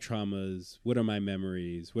 what are my traumas? What are my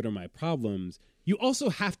memories? What are my problems? You also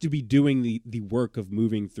have to be doing the work of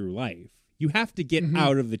moving through life. You have to get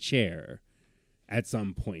out of the chair at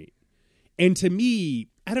some point. And to me,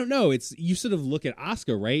 I don't know, it's, you sort of look at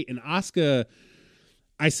Asuka, right? And Asuka,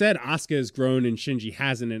 I said Asuka has grown and Shinji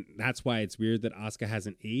hasn't, and that's why it's weird that Asuka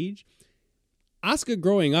hasn't aged. Asuka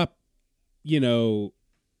growing up, you know,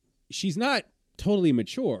 she's not totally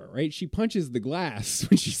mature, right? She punches the glass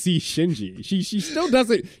when she sees Shinji. She still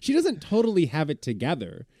doesn't totally have it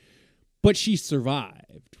together, but she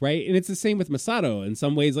survived, right? And it's the same with Masato. In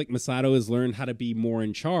some ways, like, Masato has learned how to be more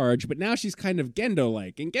in charge, but now she's kind of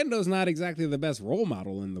Gendo-like, and Gendo's not exactly the best role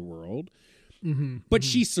model in the world, but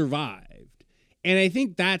she survived. And I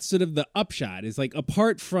think that's sort of the upshot, is like,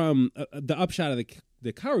 apart from the upshot of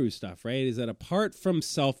the Kaoru stuff, right, is that apart from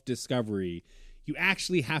self-discovery, you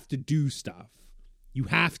actually have to do stuff. You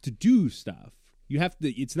have to do stuff. You have to,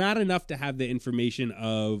 it's not enough to have the information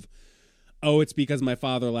of, oh, it's because my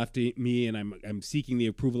father left me and I'm seeking the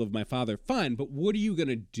approval of my father. Fine, but what are you going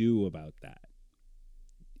to do about that?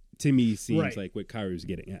 To me, seems like what Kaoru's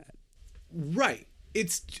getting at. Right.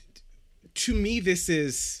 It's, to me, this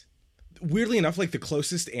is, weirdly enough, like, the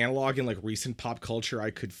closest analog in, like, recent pop culture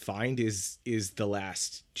I could find is The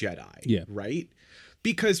Last Jedi. Yeah. Right?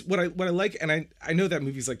 Because what I like, and I know that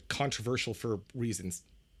movie's, like, controversial for reasons,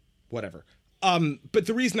 whatever. But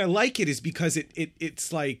the reason I like it is because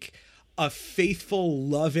it's like a faithful,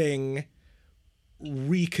 loving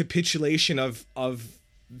recapitulation of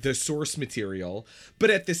the source material, but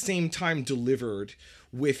at the same time delivered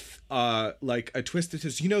with like a twist that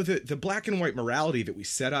says, you know, the black and white morality that we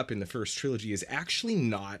set up in the first trilogy is actually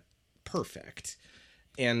not perfect,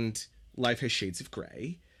 and life has shades of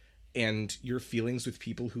gray, and your feelings with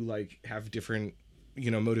people who, like, have different, you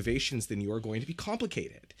know, motivations than you are going to be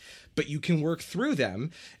complicated, but you can work through them,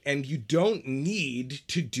 and you don't need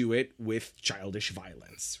to do it with childish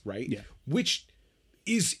violence, right? Yeah. Which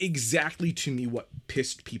is exactly, to me, what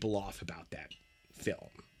pissed people off about that film,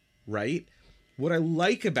 right? What I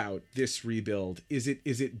like about this rebuild is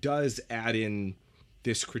it does add in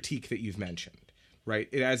this critique that you've mentioned, right?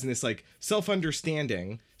 It adds in this, like,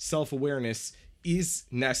 self-understanding, self-awareness is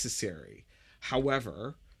necessary.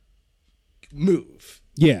 However, move.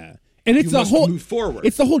 Yeah. And it's the whole move forward.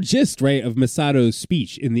 It's the whole gist, right, of Masato's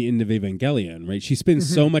speech in the end of Evangelion, right? She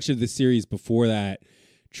spends so much of the series before that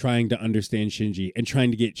trying to understand Shinji and trying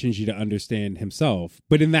to get Shinji to understand himself.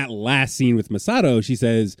 But in that last scene with Masato, she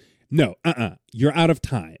says, no, you're out of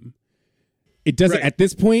time. It doesn't, at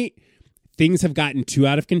this point, things have gotten too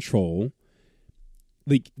out of control.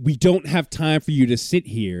 Like, we don't have time for you to sit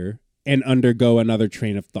here and undergo another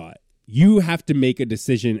train of thought. You have to make a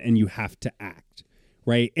decision and you have to act,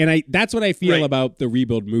 right? And that's what I feel about the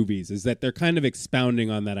Rebuild movies, is that they're kind of expounding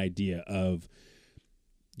on that idea of,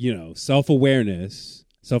 you know, self-awareness,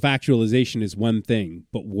 self-actualization is one thing,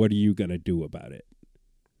 but what are you going to do about it?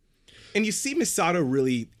 And you see Masato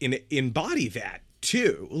really embody that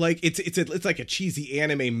too. Like, it's like a cheesy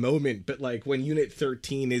anime moment, but, like, when Unit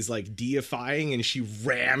 13 is, like, deifying and she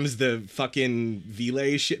rams the fucking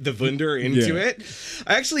Vile shit, the Wunder into it,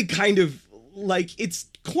 I actually kind of, like, it's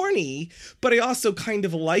corny, but I also kind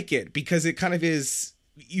of like it, because it kind of is,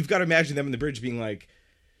 you've got to imagine them in the bridge being like,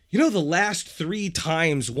 you know, the last 3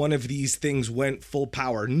 times one of these things went full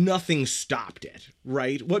power, nothing stopped it,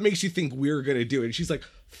 right? What makes you think we're going to do it? And she's like,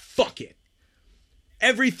 fuck it.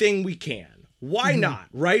 Everything we can. Why not,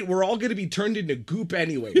 right? We're all going to be turned into goop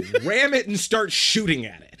anyway. Ram it and start shooting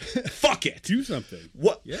at it. Fuck it. Do something.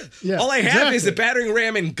 What? Yeah, all I have is a exactly. battering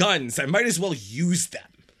ram and guns. I might as well use them.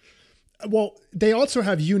 Well, they also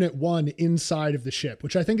have Unit 1 inside of the ship,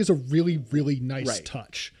 which I think is a really, really nice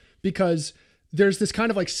touch, because there's this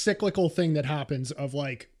kind of like cyclical thing that happens of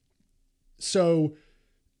like, so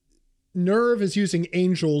Nerve is using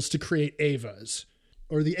angels to create Avas,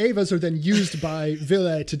 or the Avas are then used by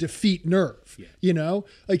Ville to defeat Nerve, you know,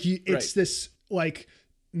 like it's this like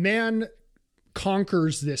man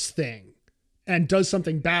conquers this thing and does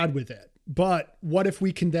something bad with it. But what if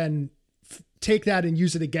we can then take that and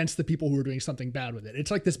use it against the people who are doing something bad with it?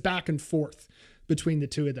 It's like this back and forth between the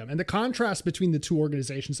two of them. And the contrast between the two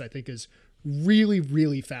organizations, I think, is really,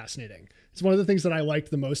 really fascinating. It's one of the things that I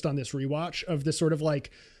liked the most on this rewatch, of this sort of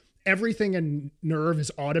like everything in Nerve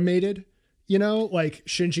is automated, you know, like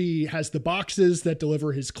Shinji has the boxes that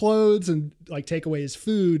deliver his clothes and like take away his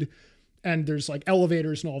food. And there's like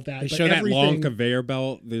elevators and all of that. They but show that long conveyor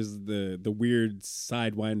belt. There's the weird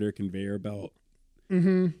sidewinder conveyor belt.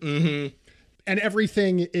 And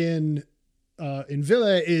everything in Ville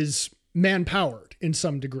is man-powered in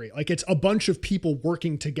some degree. Like it's a bunch of people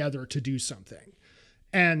working together to do something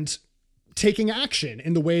and taking action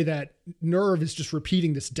in the way that Nerve is just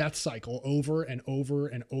repeating this death cycle over and over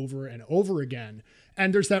and over and over again.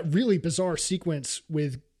 And there's that really bizarre sequence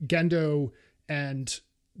with Gendo and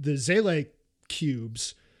the Zele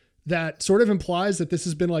cubes that sort of implies that this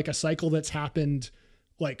has been like a cycle that's happened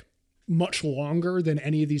like much longer than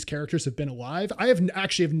any of these characters have been alive. I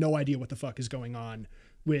actually have no idea what the fuck is going on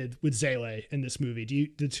with Zele in this movie. Do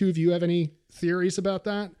the two of you have any theories about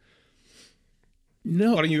that?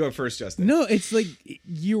 No. Why don't you go first, Justin? No, it's like,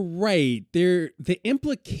 you're right. The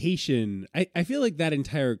implication, I feel like that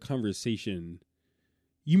entire conversation,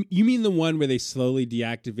 you mean the one where they slowly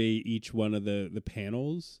deactivate each one of the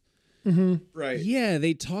panels? Right. Yeah,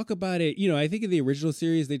 they talk about it. You know, I think in the original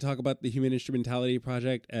series, they talk about the Human Instrumentality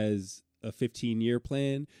Project as a 15-year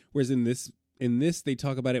plan, whereas in this, they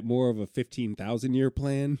talk about it more of a 15,000-year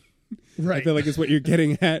plan. Right. I feel like it's what you're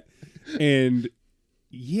getting at. And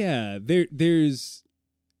yeah, there's,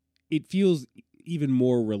 it feels even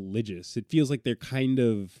more religious. It feels like they're kind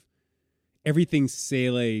of, everything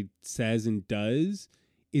Sele says and does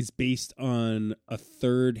is based on a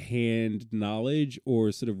third-hand knowledge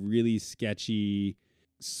or sort of really sketchy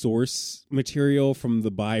source material from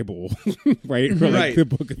the Bible, right? Or like the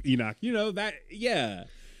Book of Enoch. You know, that, yeah.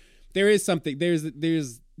 There is something, there's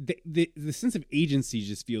the sense of agency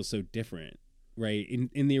just feels so different, right?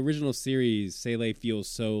 In the original series, Sele feels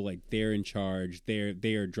so like they're in charge,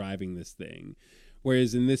 they are driving this thing.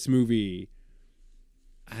 Whereas in this movie,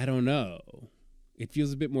 I don't know. It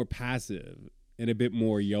feels a bit more passive and a bit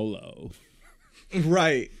more YOLO.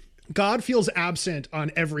 Right. God feels absent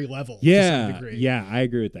on every level. Yeah. To some degree. Yeah, I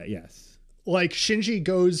agree with that. Yes. Like Shinji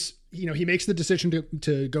goes, you know, he makes the decision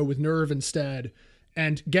to go with Nerve instead.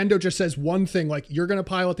 And Gendo just says one thing, like, you're going to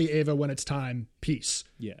pilot the Eva when it's time. Peace.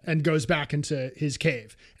 Yeah. And goes back into his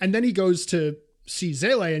cave. And then he goes to see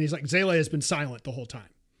Zele and he's like, Zele has been silent the whole time.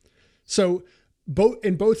 So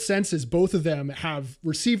in both senses, both of them have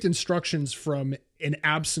received instructions from an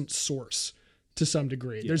absent source to some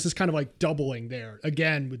degree. Yeah. There's this kind of like doubling there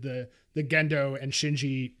again with the Gendo and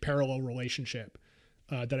Shinji parallel relationship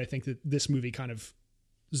that I think that this movie kind of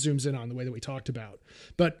zooms in on the way that we talked about.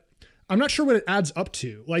 But I'm not sure what it adds up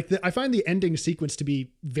to. Like I find the ending sequence to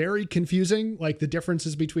be very confusing. Like the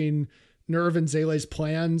differences between Nerve and Zele's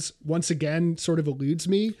plans once again sort of eludes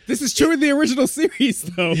me. This is true in the original series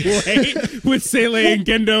though, right? With Zele and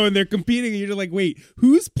Gendo and they're competing and you're like, wait,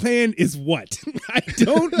 whose plan is what? I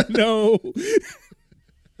don't know.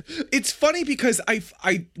 It's funny because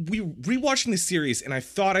we rewatching the series and I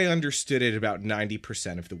thought I understood it about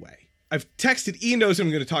 90% of the way. I've texted, Ian knows what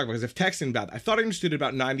I'm going to talk about because I've texted him about it. I thought I understood it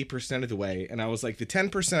about 90% of the way. And I was like, the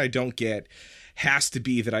 10% I don't get has to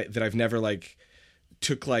be that I've never like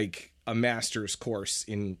took like a master's course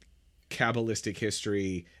in Kabbalistic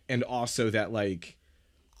history. And also that like,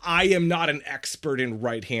 I am not an expert in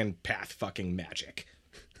right-hand path fucking magic.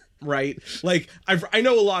 Right? Like I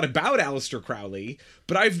know a lot about Aleister Crowley,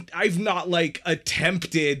 but I've not like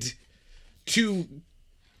attempted to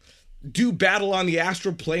do battle on the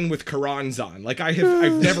astral plane with Karanzan. Like I've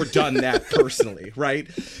never done that personally,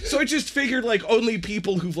 right? So I just figured like only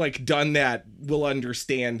people who've like done that will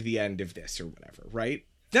understand the end of this or whatever, right?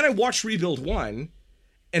 Then I watched Rebuild 1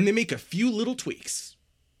 and they make a few little tweaks.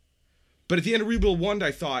 But at the end of Rebuild 1, I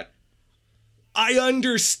thought, I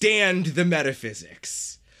understand the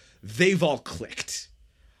metaphysics. They've all clicked.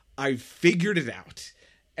 I've figured it out.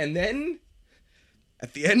 And then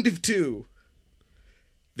at the end of 2,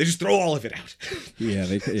 They just throw all of it out. Yeah,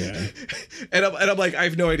 and I'm like, I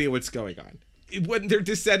have no idea what's going on. When they're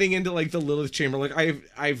descending into like the Lilith chamber, like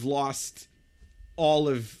I've lost all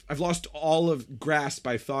of grasp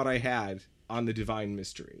I thought I had on the divine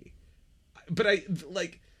mystery. But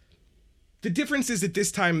the difference is at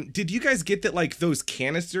this time, did you guys get that like those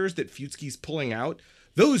canisters that Futsky's pulling out?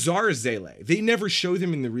 Those are Zele. They never show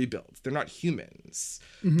them in the rebuilds. They're not humans.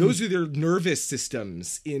 Mm-hmm. Those are their nervous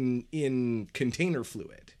systems in container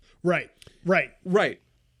fluid. Right.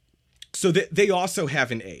 So they also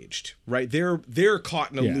haven't aged, right? They're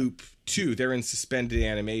caught in a loop too. They're in suspended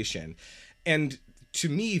animation. And to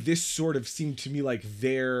me, this sort of seemed to me like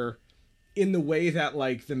they're in the way that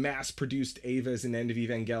like the mass-produced Evas in End of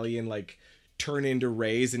Evangelion like turn into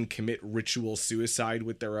Rays and commit ritual suicide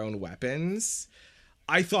with their own weapons.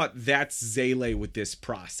 I thought that's Zele with this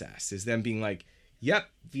process, is them being like, yep,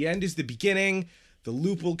 the end is the beginning. The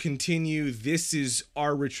loop will continue. This is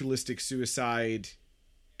our ritualistic suicide.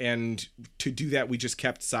 And to do that, we just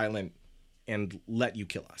kept silent and let you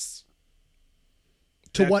kill us.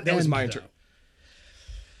 That was my interpretation.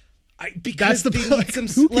 Because I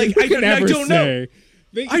don't know.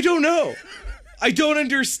 I don't know. I don't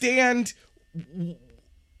understand.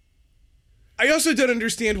 I also don't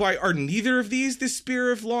understand why are neither of these the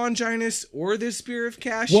Spear of Longinus or the Spear of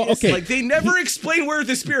Cassius. Well, okay. Like they never explain where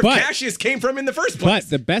the Spear of Cassius came from in the first place. But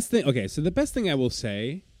the best thing I will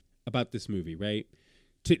say about this movie, right?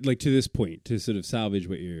 To this point, to sort of salvage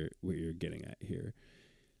what you're getting at here.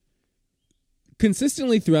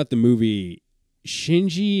 Consistently throughout the movie,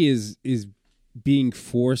 Shinji is being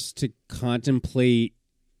forced to contemplate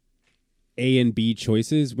A and B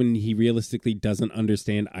choices when he realistically doesn't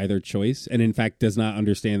understand either choice, and in fact does not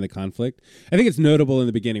understand the conflict. I think it's notable in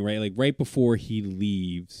the beginning, right? Like right before he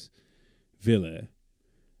leaves Villa,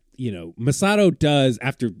 Masato does,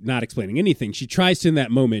 after not explaining anything, she tries to in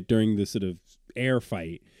that moment during the sort of air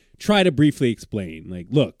fight, try to briefly explain, like,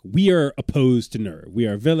 look, we are opposed to NERV. We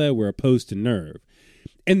are Villa, we're opposed to NERV.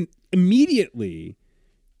 And immediately,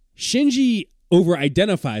 Shinji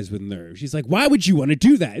over-identifies with NERV. She's like, why would you want to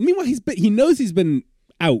do that? And meanwhile, he knows he's been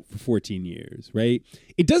out for 14 years, right?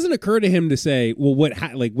 It doesn't occur to him to say, well,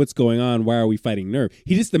 what's going on? Why are we fighting NERV?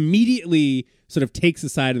 He just immediately sort of takes a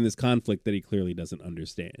side in this conflict that he clearly doesn't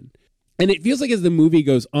understand. And it feels like as the movie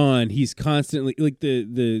goes on, he's constantly, like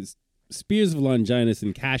the Spears of Longinus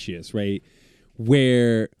and Cassius, right?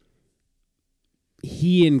 Where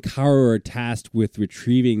he and Kaoru are tasked with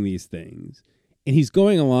retrieving these things. And he's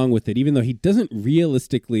going along with it, even though he doesn't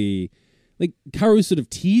realistically, like Kaoru sort of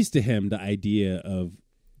teased to him the idea of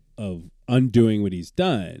undoing what he's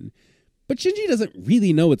done. But Shinji doesn't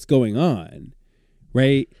really know what's going on,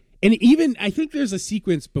 right? And even, I think there's a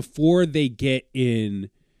sequence before they get in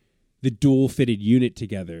the dual-fitted unit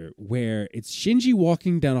together where it's Shinji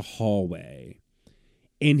walking down a hallway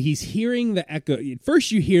and he's hearing the echo.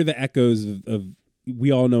 First you hear the echoes of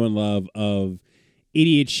we all know and love of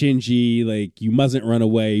idiot Shinji, like, you mustn't run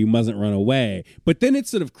away, you mustn't run away. But then it's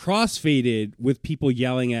sort of cross-faded with people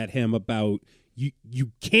yelling at him about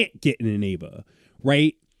you can't get in an Eva,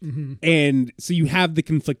 right? Mm-hmm. And so you have the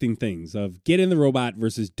conflicting things of get in the robot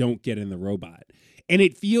versus don't get in the robot. And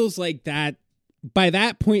it feels like that by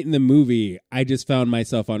that point in the movie, I just found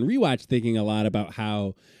myself on rewatch thinking a lot about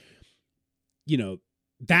how,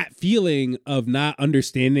 that feeling of not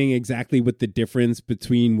understanding exactly what the difference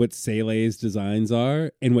between what Seilei's designs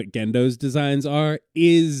are and what Gendo's designs are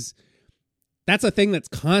that's a thing that's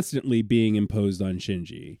constantly being imposed on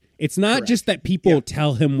Shinji. It's not Correct. Just that people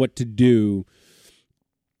tell him what to do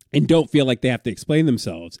and don't feel like they have to explain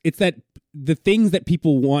themselves. It's that the things that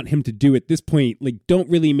people want him to do at this point, like, don't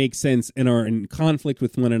really make sense and are in conflict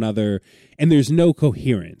with one another, and there's no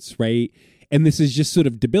coherence, right? And this is just sort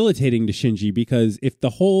of debilitating to Shinji because if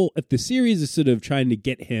the series is sort of trying to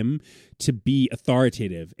get him to be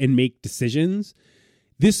authoritative and make decisions,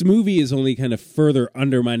 this movie is only kind of further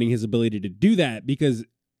undermining his ability to do that because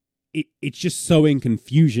it's just sowing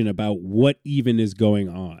confusion about what even is going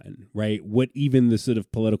on, right? What even the sort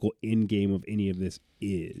of political end game of any of this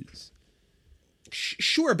is.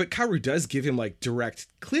 Sure, but Kaoru does give him like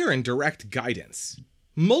clear and direct guidance.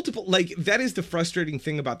 Multiple, like, that is the frustrating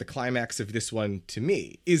thing about the climax of this one to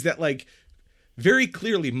me, is that like very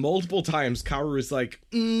clearly multiple times Kaoru is like,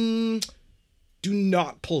 do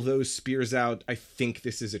not pull those spears out. I think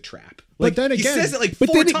this is a trap. Like, but then again, he says it like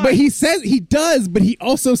four times. But he does, but he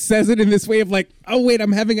also says it in this way of like, oh wait,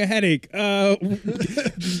 I'm having a headache.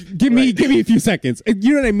 Give me a few seconds.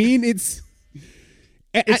 You know what I mean?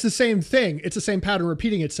 it's the same thing. It's the same pattern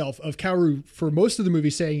repeating itself of Kaoru for most of the movie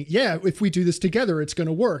saying, yeah, if we do this together, it's going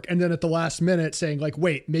to work. And then at the last minute saying like,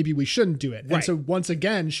 wait, maybe we shouldn't do it. Right. And so once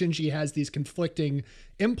again, Shinji has these conflicting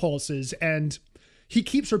impulses and he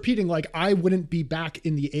keeps repeating like, I wouldn't be back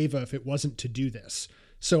in the Eva if it wasn't to do this.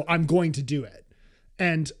 So I'm going to do it.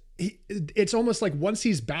 And it's almost like once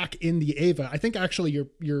he's back in the Eva, I think actually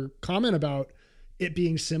your comment about it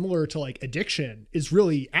being similar to like addiction is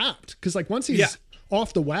really apt. Cause like once he's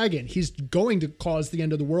off the wagon, he's going to cause the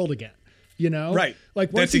end of the world again, you know? Right.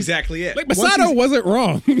 Like that's exactly it. Like Masato wasn't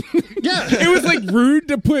wrong. Yeah. It was like rude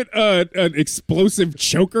to put an explosive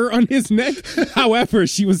choker on his neck. However,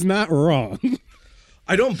 she was not wrong.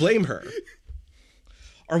 I don't blame her.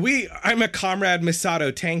 I'm a Comrade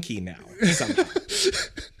Misato tanky now, somehow.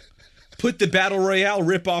 Put the Battle Royale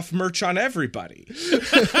ripoff merch on everybody.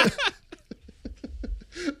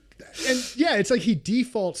 And yeah, it's like he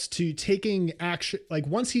defaults to taking action. Like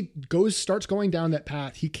once he starts going down that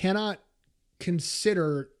path, he cannot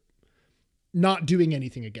consider not doing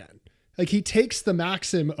anything again. Like he takes the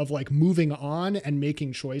maxim of like moving on and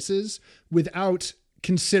making choices without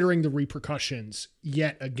considering the repercussions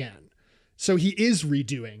yet again. So he is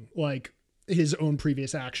redoing like his own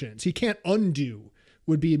previous actions. He can't undo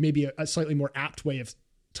would be maybe a slightly more apt way of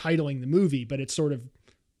titling the movie, but it's sort of,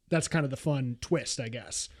 that's kind of the fun twist, I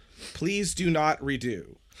guess. Please do not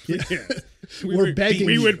redo. We're begging.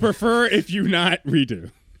 We would prefer if you not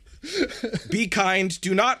redo. Be kind,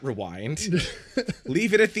 do not rewind.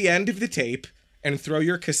 Leave it at the end of the tape and throw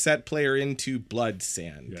your cassette player into blood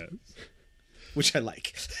sand. Yes. Which I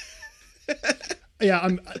like. Yeah,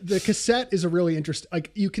 the cassette is a really interesting,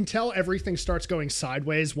 like you can tell everything starts going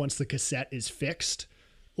sideways once the cassette is fixed.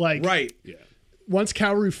 Like, right. Yeah. Once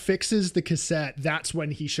Kaoru fixes the cassette, that's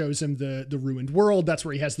when he shows him the ruined world. That's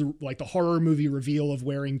where he has the horror movie reveal of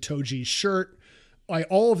wearing Toji's shirt.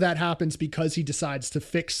 All of that happens because he decides to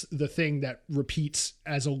fix the thing that repeats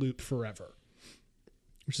as a loop forever,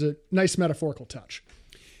 which is a nice metaphorical touch.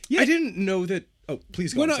 Yeah. I didn't know that. Oh,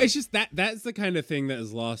 please go on. Well, no, it's just that's the kind of thing that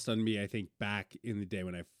is lost on me, I think, back in the day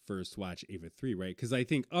when I first watched Eva 3, right? Because I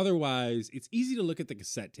think otherwise it's easy to look at the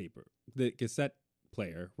cassette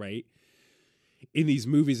player, right? In these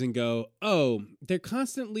movies and go, oh, they're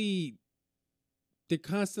constantly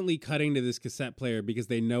cutting to this cassette player because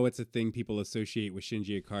they know it's a thing people associate with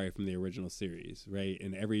Shinji Ikari from the original series, right?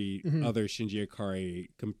 And every other Shinji Ikari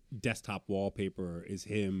desktop wallpaper is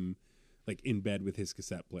him like in bed with his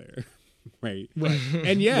cassette player, right?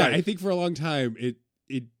 And yeah, right. I think for a long time it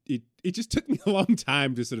just took me a long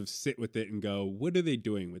time to sort of sit with it and go, what are they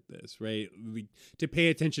doing with this, right? To pay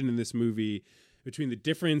attention in this movie between the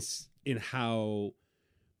difference in how,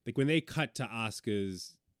 like when they cut to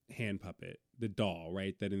Asuka's hand puppet, the doll,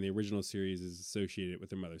 right, that in the original series is associated with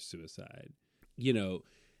her mother's suicide. You know,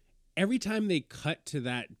 every time they cut to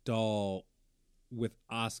that doll with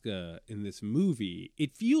Asuka in this movie,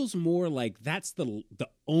 it feels more like that's the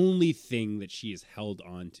only thing that she is held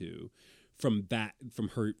on to from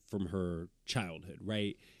her childhood,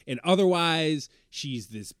 right? And otherwise, she's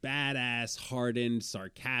this badass, hardened,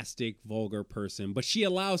 sarcastic, vulgar person, but she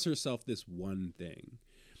allows herself this one thing.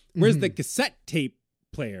 Whereas the cassette tape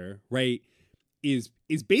player, right, is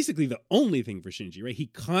basically the only thing for Shinji, right? He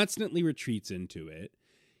constantly retreats into it.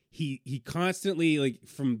 He constantly, like,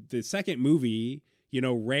 from the second movie, you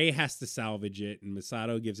know, Rei has to salvage it and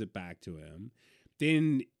Masato gives it back to him.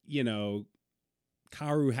 Then, you know,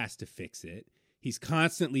 Kaoru has to fix it. He's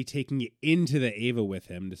constantly taking it into the Eva with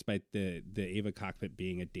him, despite the Eva cockpit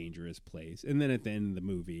being a dangerous place. And then at the end of the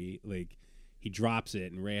movie, like, he drops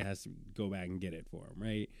it and Rei has to go back and get it for him,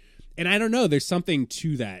 right? And I don't know, there's something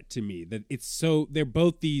to that to me, that it's so, they're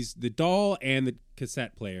both these, the doll and the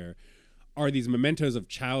cassette player are these mementos of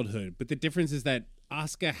childhood, but the difference is that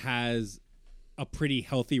Asuka has a pretty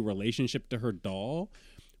healthy relationship to her doll,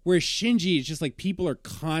 whereas Shinji is just like people are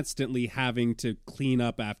constantly having to clean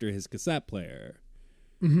up after his cassette player.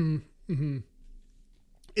 There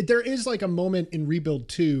is like a moment in Rebuild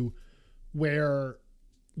 2 where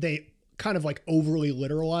they kind of like overly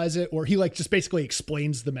literalize it, or he like just basically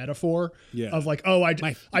explains the metaphor of like, oh,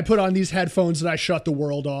 I put on these headphones and I shut the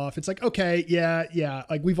world off. It's like, okay, yeah.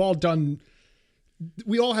 Like we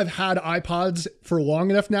all have had iPods for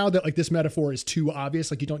long enough now that like this metaphor is too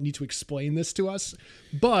obvious. Like you don't need to explain this to us.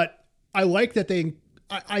 But I like that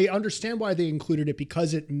I understand why they included it,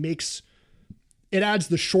 because it adds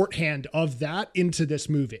the shorthand of that into this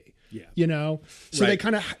movie. Yeah. You know? So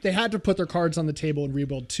they had to put their cards on the table in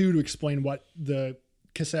Rebuild 2 to explain what the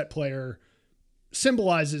cassette player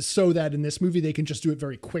symbolizes, so that in this movie they can just do it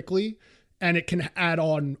very quickly and it can add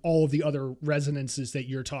on all of the other resonances that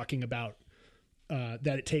you're talking about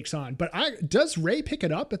that it takes on. But does Rey pick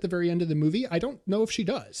it up at the very end of the movie? I don't know if she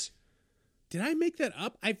does. Did I make that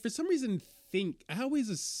up? I for some reason I always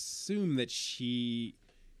assume that she,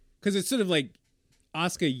 because it's sort of like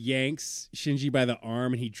Asuka yanks Shinji by the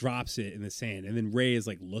arm and he drops it in the sand, and then Rey is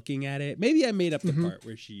like looking at it. Maybe I made up the part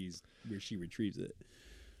where she retrieves it.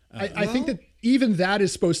 I think that even that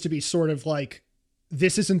is supposed to be sort of like,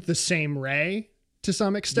 this isn't the same Rey to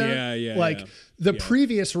some extent. The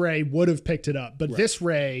previous Rey would have picked it up, but this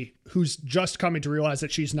Rey, who's just coming to realize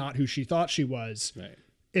that she's not who she thought she was,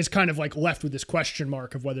 is kind of like left with this question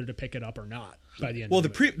mark of whether to pick it up or not by the end. Well,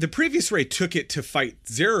 the previous Rey took it to fight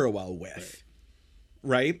Zeruel with,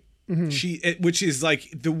 right? Which is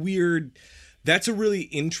like the weird. That's a really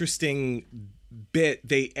interesting bit.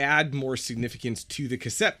 They add more significance to the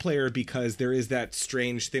cassette player because there is that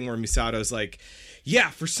strange thing where Misato's like,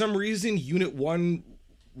 yeah, for some reason Unit 1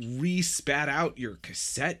 re-spat out your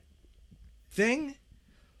cassette thing,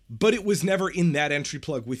 but it was never in that entry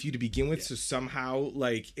plug with you to begin with. So somehow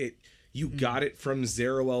like you got it from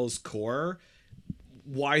Zeruel's core.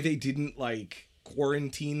 Why they didn't like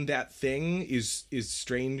quarantine that thing is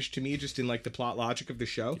strange to me, just in like the plot logic of the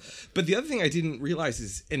show. But the other thing I didn't realize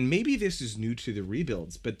is, and maybe this is new to the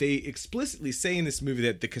rebuilds, but they explicitly say in this movie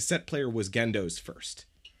that the cassette player was Gendo's first.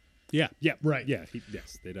 Yes, they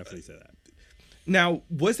definitely say that. Now,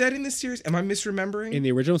 was that in this series? Am I misremembering? In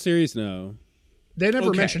the original series, no. They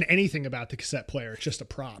never mention anything about the cassette player. It's just a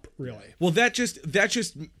prop, really. Well, that just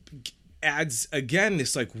adds again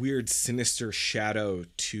this like weird sinister shadow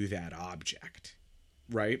to that object,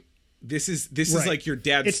 right? This is like your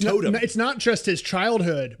dad's totem. It's not just his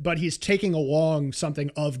childhood, but he's taking along something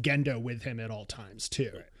of Gendo with him at all times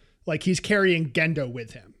too. Right. Like he's carrying Gendo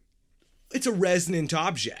with him. It's a resonant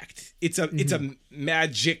object. It's a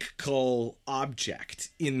magical object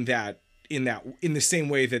in the same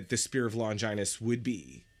way that the Spear of Longinus would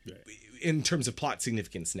be, in terms of plot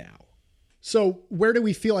significance now. So where do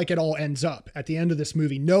we feel like it all ends up at the end of this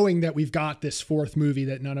movie, knowing that we've got this fourth movie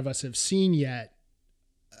that none of us have seen yet?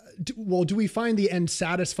 Do we find the end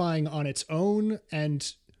satisfying on its own? And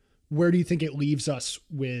where do you think it leaves us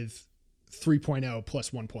with 3.0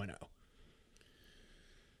 plus 1.0?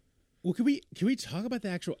 Well, can we talk about the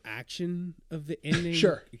actual action of the ending?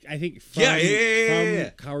 Sure. I think from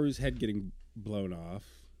Kaoru's head getting blown off.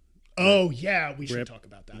 Oh yeah, we should talk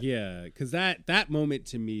about that. Yeah, because that moment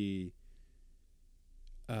to me,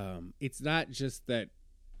 it's not just that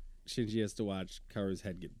Shinji has to watch Kaoru's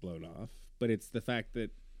head get blown off, but it's the fact that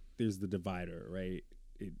there's the divider, right?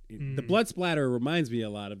 The blood splatter reminds me a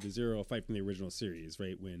lot of the Zero fight from the original series,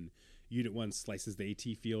 right? When Unit 1 slices the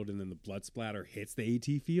AT field and then the blood splatter hits the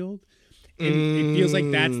AT field. And it feels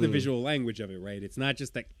like that's the visual language of it, right? It's not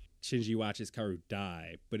just that Shinji watches Kaoru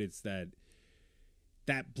die, but it's that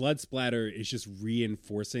blood splatter is just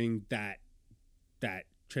reinforcing that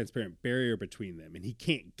transparent barrier between them, and he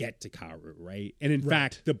can't get to Kaoru, right? And in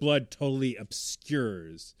fact, the blood totally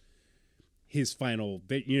obscures his final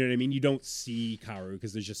bit. You know what I mean? You don't see Kaoru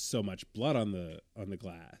because there's just so much blood on the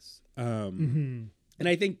glass. And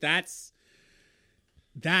I think that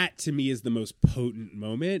to me is the most potent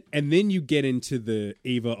moment. And then you get into the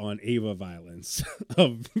Ava on Ava violence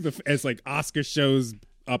as like Asuka shows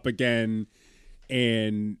up again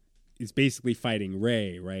and is basically fighting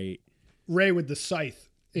Rey, right? Rey with the scythe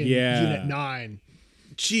in Unit 9.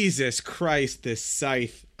 Jesus Christ, this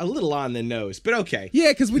scythe. A little on the nose, but okay. Yeah,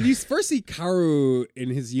 because when you first see Kaoru in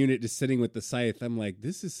his unit just sitting with the scythe, I'm like,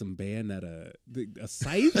 this is some Bayonetta. A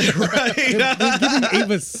scythe? Right. They're giving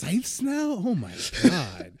Ava scythes now? Oh my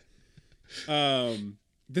God.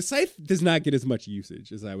 The scythe does not get as much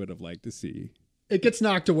usage as I would have liked to see. It gets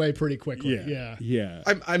knocked away pretty quickly. Yeah.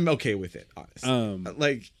 I'm okay with it, honestly.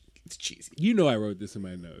 Like, it's cheesy. You know, I wrote this in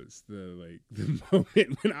my notes. The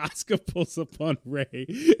moment when Asuka pulls up on Rey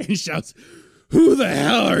and shouts, "Who the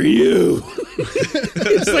hell are you?"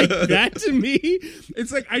 It's like that to me.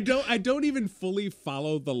 It's like I don't even fully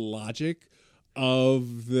follow the logic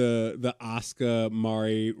of the Asuka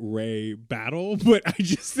Mari Rey battle, but I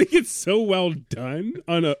just think it's so well done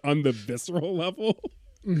on the visceral level.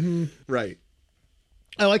 Mm-hmm. Right.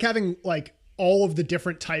 I like having like all of the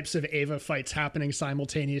different types of Ava fights happening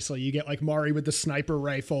simultaneously. You get like Mari with the sniper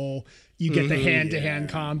rifle, you get the hand-to-hand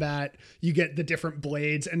combat, you get the different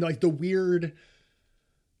blades, and like the weird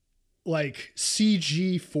like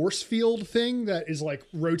CG force field thing that is like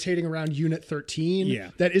rotating around Unit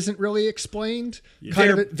 13 that isn't really explained. Yeah.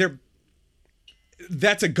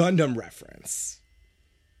 That's a Gundam reference.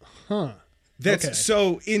 Huh. That's okay.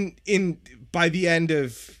 So in by the end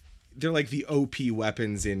of the OP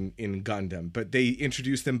weapons in Gundam, but they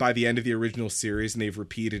introduced them by the end of the original series, and they've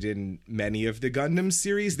repeated in many of the Gundam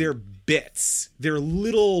series. They're bits. They're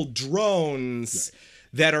little drones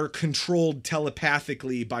that are controlled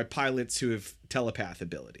telepathically by pilots who have telepath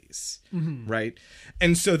abilities, right?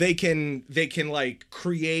 And so they can like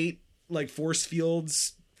create like force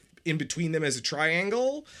fields in between them as a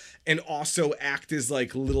triangle, and also act as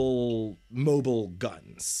like little mobile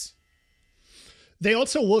guns. They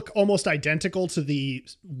also look almost identical to the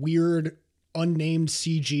weird unnamed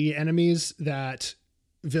CG enemies that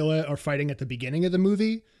Villa are fighting at the beginning of the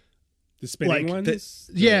movie. The spinning ones?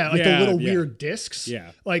 The little weird discs.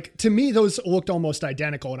 Yeah. Like, to me, those looked almost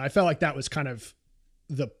identical, and I felt like that was kind of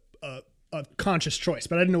a conscious choice,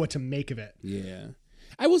 but I didn't know what to make of it. Yeah.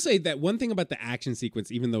 I will say that one thing about the action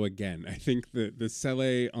sequence, even though, again, I think the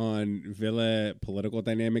Cele on Villa political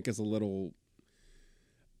dynamic is a little...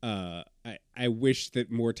 I wish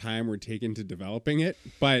that more time were taken to developing it,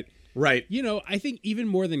 but right, I think even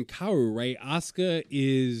more than Kaoru, right? Asuka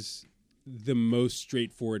is the most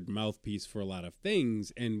straightforward mouthpiece for a lot of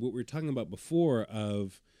things, and what we were talking about before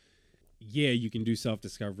of, you can do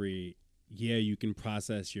self-discovery, you can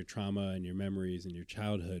process your trauma and your memories and your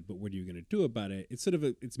childhood, but what are you going to do about it? It's sort of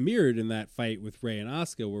it's mirrored in that fight with Rei and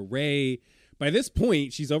Asuka, where Rei, by this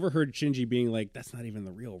point, she's overheard Shinji being like, "That's not even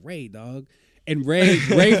the real Rei, dog." And Rei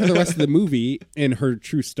for the rest of the movie, in her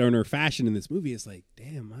true stoner fashion in this movie, is like,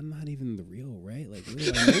 "Damn, I'm not even the real Rei. Like, what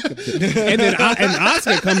do I make of this?" And then and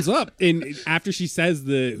Asuka comes up, and after she says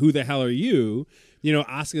 "Who the hell are you?"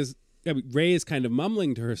 Rei is kind of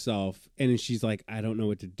mumbling to herself, and she's like, "I don't know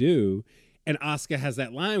what to do." And Asuka has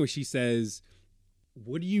that line where she says,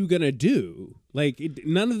 "What are you gonna do? Like,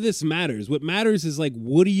 none of this matters. What matters is like,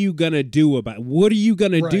 what are you gonna do about? What are you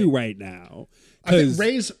gonna do right now?" I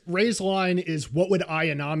think Rei's line is, "What would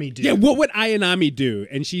Ayanami do?" Yeah, what would Ayanami do?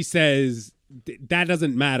 And she says, "That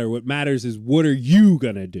doesn't matter. What matters is what are you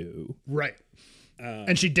gonna do?" Right.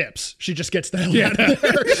 And she dips. She just gets the hell out of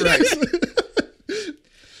there. Right.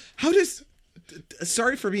 How does...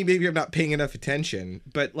 Sorry for me, maybe I'm not paying enough attention,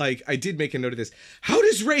 but like I did make a note of this. How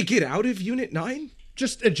does Rei get out of Unit 9?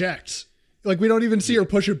 Just ejects. Like, we don't even see her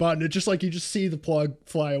push a button. It's just like you just see the plug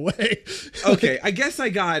fly away. Okay, I guess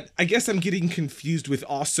I'm getting confused with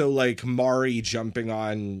also like Mari jumping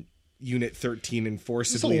on Unit 13 and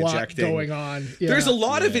forcibly ejecting. Going on. Yeah. There's a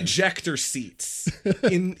lot of ejector seats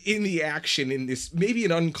in the action in this, maybe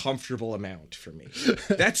an uncomfortable amount for me.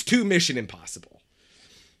 That's too Mission Impossible.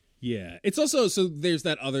 Yeah, it's also, so there's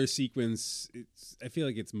that other sequence. I feel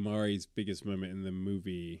like it's Mari's biggest moment in the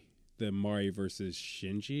movie, the Mari versus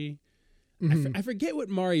Shinji. Mm-hmm. I forget what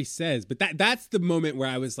Mari says, but that's the moment where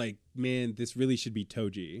I was like, man, this really should be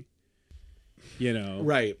Toji.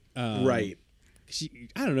 Right. Right.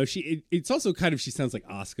 I don't know. It's also kind of, she sounds like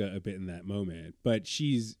Asuka a bit in that moment, but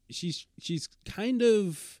she's kind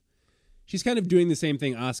of doing the same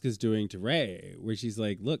thing Asuka's doing to Rei, where she's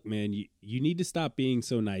like, look, man, you need to stop being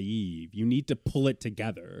so naive. You need to pull it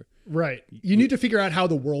together. Right. You need to figure out how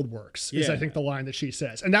the world works, is I think the line that she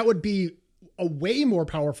says. And that would be a way more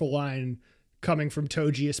powerful line coming from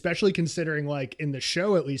Toji, especially considering, like, in the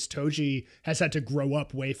show, at least, Toji has had to grow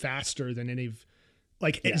up way faster than any of,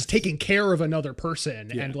 like, is taking care of another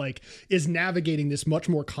person and, like, is navigating this much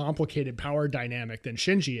more complicated power dynamic than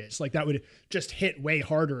Shinji is. Like, that would just hit way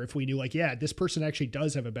harder if we knew, like, this person actually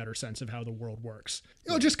does have a better sense of how the world works.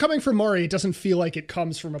 Just coming from Mari, it doesn't feel like it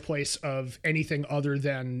comes from a place of anything other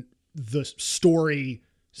than the story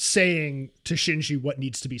saying to Shinji what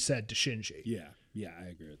needs to be said to Shinji. Yeah, I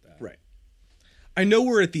agree with that. Right. I know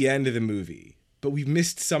we're at the end of the movie, but we've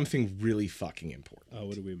missed something really fucking important. Oh,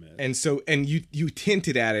 what did we miss? And you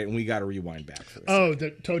hinted at it, and we got to rewind back for a second.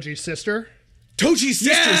 The Toji's sister? Toji's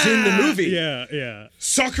sister's in the movie. Yeah.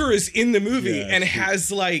 Sakura is in the movie and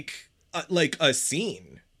has like a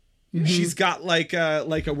scene. Mm-hmm. She's got like a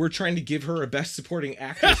we're trying to give her a best supporting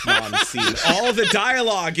actress mom scene. All the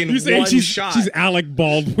dialogue in one shot. She's Alec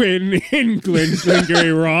Baldwin in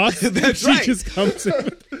Glengarry Ross. That's right. She just comes in.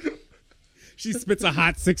 She spits a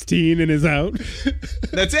hot 16 and is out.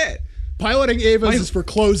 That's it. Piloting Avas is for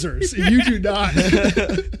closers. You do not.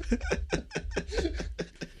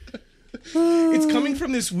 It's coming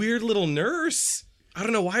from this weird little nurse. I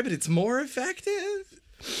don't know why, but it's more effective.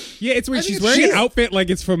 Yeah, it's weird. She's wearing an outfit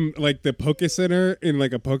like it's from like the Poke Center in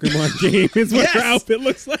like a Pokemon game. Is what her outfit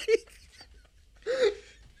looks like.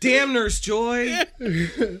 Damn, Nurse Joy.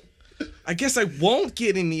 I guess I won't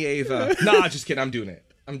get in the Ava. Nah, just kidding. I'm doing it.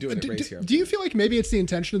 I'm doing it right here. Do you feel like maybe it's the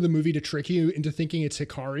intention of the movie to trick you into thinking it's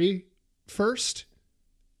Hikari first?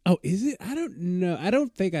 Oh, is it? I don't know. I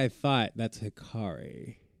don't think I thought that's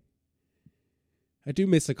Hikari. I do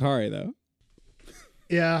miss Akari though.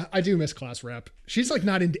 Yeah, I do miss Class Rep. She's like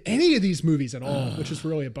not in any of these movies at all, which is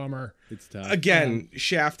really a bummer. It's tough. Again,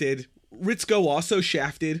 shafted. Ritsuko also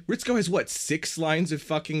shafted. Ritsuko has what, 6 lines of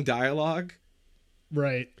fucking dialogue?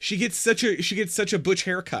 Right. She gets such a butch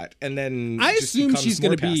haircut, and then I just assume becomes she's more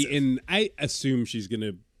going to be passive. in. I assume she's going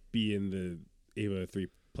to be in the Eva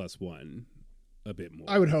 3+1 a bit more.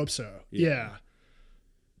 I would hope so. Yeah. Yeah.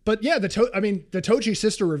 But yeah, the Toji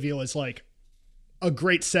sister reveal is like a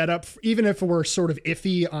great setup, even if we're sort of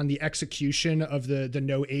iffy on the execution of the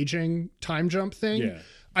no aging time jump thing. Yeah.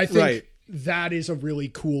 I think Right. that is a really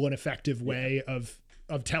cool and effective way of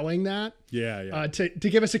telling that. Yeah. To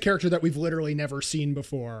give us a character that we've literally never seen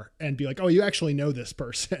before and be like, oh, you actually know this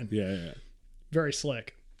person. Yeah. Very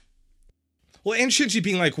slick. Well, and Shinji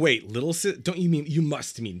being like, wait, little sis, don't you mean, you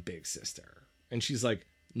must mean big sister? And she's like,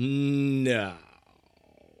 no.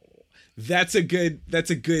 That's a good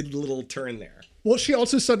little turn there. Well, she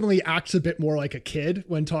also suddenly acts a bit more like a kid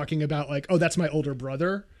when talking about like, oh, that's my older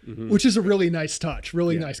brother, which is a really nice touch,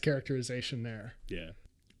 really nice characterization there. Yeah.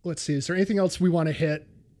 Let's see. Is there anything else we want to hit?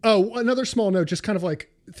 Oh, another small note, just kind of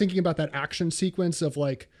like thinking about that action sequence of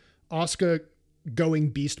like Asuka going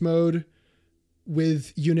beast mode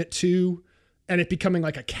with Unit 2 and it becoming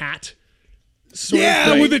like a cat. Sort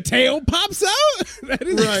of with the tail pops out. That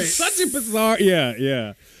is Right. such a bizarre.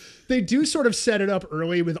 Yeah. They do sort of set it up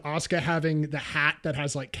early with Asuka having the hat that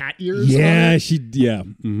has like cat ears. Yeah, on it.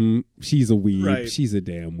 She's a weeb. Right. She's a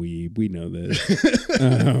damn weeb. We know this.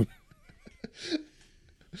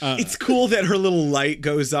 It's cool that her little light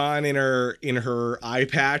goes on in her eye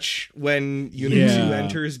patch when Unit 2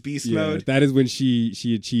 enters beast mode. That is when she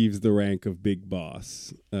achieves the rank of big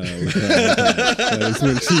boss. That is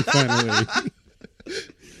when she finally.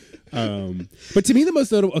 But to me, the most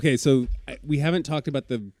notable. Okay, so we haven't talked about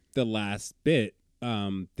the last bit,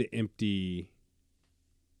 the empty.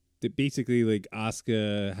 That basically like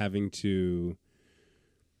Asuka having to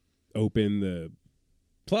open the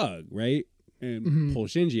plug, right, and pull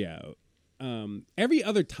Shinji out. Every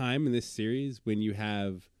other time in this series, when you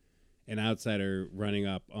have an outsider running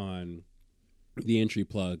up on the entry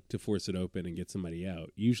plug to force it open and get somebody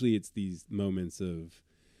out, usually it's these moments of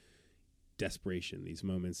desperation, these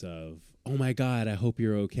moments of, oh my god, I hope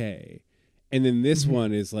you're okay. And then this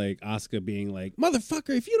one is like Asuka being like, motherfucker,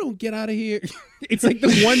 if you don't get out of here. It's like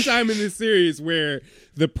the one time in this series where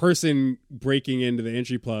the person breaking into the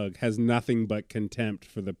entry plug has nothing but contempt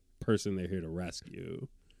for the person they're here to rescue.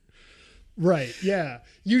 Right. Yeah.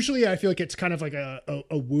 Usually I feel like it's kind of like a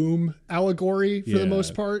womb allegory for the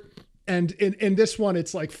most part. And in this one,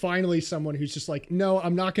 it's like finally someone who's just like, no,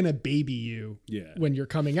 I'm not going to baby you when you're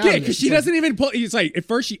coming out. Yeah, because she doesn't even pull. It's like, at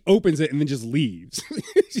first she opens it and then just leaves.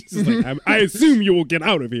 She's just like, I assume you will get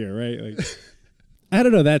out of here, right? Like, I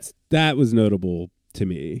don't know. That was notable to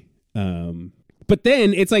me. But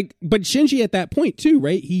then it's like, but Shinji at that point too,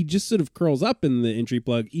 right? He just sort of curls up in the entry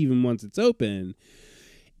plug even once it's open.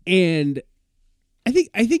 And I think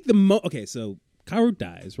okay, so Kaoru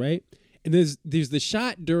dies, right? And there's the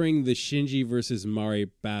shot during the Shinji versus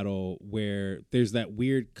Mari battle where there's that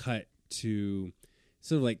weird cut to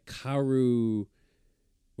sort of like Kaoru,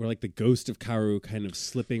 or like the ghost of Kaoru kind of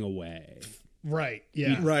slipping away. Right.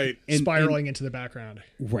 Yeah. Right. Spiraling into the background.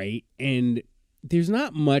 Right. And there's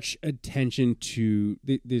not much attention to,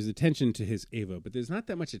 there's attention to his Eva, but there's not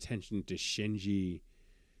that much attention to Shinji,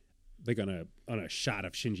 like on a shot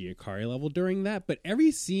of Shinji Ikari level during that. But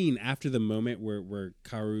every scene after the moment where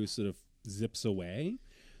Kaoru sort of zips away,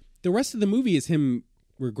 the rest of the movie is him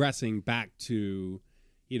regressing back to,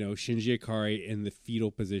 you know, Shinji Ikari in the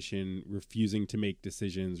fetal position, refusing to make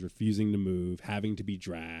decisions, refusing to move, having to be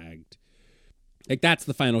dragged. Like, that's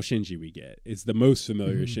the final Shinji we get. It's the most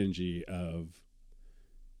familiar Shinji of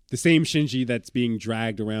the same Shinji that's being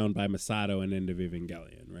dragged around by Masato and End of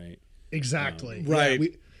Evangelion, right? Exactly. Right. Yeah,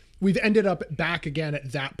 we've ended up back again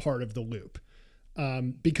at that part of the loop,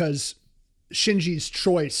 because Shinji's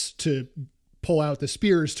choice to pull out the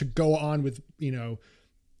spears to go on with, you know,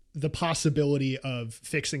 the possibility of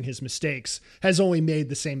fixing his mistakes has only made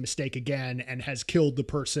the same mistake again and has killed the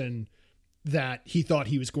person that he thought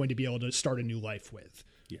he was going to be able to start a new life with,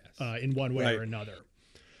 in one way or another.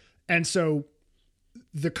 And so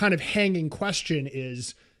the kind of hanging question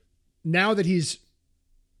is, now that he's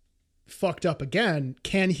fucked up again,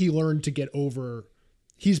 can he learn to get over?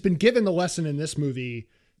 He's been given the lesson in this movie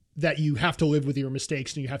that you have to live with your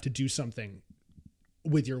mistakes and you have to do something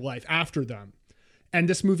with your life after them. And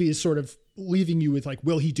this movie is sort of leaving you with like,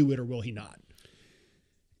 will he do it or will he not?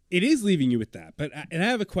 It is leaving you with that, but I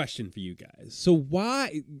have a question for you guys. So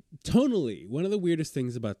why, tonally, one of the weirdest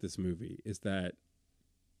things about this movie is that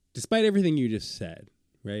despite everything you just said,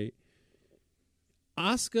 right?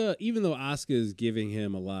 Asuka, even though Asuka is giving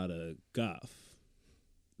him a lot of guff,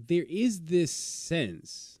 there is this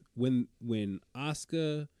sense when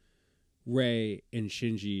Asuka, Rey, and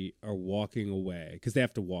Shinji are walking away, because they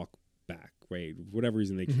have to walk back, right? For whatever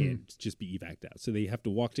reason, they can't just be evac'd out. So they have to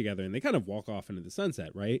walk together, and they kind of walk off into the sunset,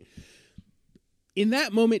 right? In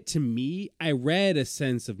that moment, to me, I read a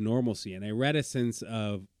sense of normalcy, and I read a sense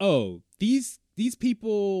of, oh, these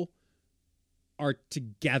people are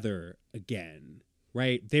together again,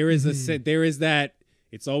 right? There is there is that.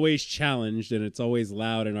 It's always challenged and it's always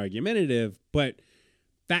loud and argumentative, but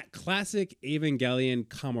that classic Evangelion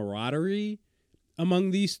camaraderie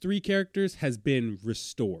among these three characters has been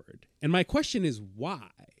restored. And my question is why,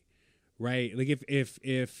 right? Like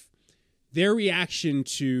if their reaction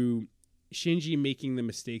to Shinji making the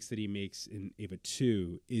mistakes that he makes in Eva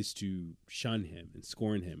 2 is to shun him and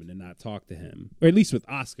scorn him and to not talk to him, or at least with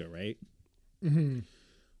Asuka, right? Mm-hmm.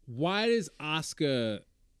 Why does Asuka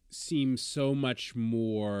seem so much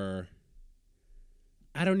more,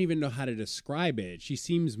 I don't even know how to describe it. She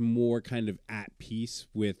seems more kind of at peace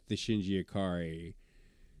with the Shinji Ikari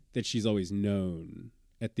that she's always known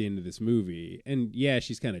at the end of this movie. And yeah,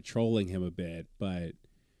 she's kind of trolling him a bit, but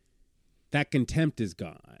that contempt is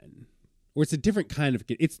gone. Or it's a different kind of,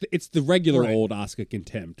 it's the regular old Asuka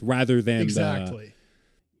contempt rather than the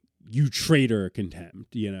you traitor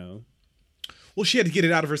contempt, you know? Well, she had to get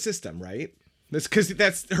it out of her system, right? That's because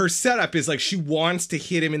that's her setup is like she wants to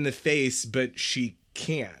hit him in the face, but she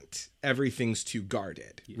can't. Everything's too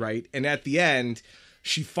guarded, right? And at the end,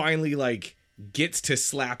 she finally like gets to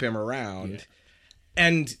slap him around. Yeah.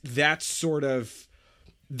 And that's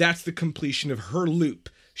the completion of her loop.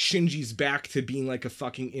 Shinji's back to being like a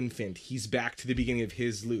fucking infant. He's back to the beginning of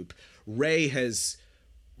his loop. Rey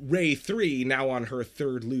 3, now on her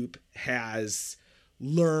third loop, has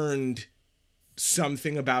learned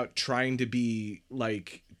something about trying to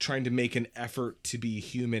make an effort to be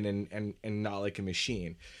human and not like a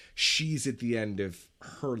machine. She's at the end of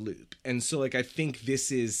her loop. And so like I think this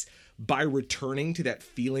is by returning to that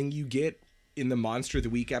feeling you get in the Monster of the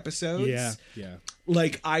Week episodes. Yeah.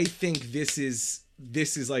 Like I think this is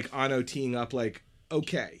like Anno teeing up like,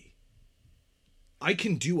 okay, I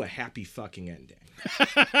can do a happy fucking ending.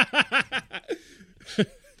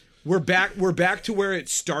 We're back to where it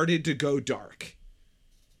started to go dark.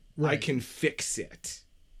 Right. I can fix it.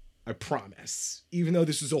 I promise. Even though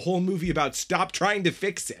this is a whole movie about stop trying to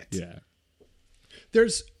fix it. Yeah.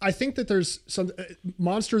 I think that there's some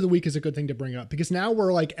Monster of the Week is a good thing to bring up because now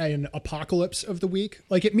we're like an apocalypse of the week.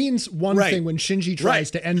 Like it means one thing when Shinji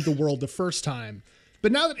tries to end the world the first time,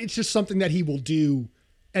 but now that it's just something that he will do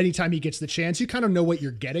anytime he gets the chance, you kind of know what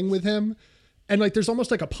you're getting with him. And like, there's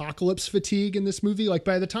almost like apocalypse fatigue in this movie. Like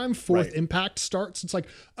by the time Fourth Impact starts, it's like,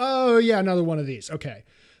 oh yeah, another one of these. Okay.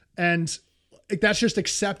 And like, that's just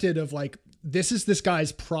accepted of like, this is this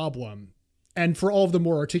guy's problem. And for all of the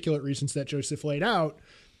more articulate reasons that Joseph laid out,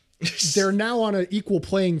 they're now on an equal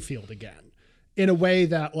playing field again in a way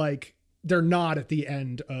that like they're not at the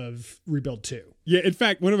end of Rebuild 2. Yeah. In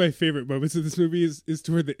fact, one of my favorite moments of this movie is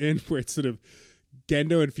toward the end where it's sort of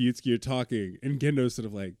Gendo and Fuyutsuki are talking and Gendo's sort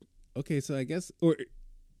of like, okay, so I guess, or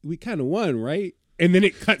we kind of won, right? And then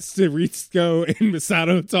it cuts to Ritsuko and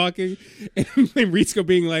Misato talking, and then Ritsuko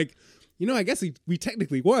being like, you know, I guess we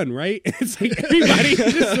technically won, right? And it's like everybody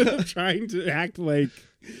just sort of trying to act like,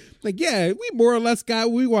 yeah, we more or less got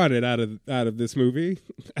what we wanted out of this movie.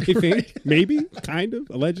 I think maybe, kind of,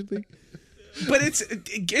 allegedly. But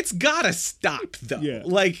it's gotta stop though. Yeah.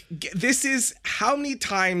 Like this is how many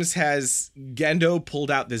times has Gendo pulled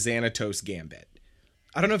out the Xanatos Gambit?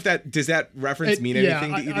 I don't know if does that reference mean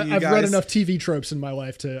anything to either of you guys? I've read enough TV tropes in my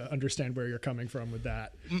life to understand where you're coming from with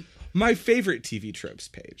that. My favorite TV tropes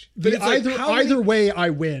page. But either way I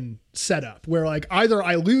win setup where like either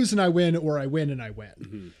I lose and I win or I win and I win.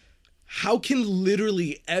 Mm-hmm. How can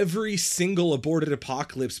literally every single aborted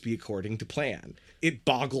apocalypse be according to plan? It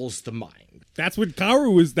boggles the mind. That's when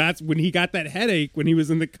Kaoru was. That's when he got that headache when he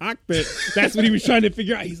was in the cockpit. That's what he was trying to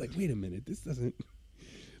figure out. He's like, wait a minute, this doesn't.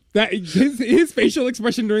 That his facial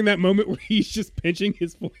expression during that moment where he's just pinching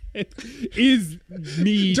his forehead is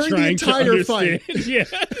me during trying the entire to understand. Fight. Yeah,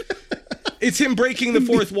 it's him breaking the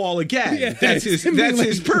fourth wall again. Yeah, that's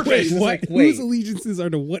his purpose. Wait, what? Like, whose allegiances are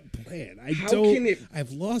to what plan?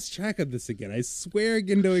 I've lost track of this again. I swear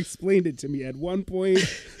Gendo explained it to me at one point.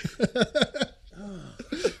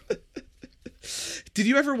 Did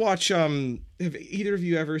you ever watch have either of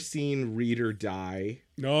you ever seen Read or Die?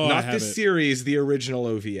 No, not I haven't. the series, the original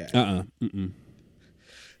OVA. Mm-mm.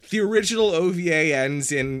 The original OVA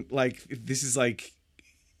ends in like this is like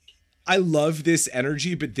I love this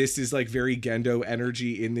energy, but this is like very Gendo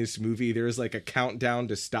energy in this movie. There's like a countdown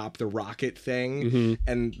to stop the rocket thing,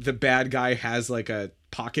 and the bad guy has like a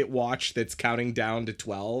pocket watch that's counting down to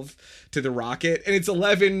 12 to the rocket, and it's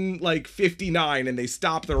 11 like 59, and they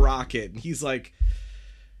stop the rocket, and he's like,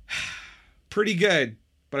 pretty good,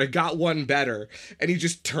 but I got one better. And he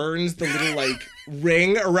just turns the little like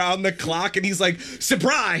ring around the clock, and he's like,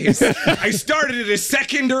 surprise, I started it a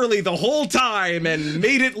second early the whole time and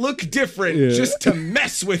made it look different just to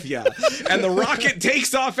mess with you. And the rocket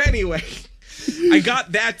takes off anyway. I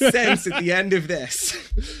got that sense at the end of this.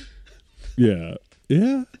 Yeah.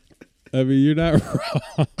 Yeah. I mean, you're not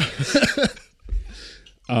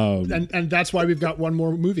wrong. And that's why we've got one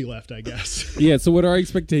more movie left, I guess. Yeah. So what are our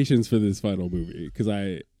expectations for this final movie? Because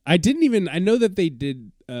I know that they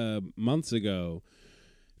did months ago.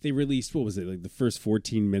 They released, what was it, like the first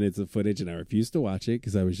 14 minutes of footage, and I refused to watch it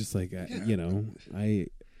because I was just like,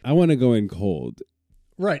 I want to go in cold.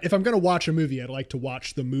 Right. If I'm going to watch a movie, I'd like to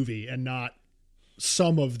watch the movie and not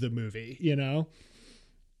some of the movie, you know?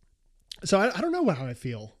 So I don't know how I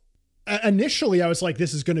feel. Initially, I was like,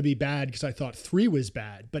 this is going to be bad because I thought 3 was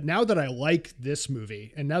bad. But now that I like this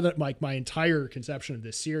movie, and now that my entire conception of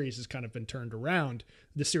this series has kind of been turned around,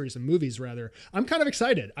 this series of movies rather, I'm kind of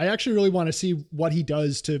excited. I actually really want to see what he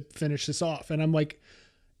does to finish this off. And I'm like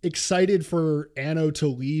excited for Anno to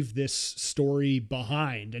leave this story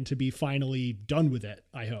behind and to be finally done with it,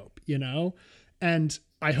 I hope, you know? And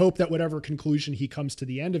I hope that whatever conclusion he comes to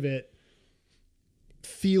the end of it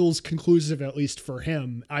feels conclusive, at least for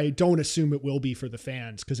him. I don't assume it will be for the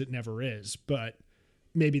fans because it never is, but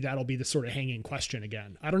maybe that'll be the sort of hanging question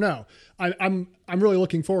again. I don't know. I'm really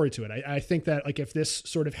looking forward to it. I think that like if this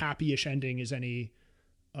sort of happy-ish ending is any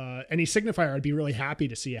signifier, I'd be really happy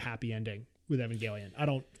to see a happy ending with Evangelion. I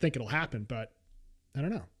don't think it'll happen, but I don't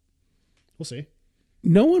know. We'll see.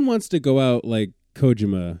 No one wants to go out like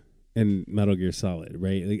Kojima and Metal Gear Solid,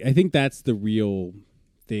 right? Like, I think that's the real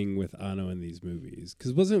thing with Anno in these movies,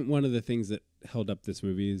 because wasn't one of the things that held up this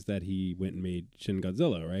movie is that he went and made Shin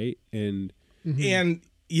Godzilla, right? And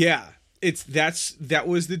yeah, that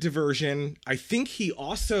was the diversion. I think he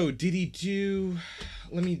also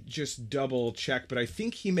let me just double check, but I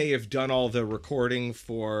think he may have done all the recording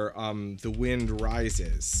for The Wind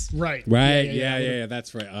Rises. Right. Yeah,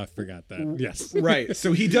 that's right. I forgot that. Yes. Right.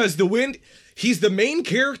 So he does The Wind. He's the main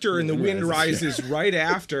character in The Wind Rises right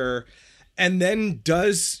after, and then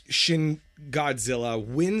does Shin Godzilla,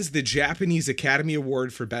 wins the Japanese Academy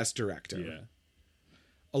Award for Best Director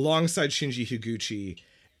alongside Shinji Higuchi.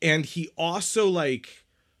 And he also, like,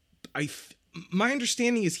 my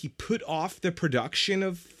understanding is he put off the production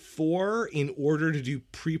of 4 in order to do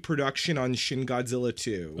pre-production on Shin Godzilla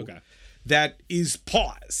 2. Okay. That is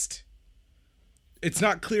paused. It's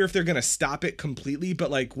not clear if they're going to stop it completely, but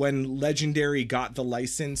like when Legendary got the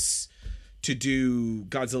license to do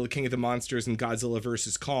Godzilla King of the Monsters and Godzilla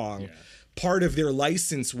vs. Kong, part of their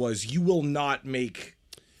license was you will not make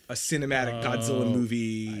a cinematic Godzilla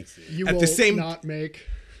movie You at will the same not make.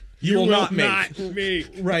 you will not make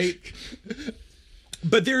right.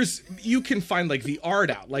 But you can find like the art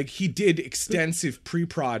out. Like he did extensive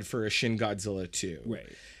pre-prod for a Shin Godzilla 2. Right.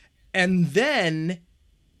 And then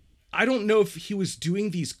I don't know if he was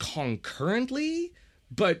doing these concurrently,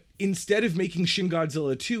 but instead of making Shin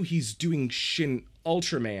Godzilla 2, he's doing Shin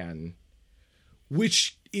Ultraman,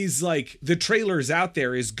 which is like the trailers out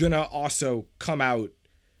there is gonna also come out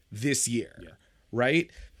this year, right?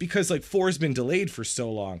 Because like 4's been delayed for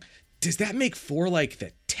so long. Does that make 4 like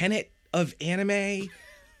the Tenet of anime?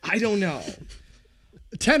 I don't know.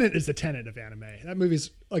 Tenet is the Tenet of anime. That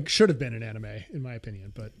movie's like should have been an anime in my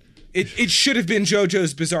opinion, but it should have been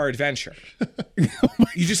JoJo's Bizarre Adventure.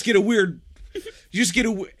 You just get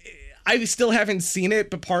I still haven't seen it,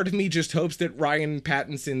 but part of me just hopes that Ryan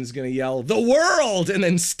Pattinson's going to yell, "The world!" and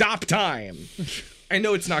then stop time. I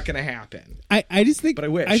know it's not going to happen. I just think, but I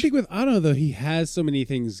wish. I think with Anno, though, he has so many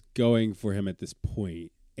things going for him at this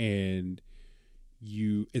point, and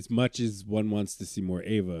as much as one wants to see more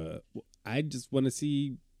Ava, I just want to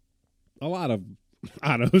see a lot of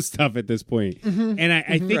Anno stuff at this point. And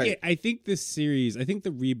I think this series, I think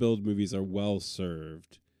the Rebuild movies are well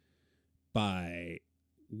served by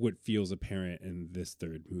what feels apparent in this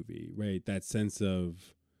third movie, right? That sense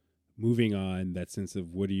of moving on, that sense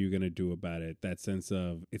of what are you going to do about it, that sense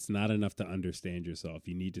of it's not enough to understand yourself.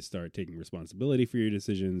 You need to start taking responsibility for your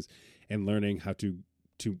decisions and learning how to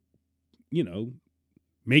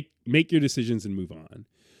make your decisions and move on.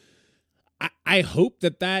 I hope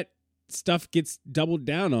that stuff gets doubled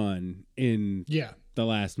down on in the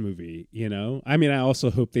last movie, you know? I mean, I also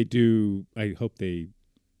hope they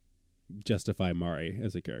justify Mari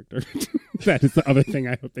as a character. That is the other thing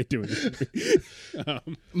I hope they do in this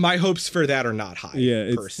movie. My hopes for that are not high.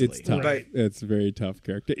 Yeah, personally. it's tough. But It's a very tough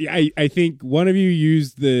character. Yeah, I think one of you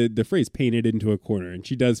used the phrase "painted into a corner," and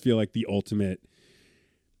she does feel like the ultimate.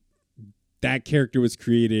 That character was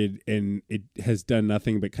created, and it has done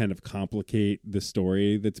nothing but kind of complicate the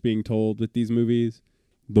story that's being told with these movies.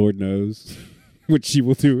 Lord knows what she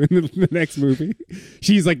will do in the next movie.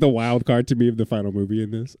 She's like the wild card to me of the final movie in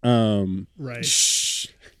this. Right. shh.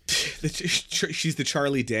 She's the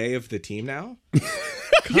Charlie Day of the team now.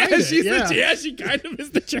 Kinda, she kind of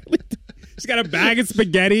is the Charlie. She's got a bag of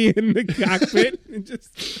spaghetti in the cockpit and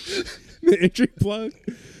just the entry plug.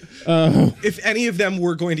 If any of them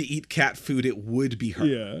were going to eat cat food, it would be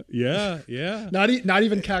her. Yeah. Not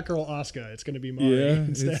even Cat Girl Asuka. It's going to be Mari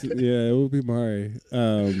instead. It will be Mari.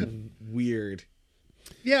 Weird.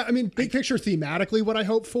 Yeah, I mean, big picture thematically, what I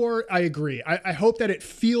hope for, I agree. I hope that it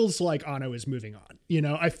feels like Anno is moving on. You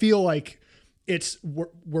know, I feel like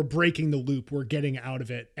we're breaking the loop, we're getting out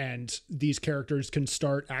of it, and these characters can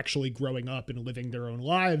start actually growing up and living their own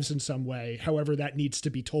lives in some way, however that needs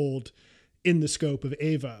to be told in the scope of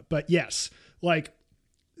Ava. But yes, like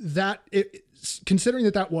that, considering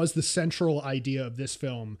that was the central idea of this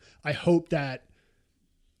film, I hope that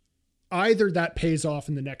either that pays off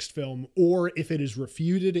in the next film, or if it is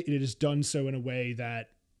refuted, it is done so in a way that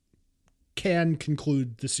can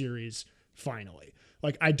conclude the series finally.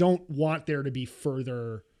 Like, I don't want there to be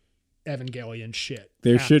further Evangelion shit.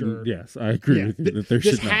 There shouldn't. Yes, I agree with you that there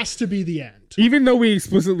should not. This has to be the end. Even though we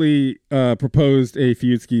explicitly proposed a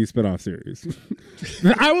Fuyutsuki spinoff series,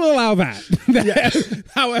 I will allow that.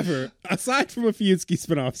 However, aside from a Fuyutsuki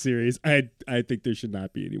spinoff series, I think there should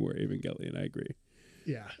not be any more Evangelion. I agree.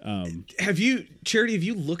 Yeah. Have you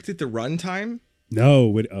looked at the runtime? No.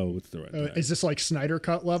 What's the runtime? Is this like Snyder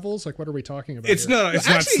Cut levels? Like, what are we talking about? It's here? not. It's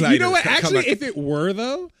Well, not actually, Snyder. you know what? Come Actually, on. if it were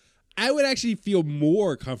though, I would actually feel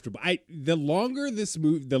more comfortable. The longer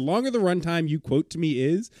the runtime you quote to me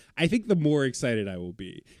is, I think the more excited I will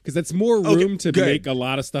be, because that's more room to good. make a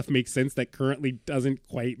lot of stuff make sense that currently doesn't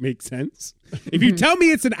quite make sense. If you tell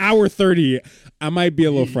me it's an hour 30, I might be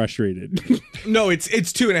a little frustrated. No, it's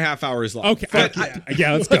 2.5 hours long. Okay, But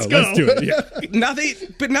let's go. Let's do it. Yeah. now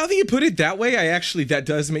that you put it that way, that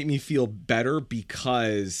does make me feel better,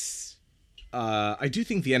 because I do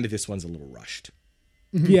think the end of this one's a little rushed.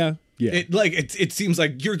 Yeah. It seems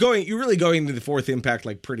like you're really going to the fourth impact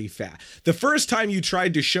like pretty fast. The first time you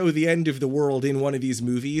tried to show the end of the world in one of these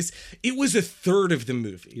movies, it was a third of the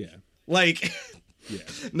movie. Yeah. Like,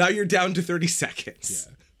 now you're down to 30 seconds.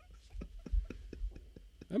 Yeah.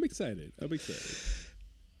 I'm excited.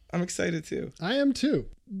 I'm excited too. I am too.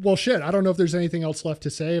 Well, shit. I don't know if there's anything else left to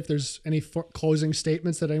say. If there's any closing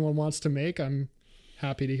statements that anyone wants to make, I'm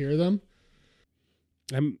happy to hear them.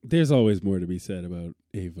 There's always more to be said about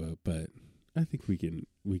Ava, but I think we can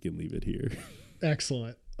leave it here.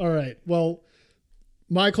 Excellent. All right. Well,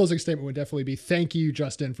 my closing statement would definitely be thank you,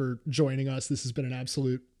 Justin, for joining us. This has been an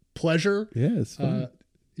absolute pleasure. Yeah, it's fun.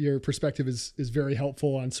 Your perspective is very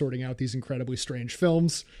helpful on sorting out these incredibly strange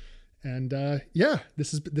films. And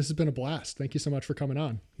this has been a blast. Thank you so much for coming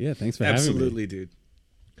on. Yeah, thanks for having me. Absolutely, dude.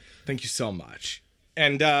 Thank you so much.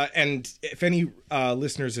 And if any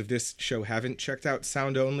listeners of this show haven't checked out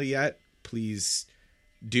Sound Only yet, please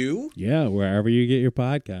do. Yeah, wherever you get your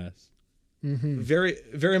podcasts. Mm-hmm. Very,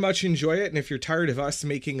 very much enjoy it. And if you're tired of us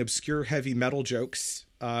making obscure heavy metal jokes,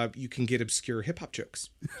 you can get obscure hip hop jokes,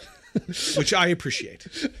 which I appreciate.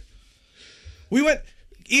 We went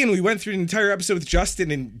through an entire episode with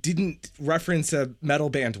Justin and didn't reference a metal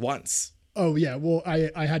band once. Oh, yeah. Well,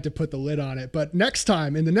 I had to put the lid on it. But next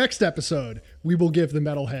time, in the next episode, we will give the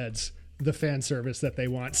metalheads the fan service that they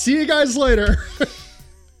want. See you guys later.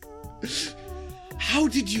 How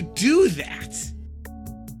did you do that?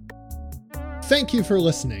 Thank you for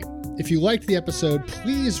listening. If you liked the episode,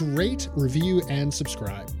 please rate, review, and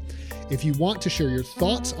subscribe. If you want to share your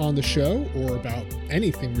thoughts on the show or about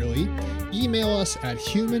anything really, email us at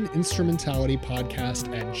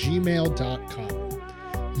humaninstrumentalitypodcast@gmail.com.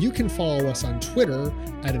 You can follow us on Twitter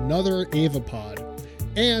at another AvaPod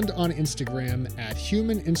and on Instagram at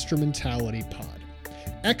humaninstrumentalitypod.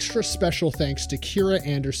 Extra special thanks to Kira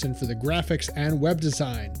Anderson for the graphics and web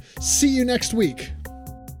design. See you next week.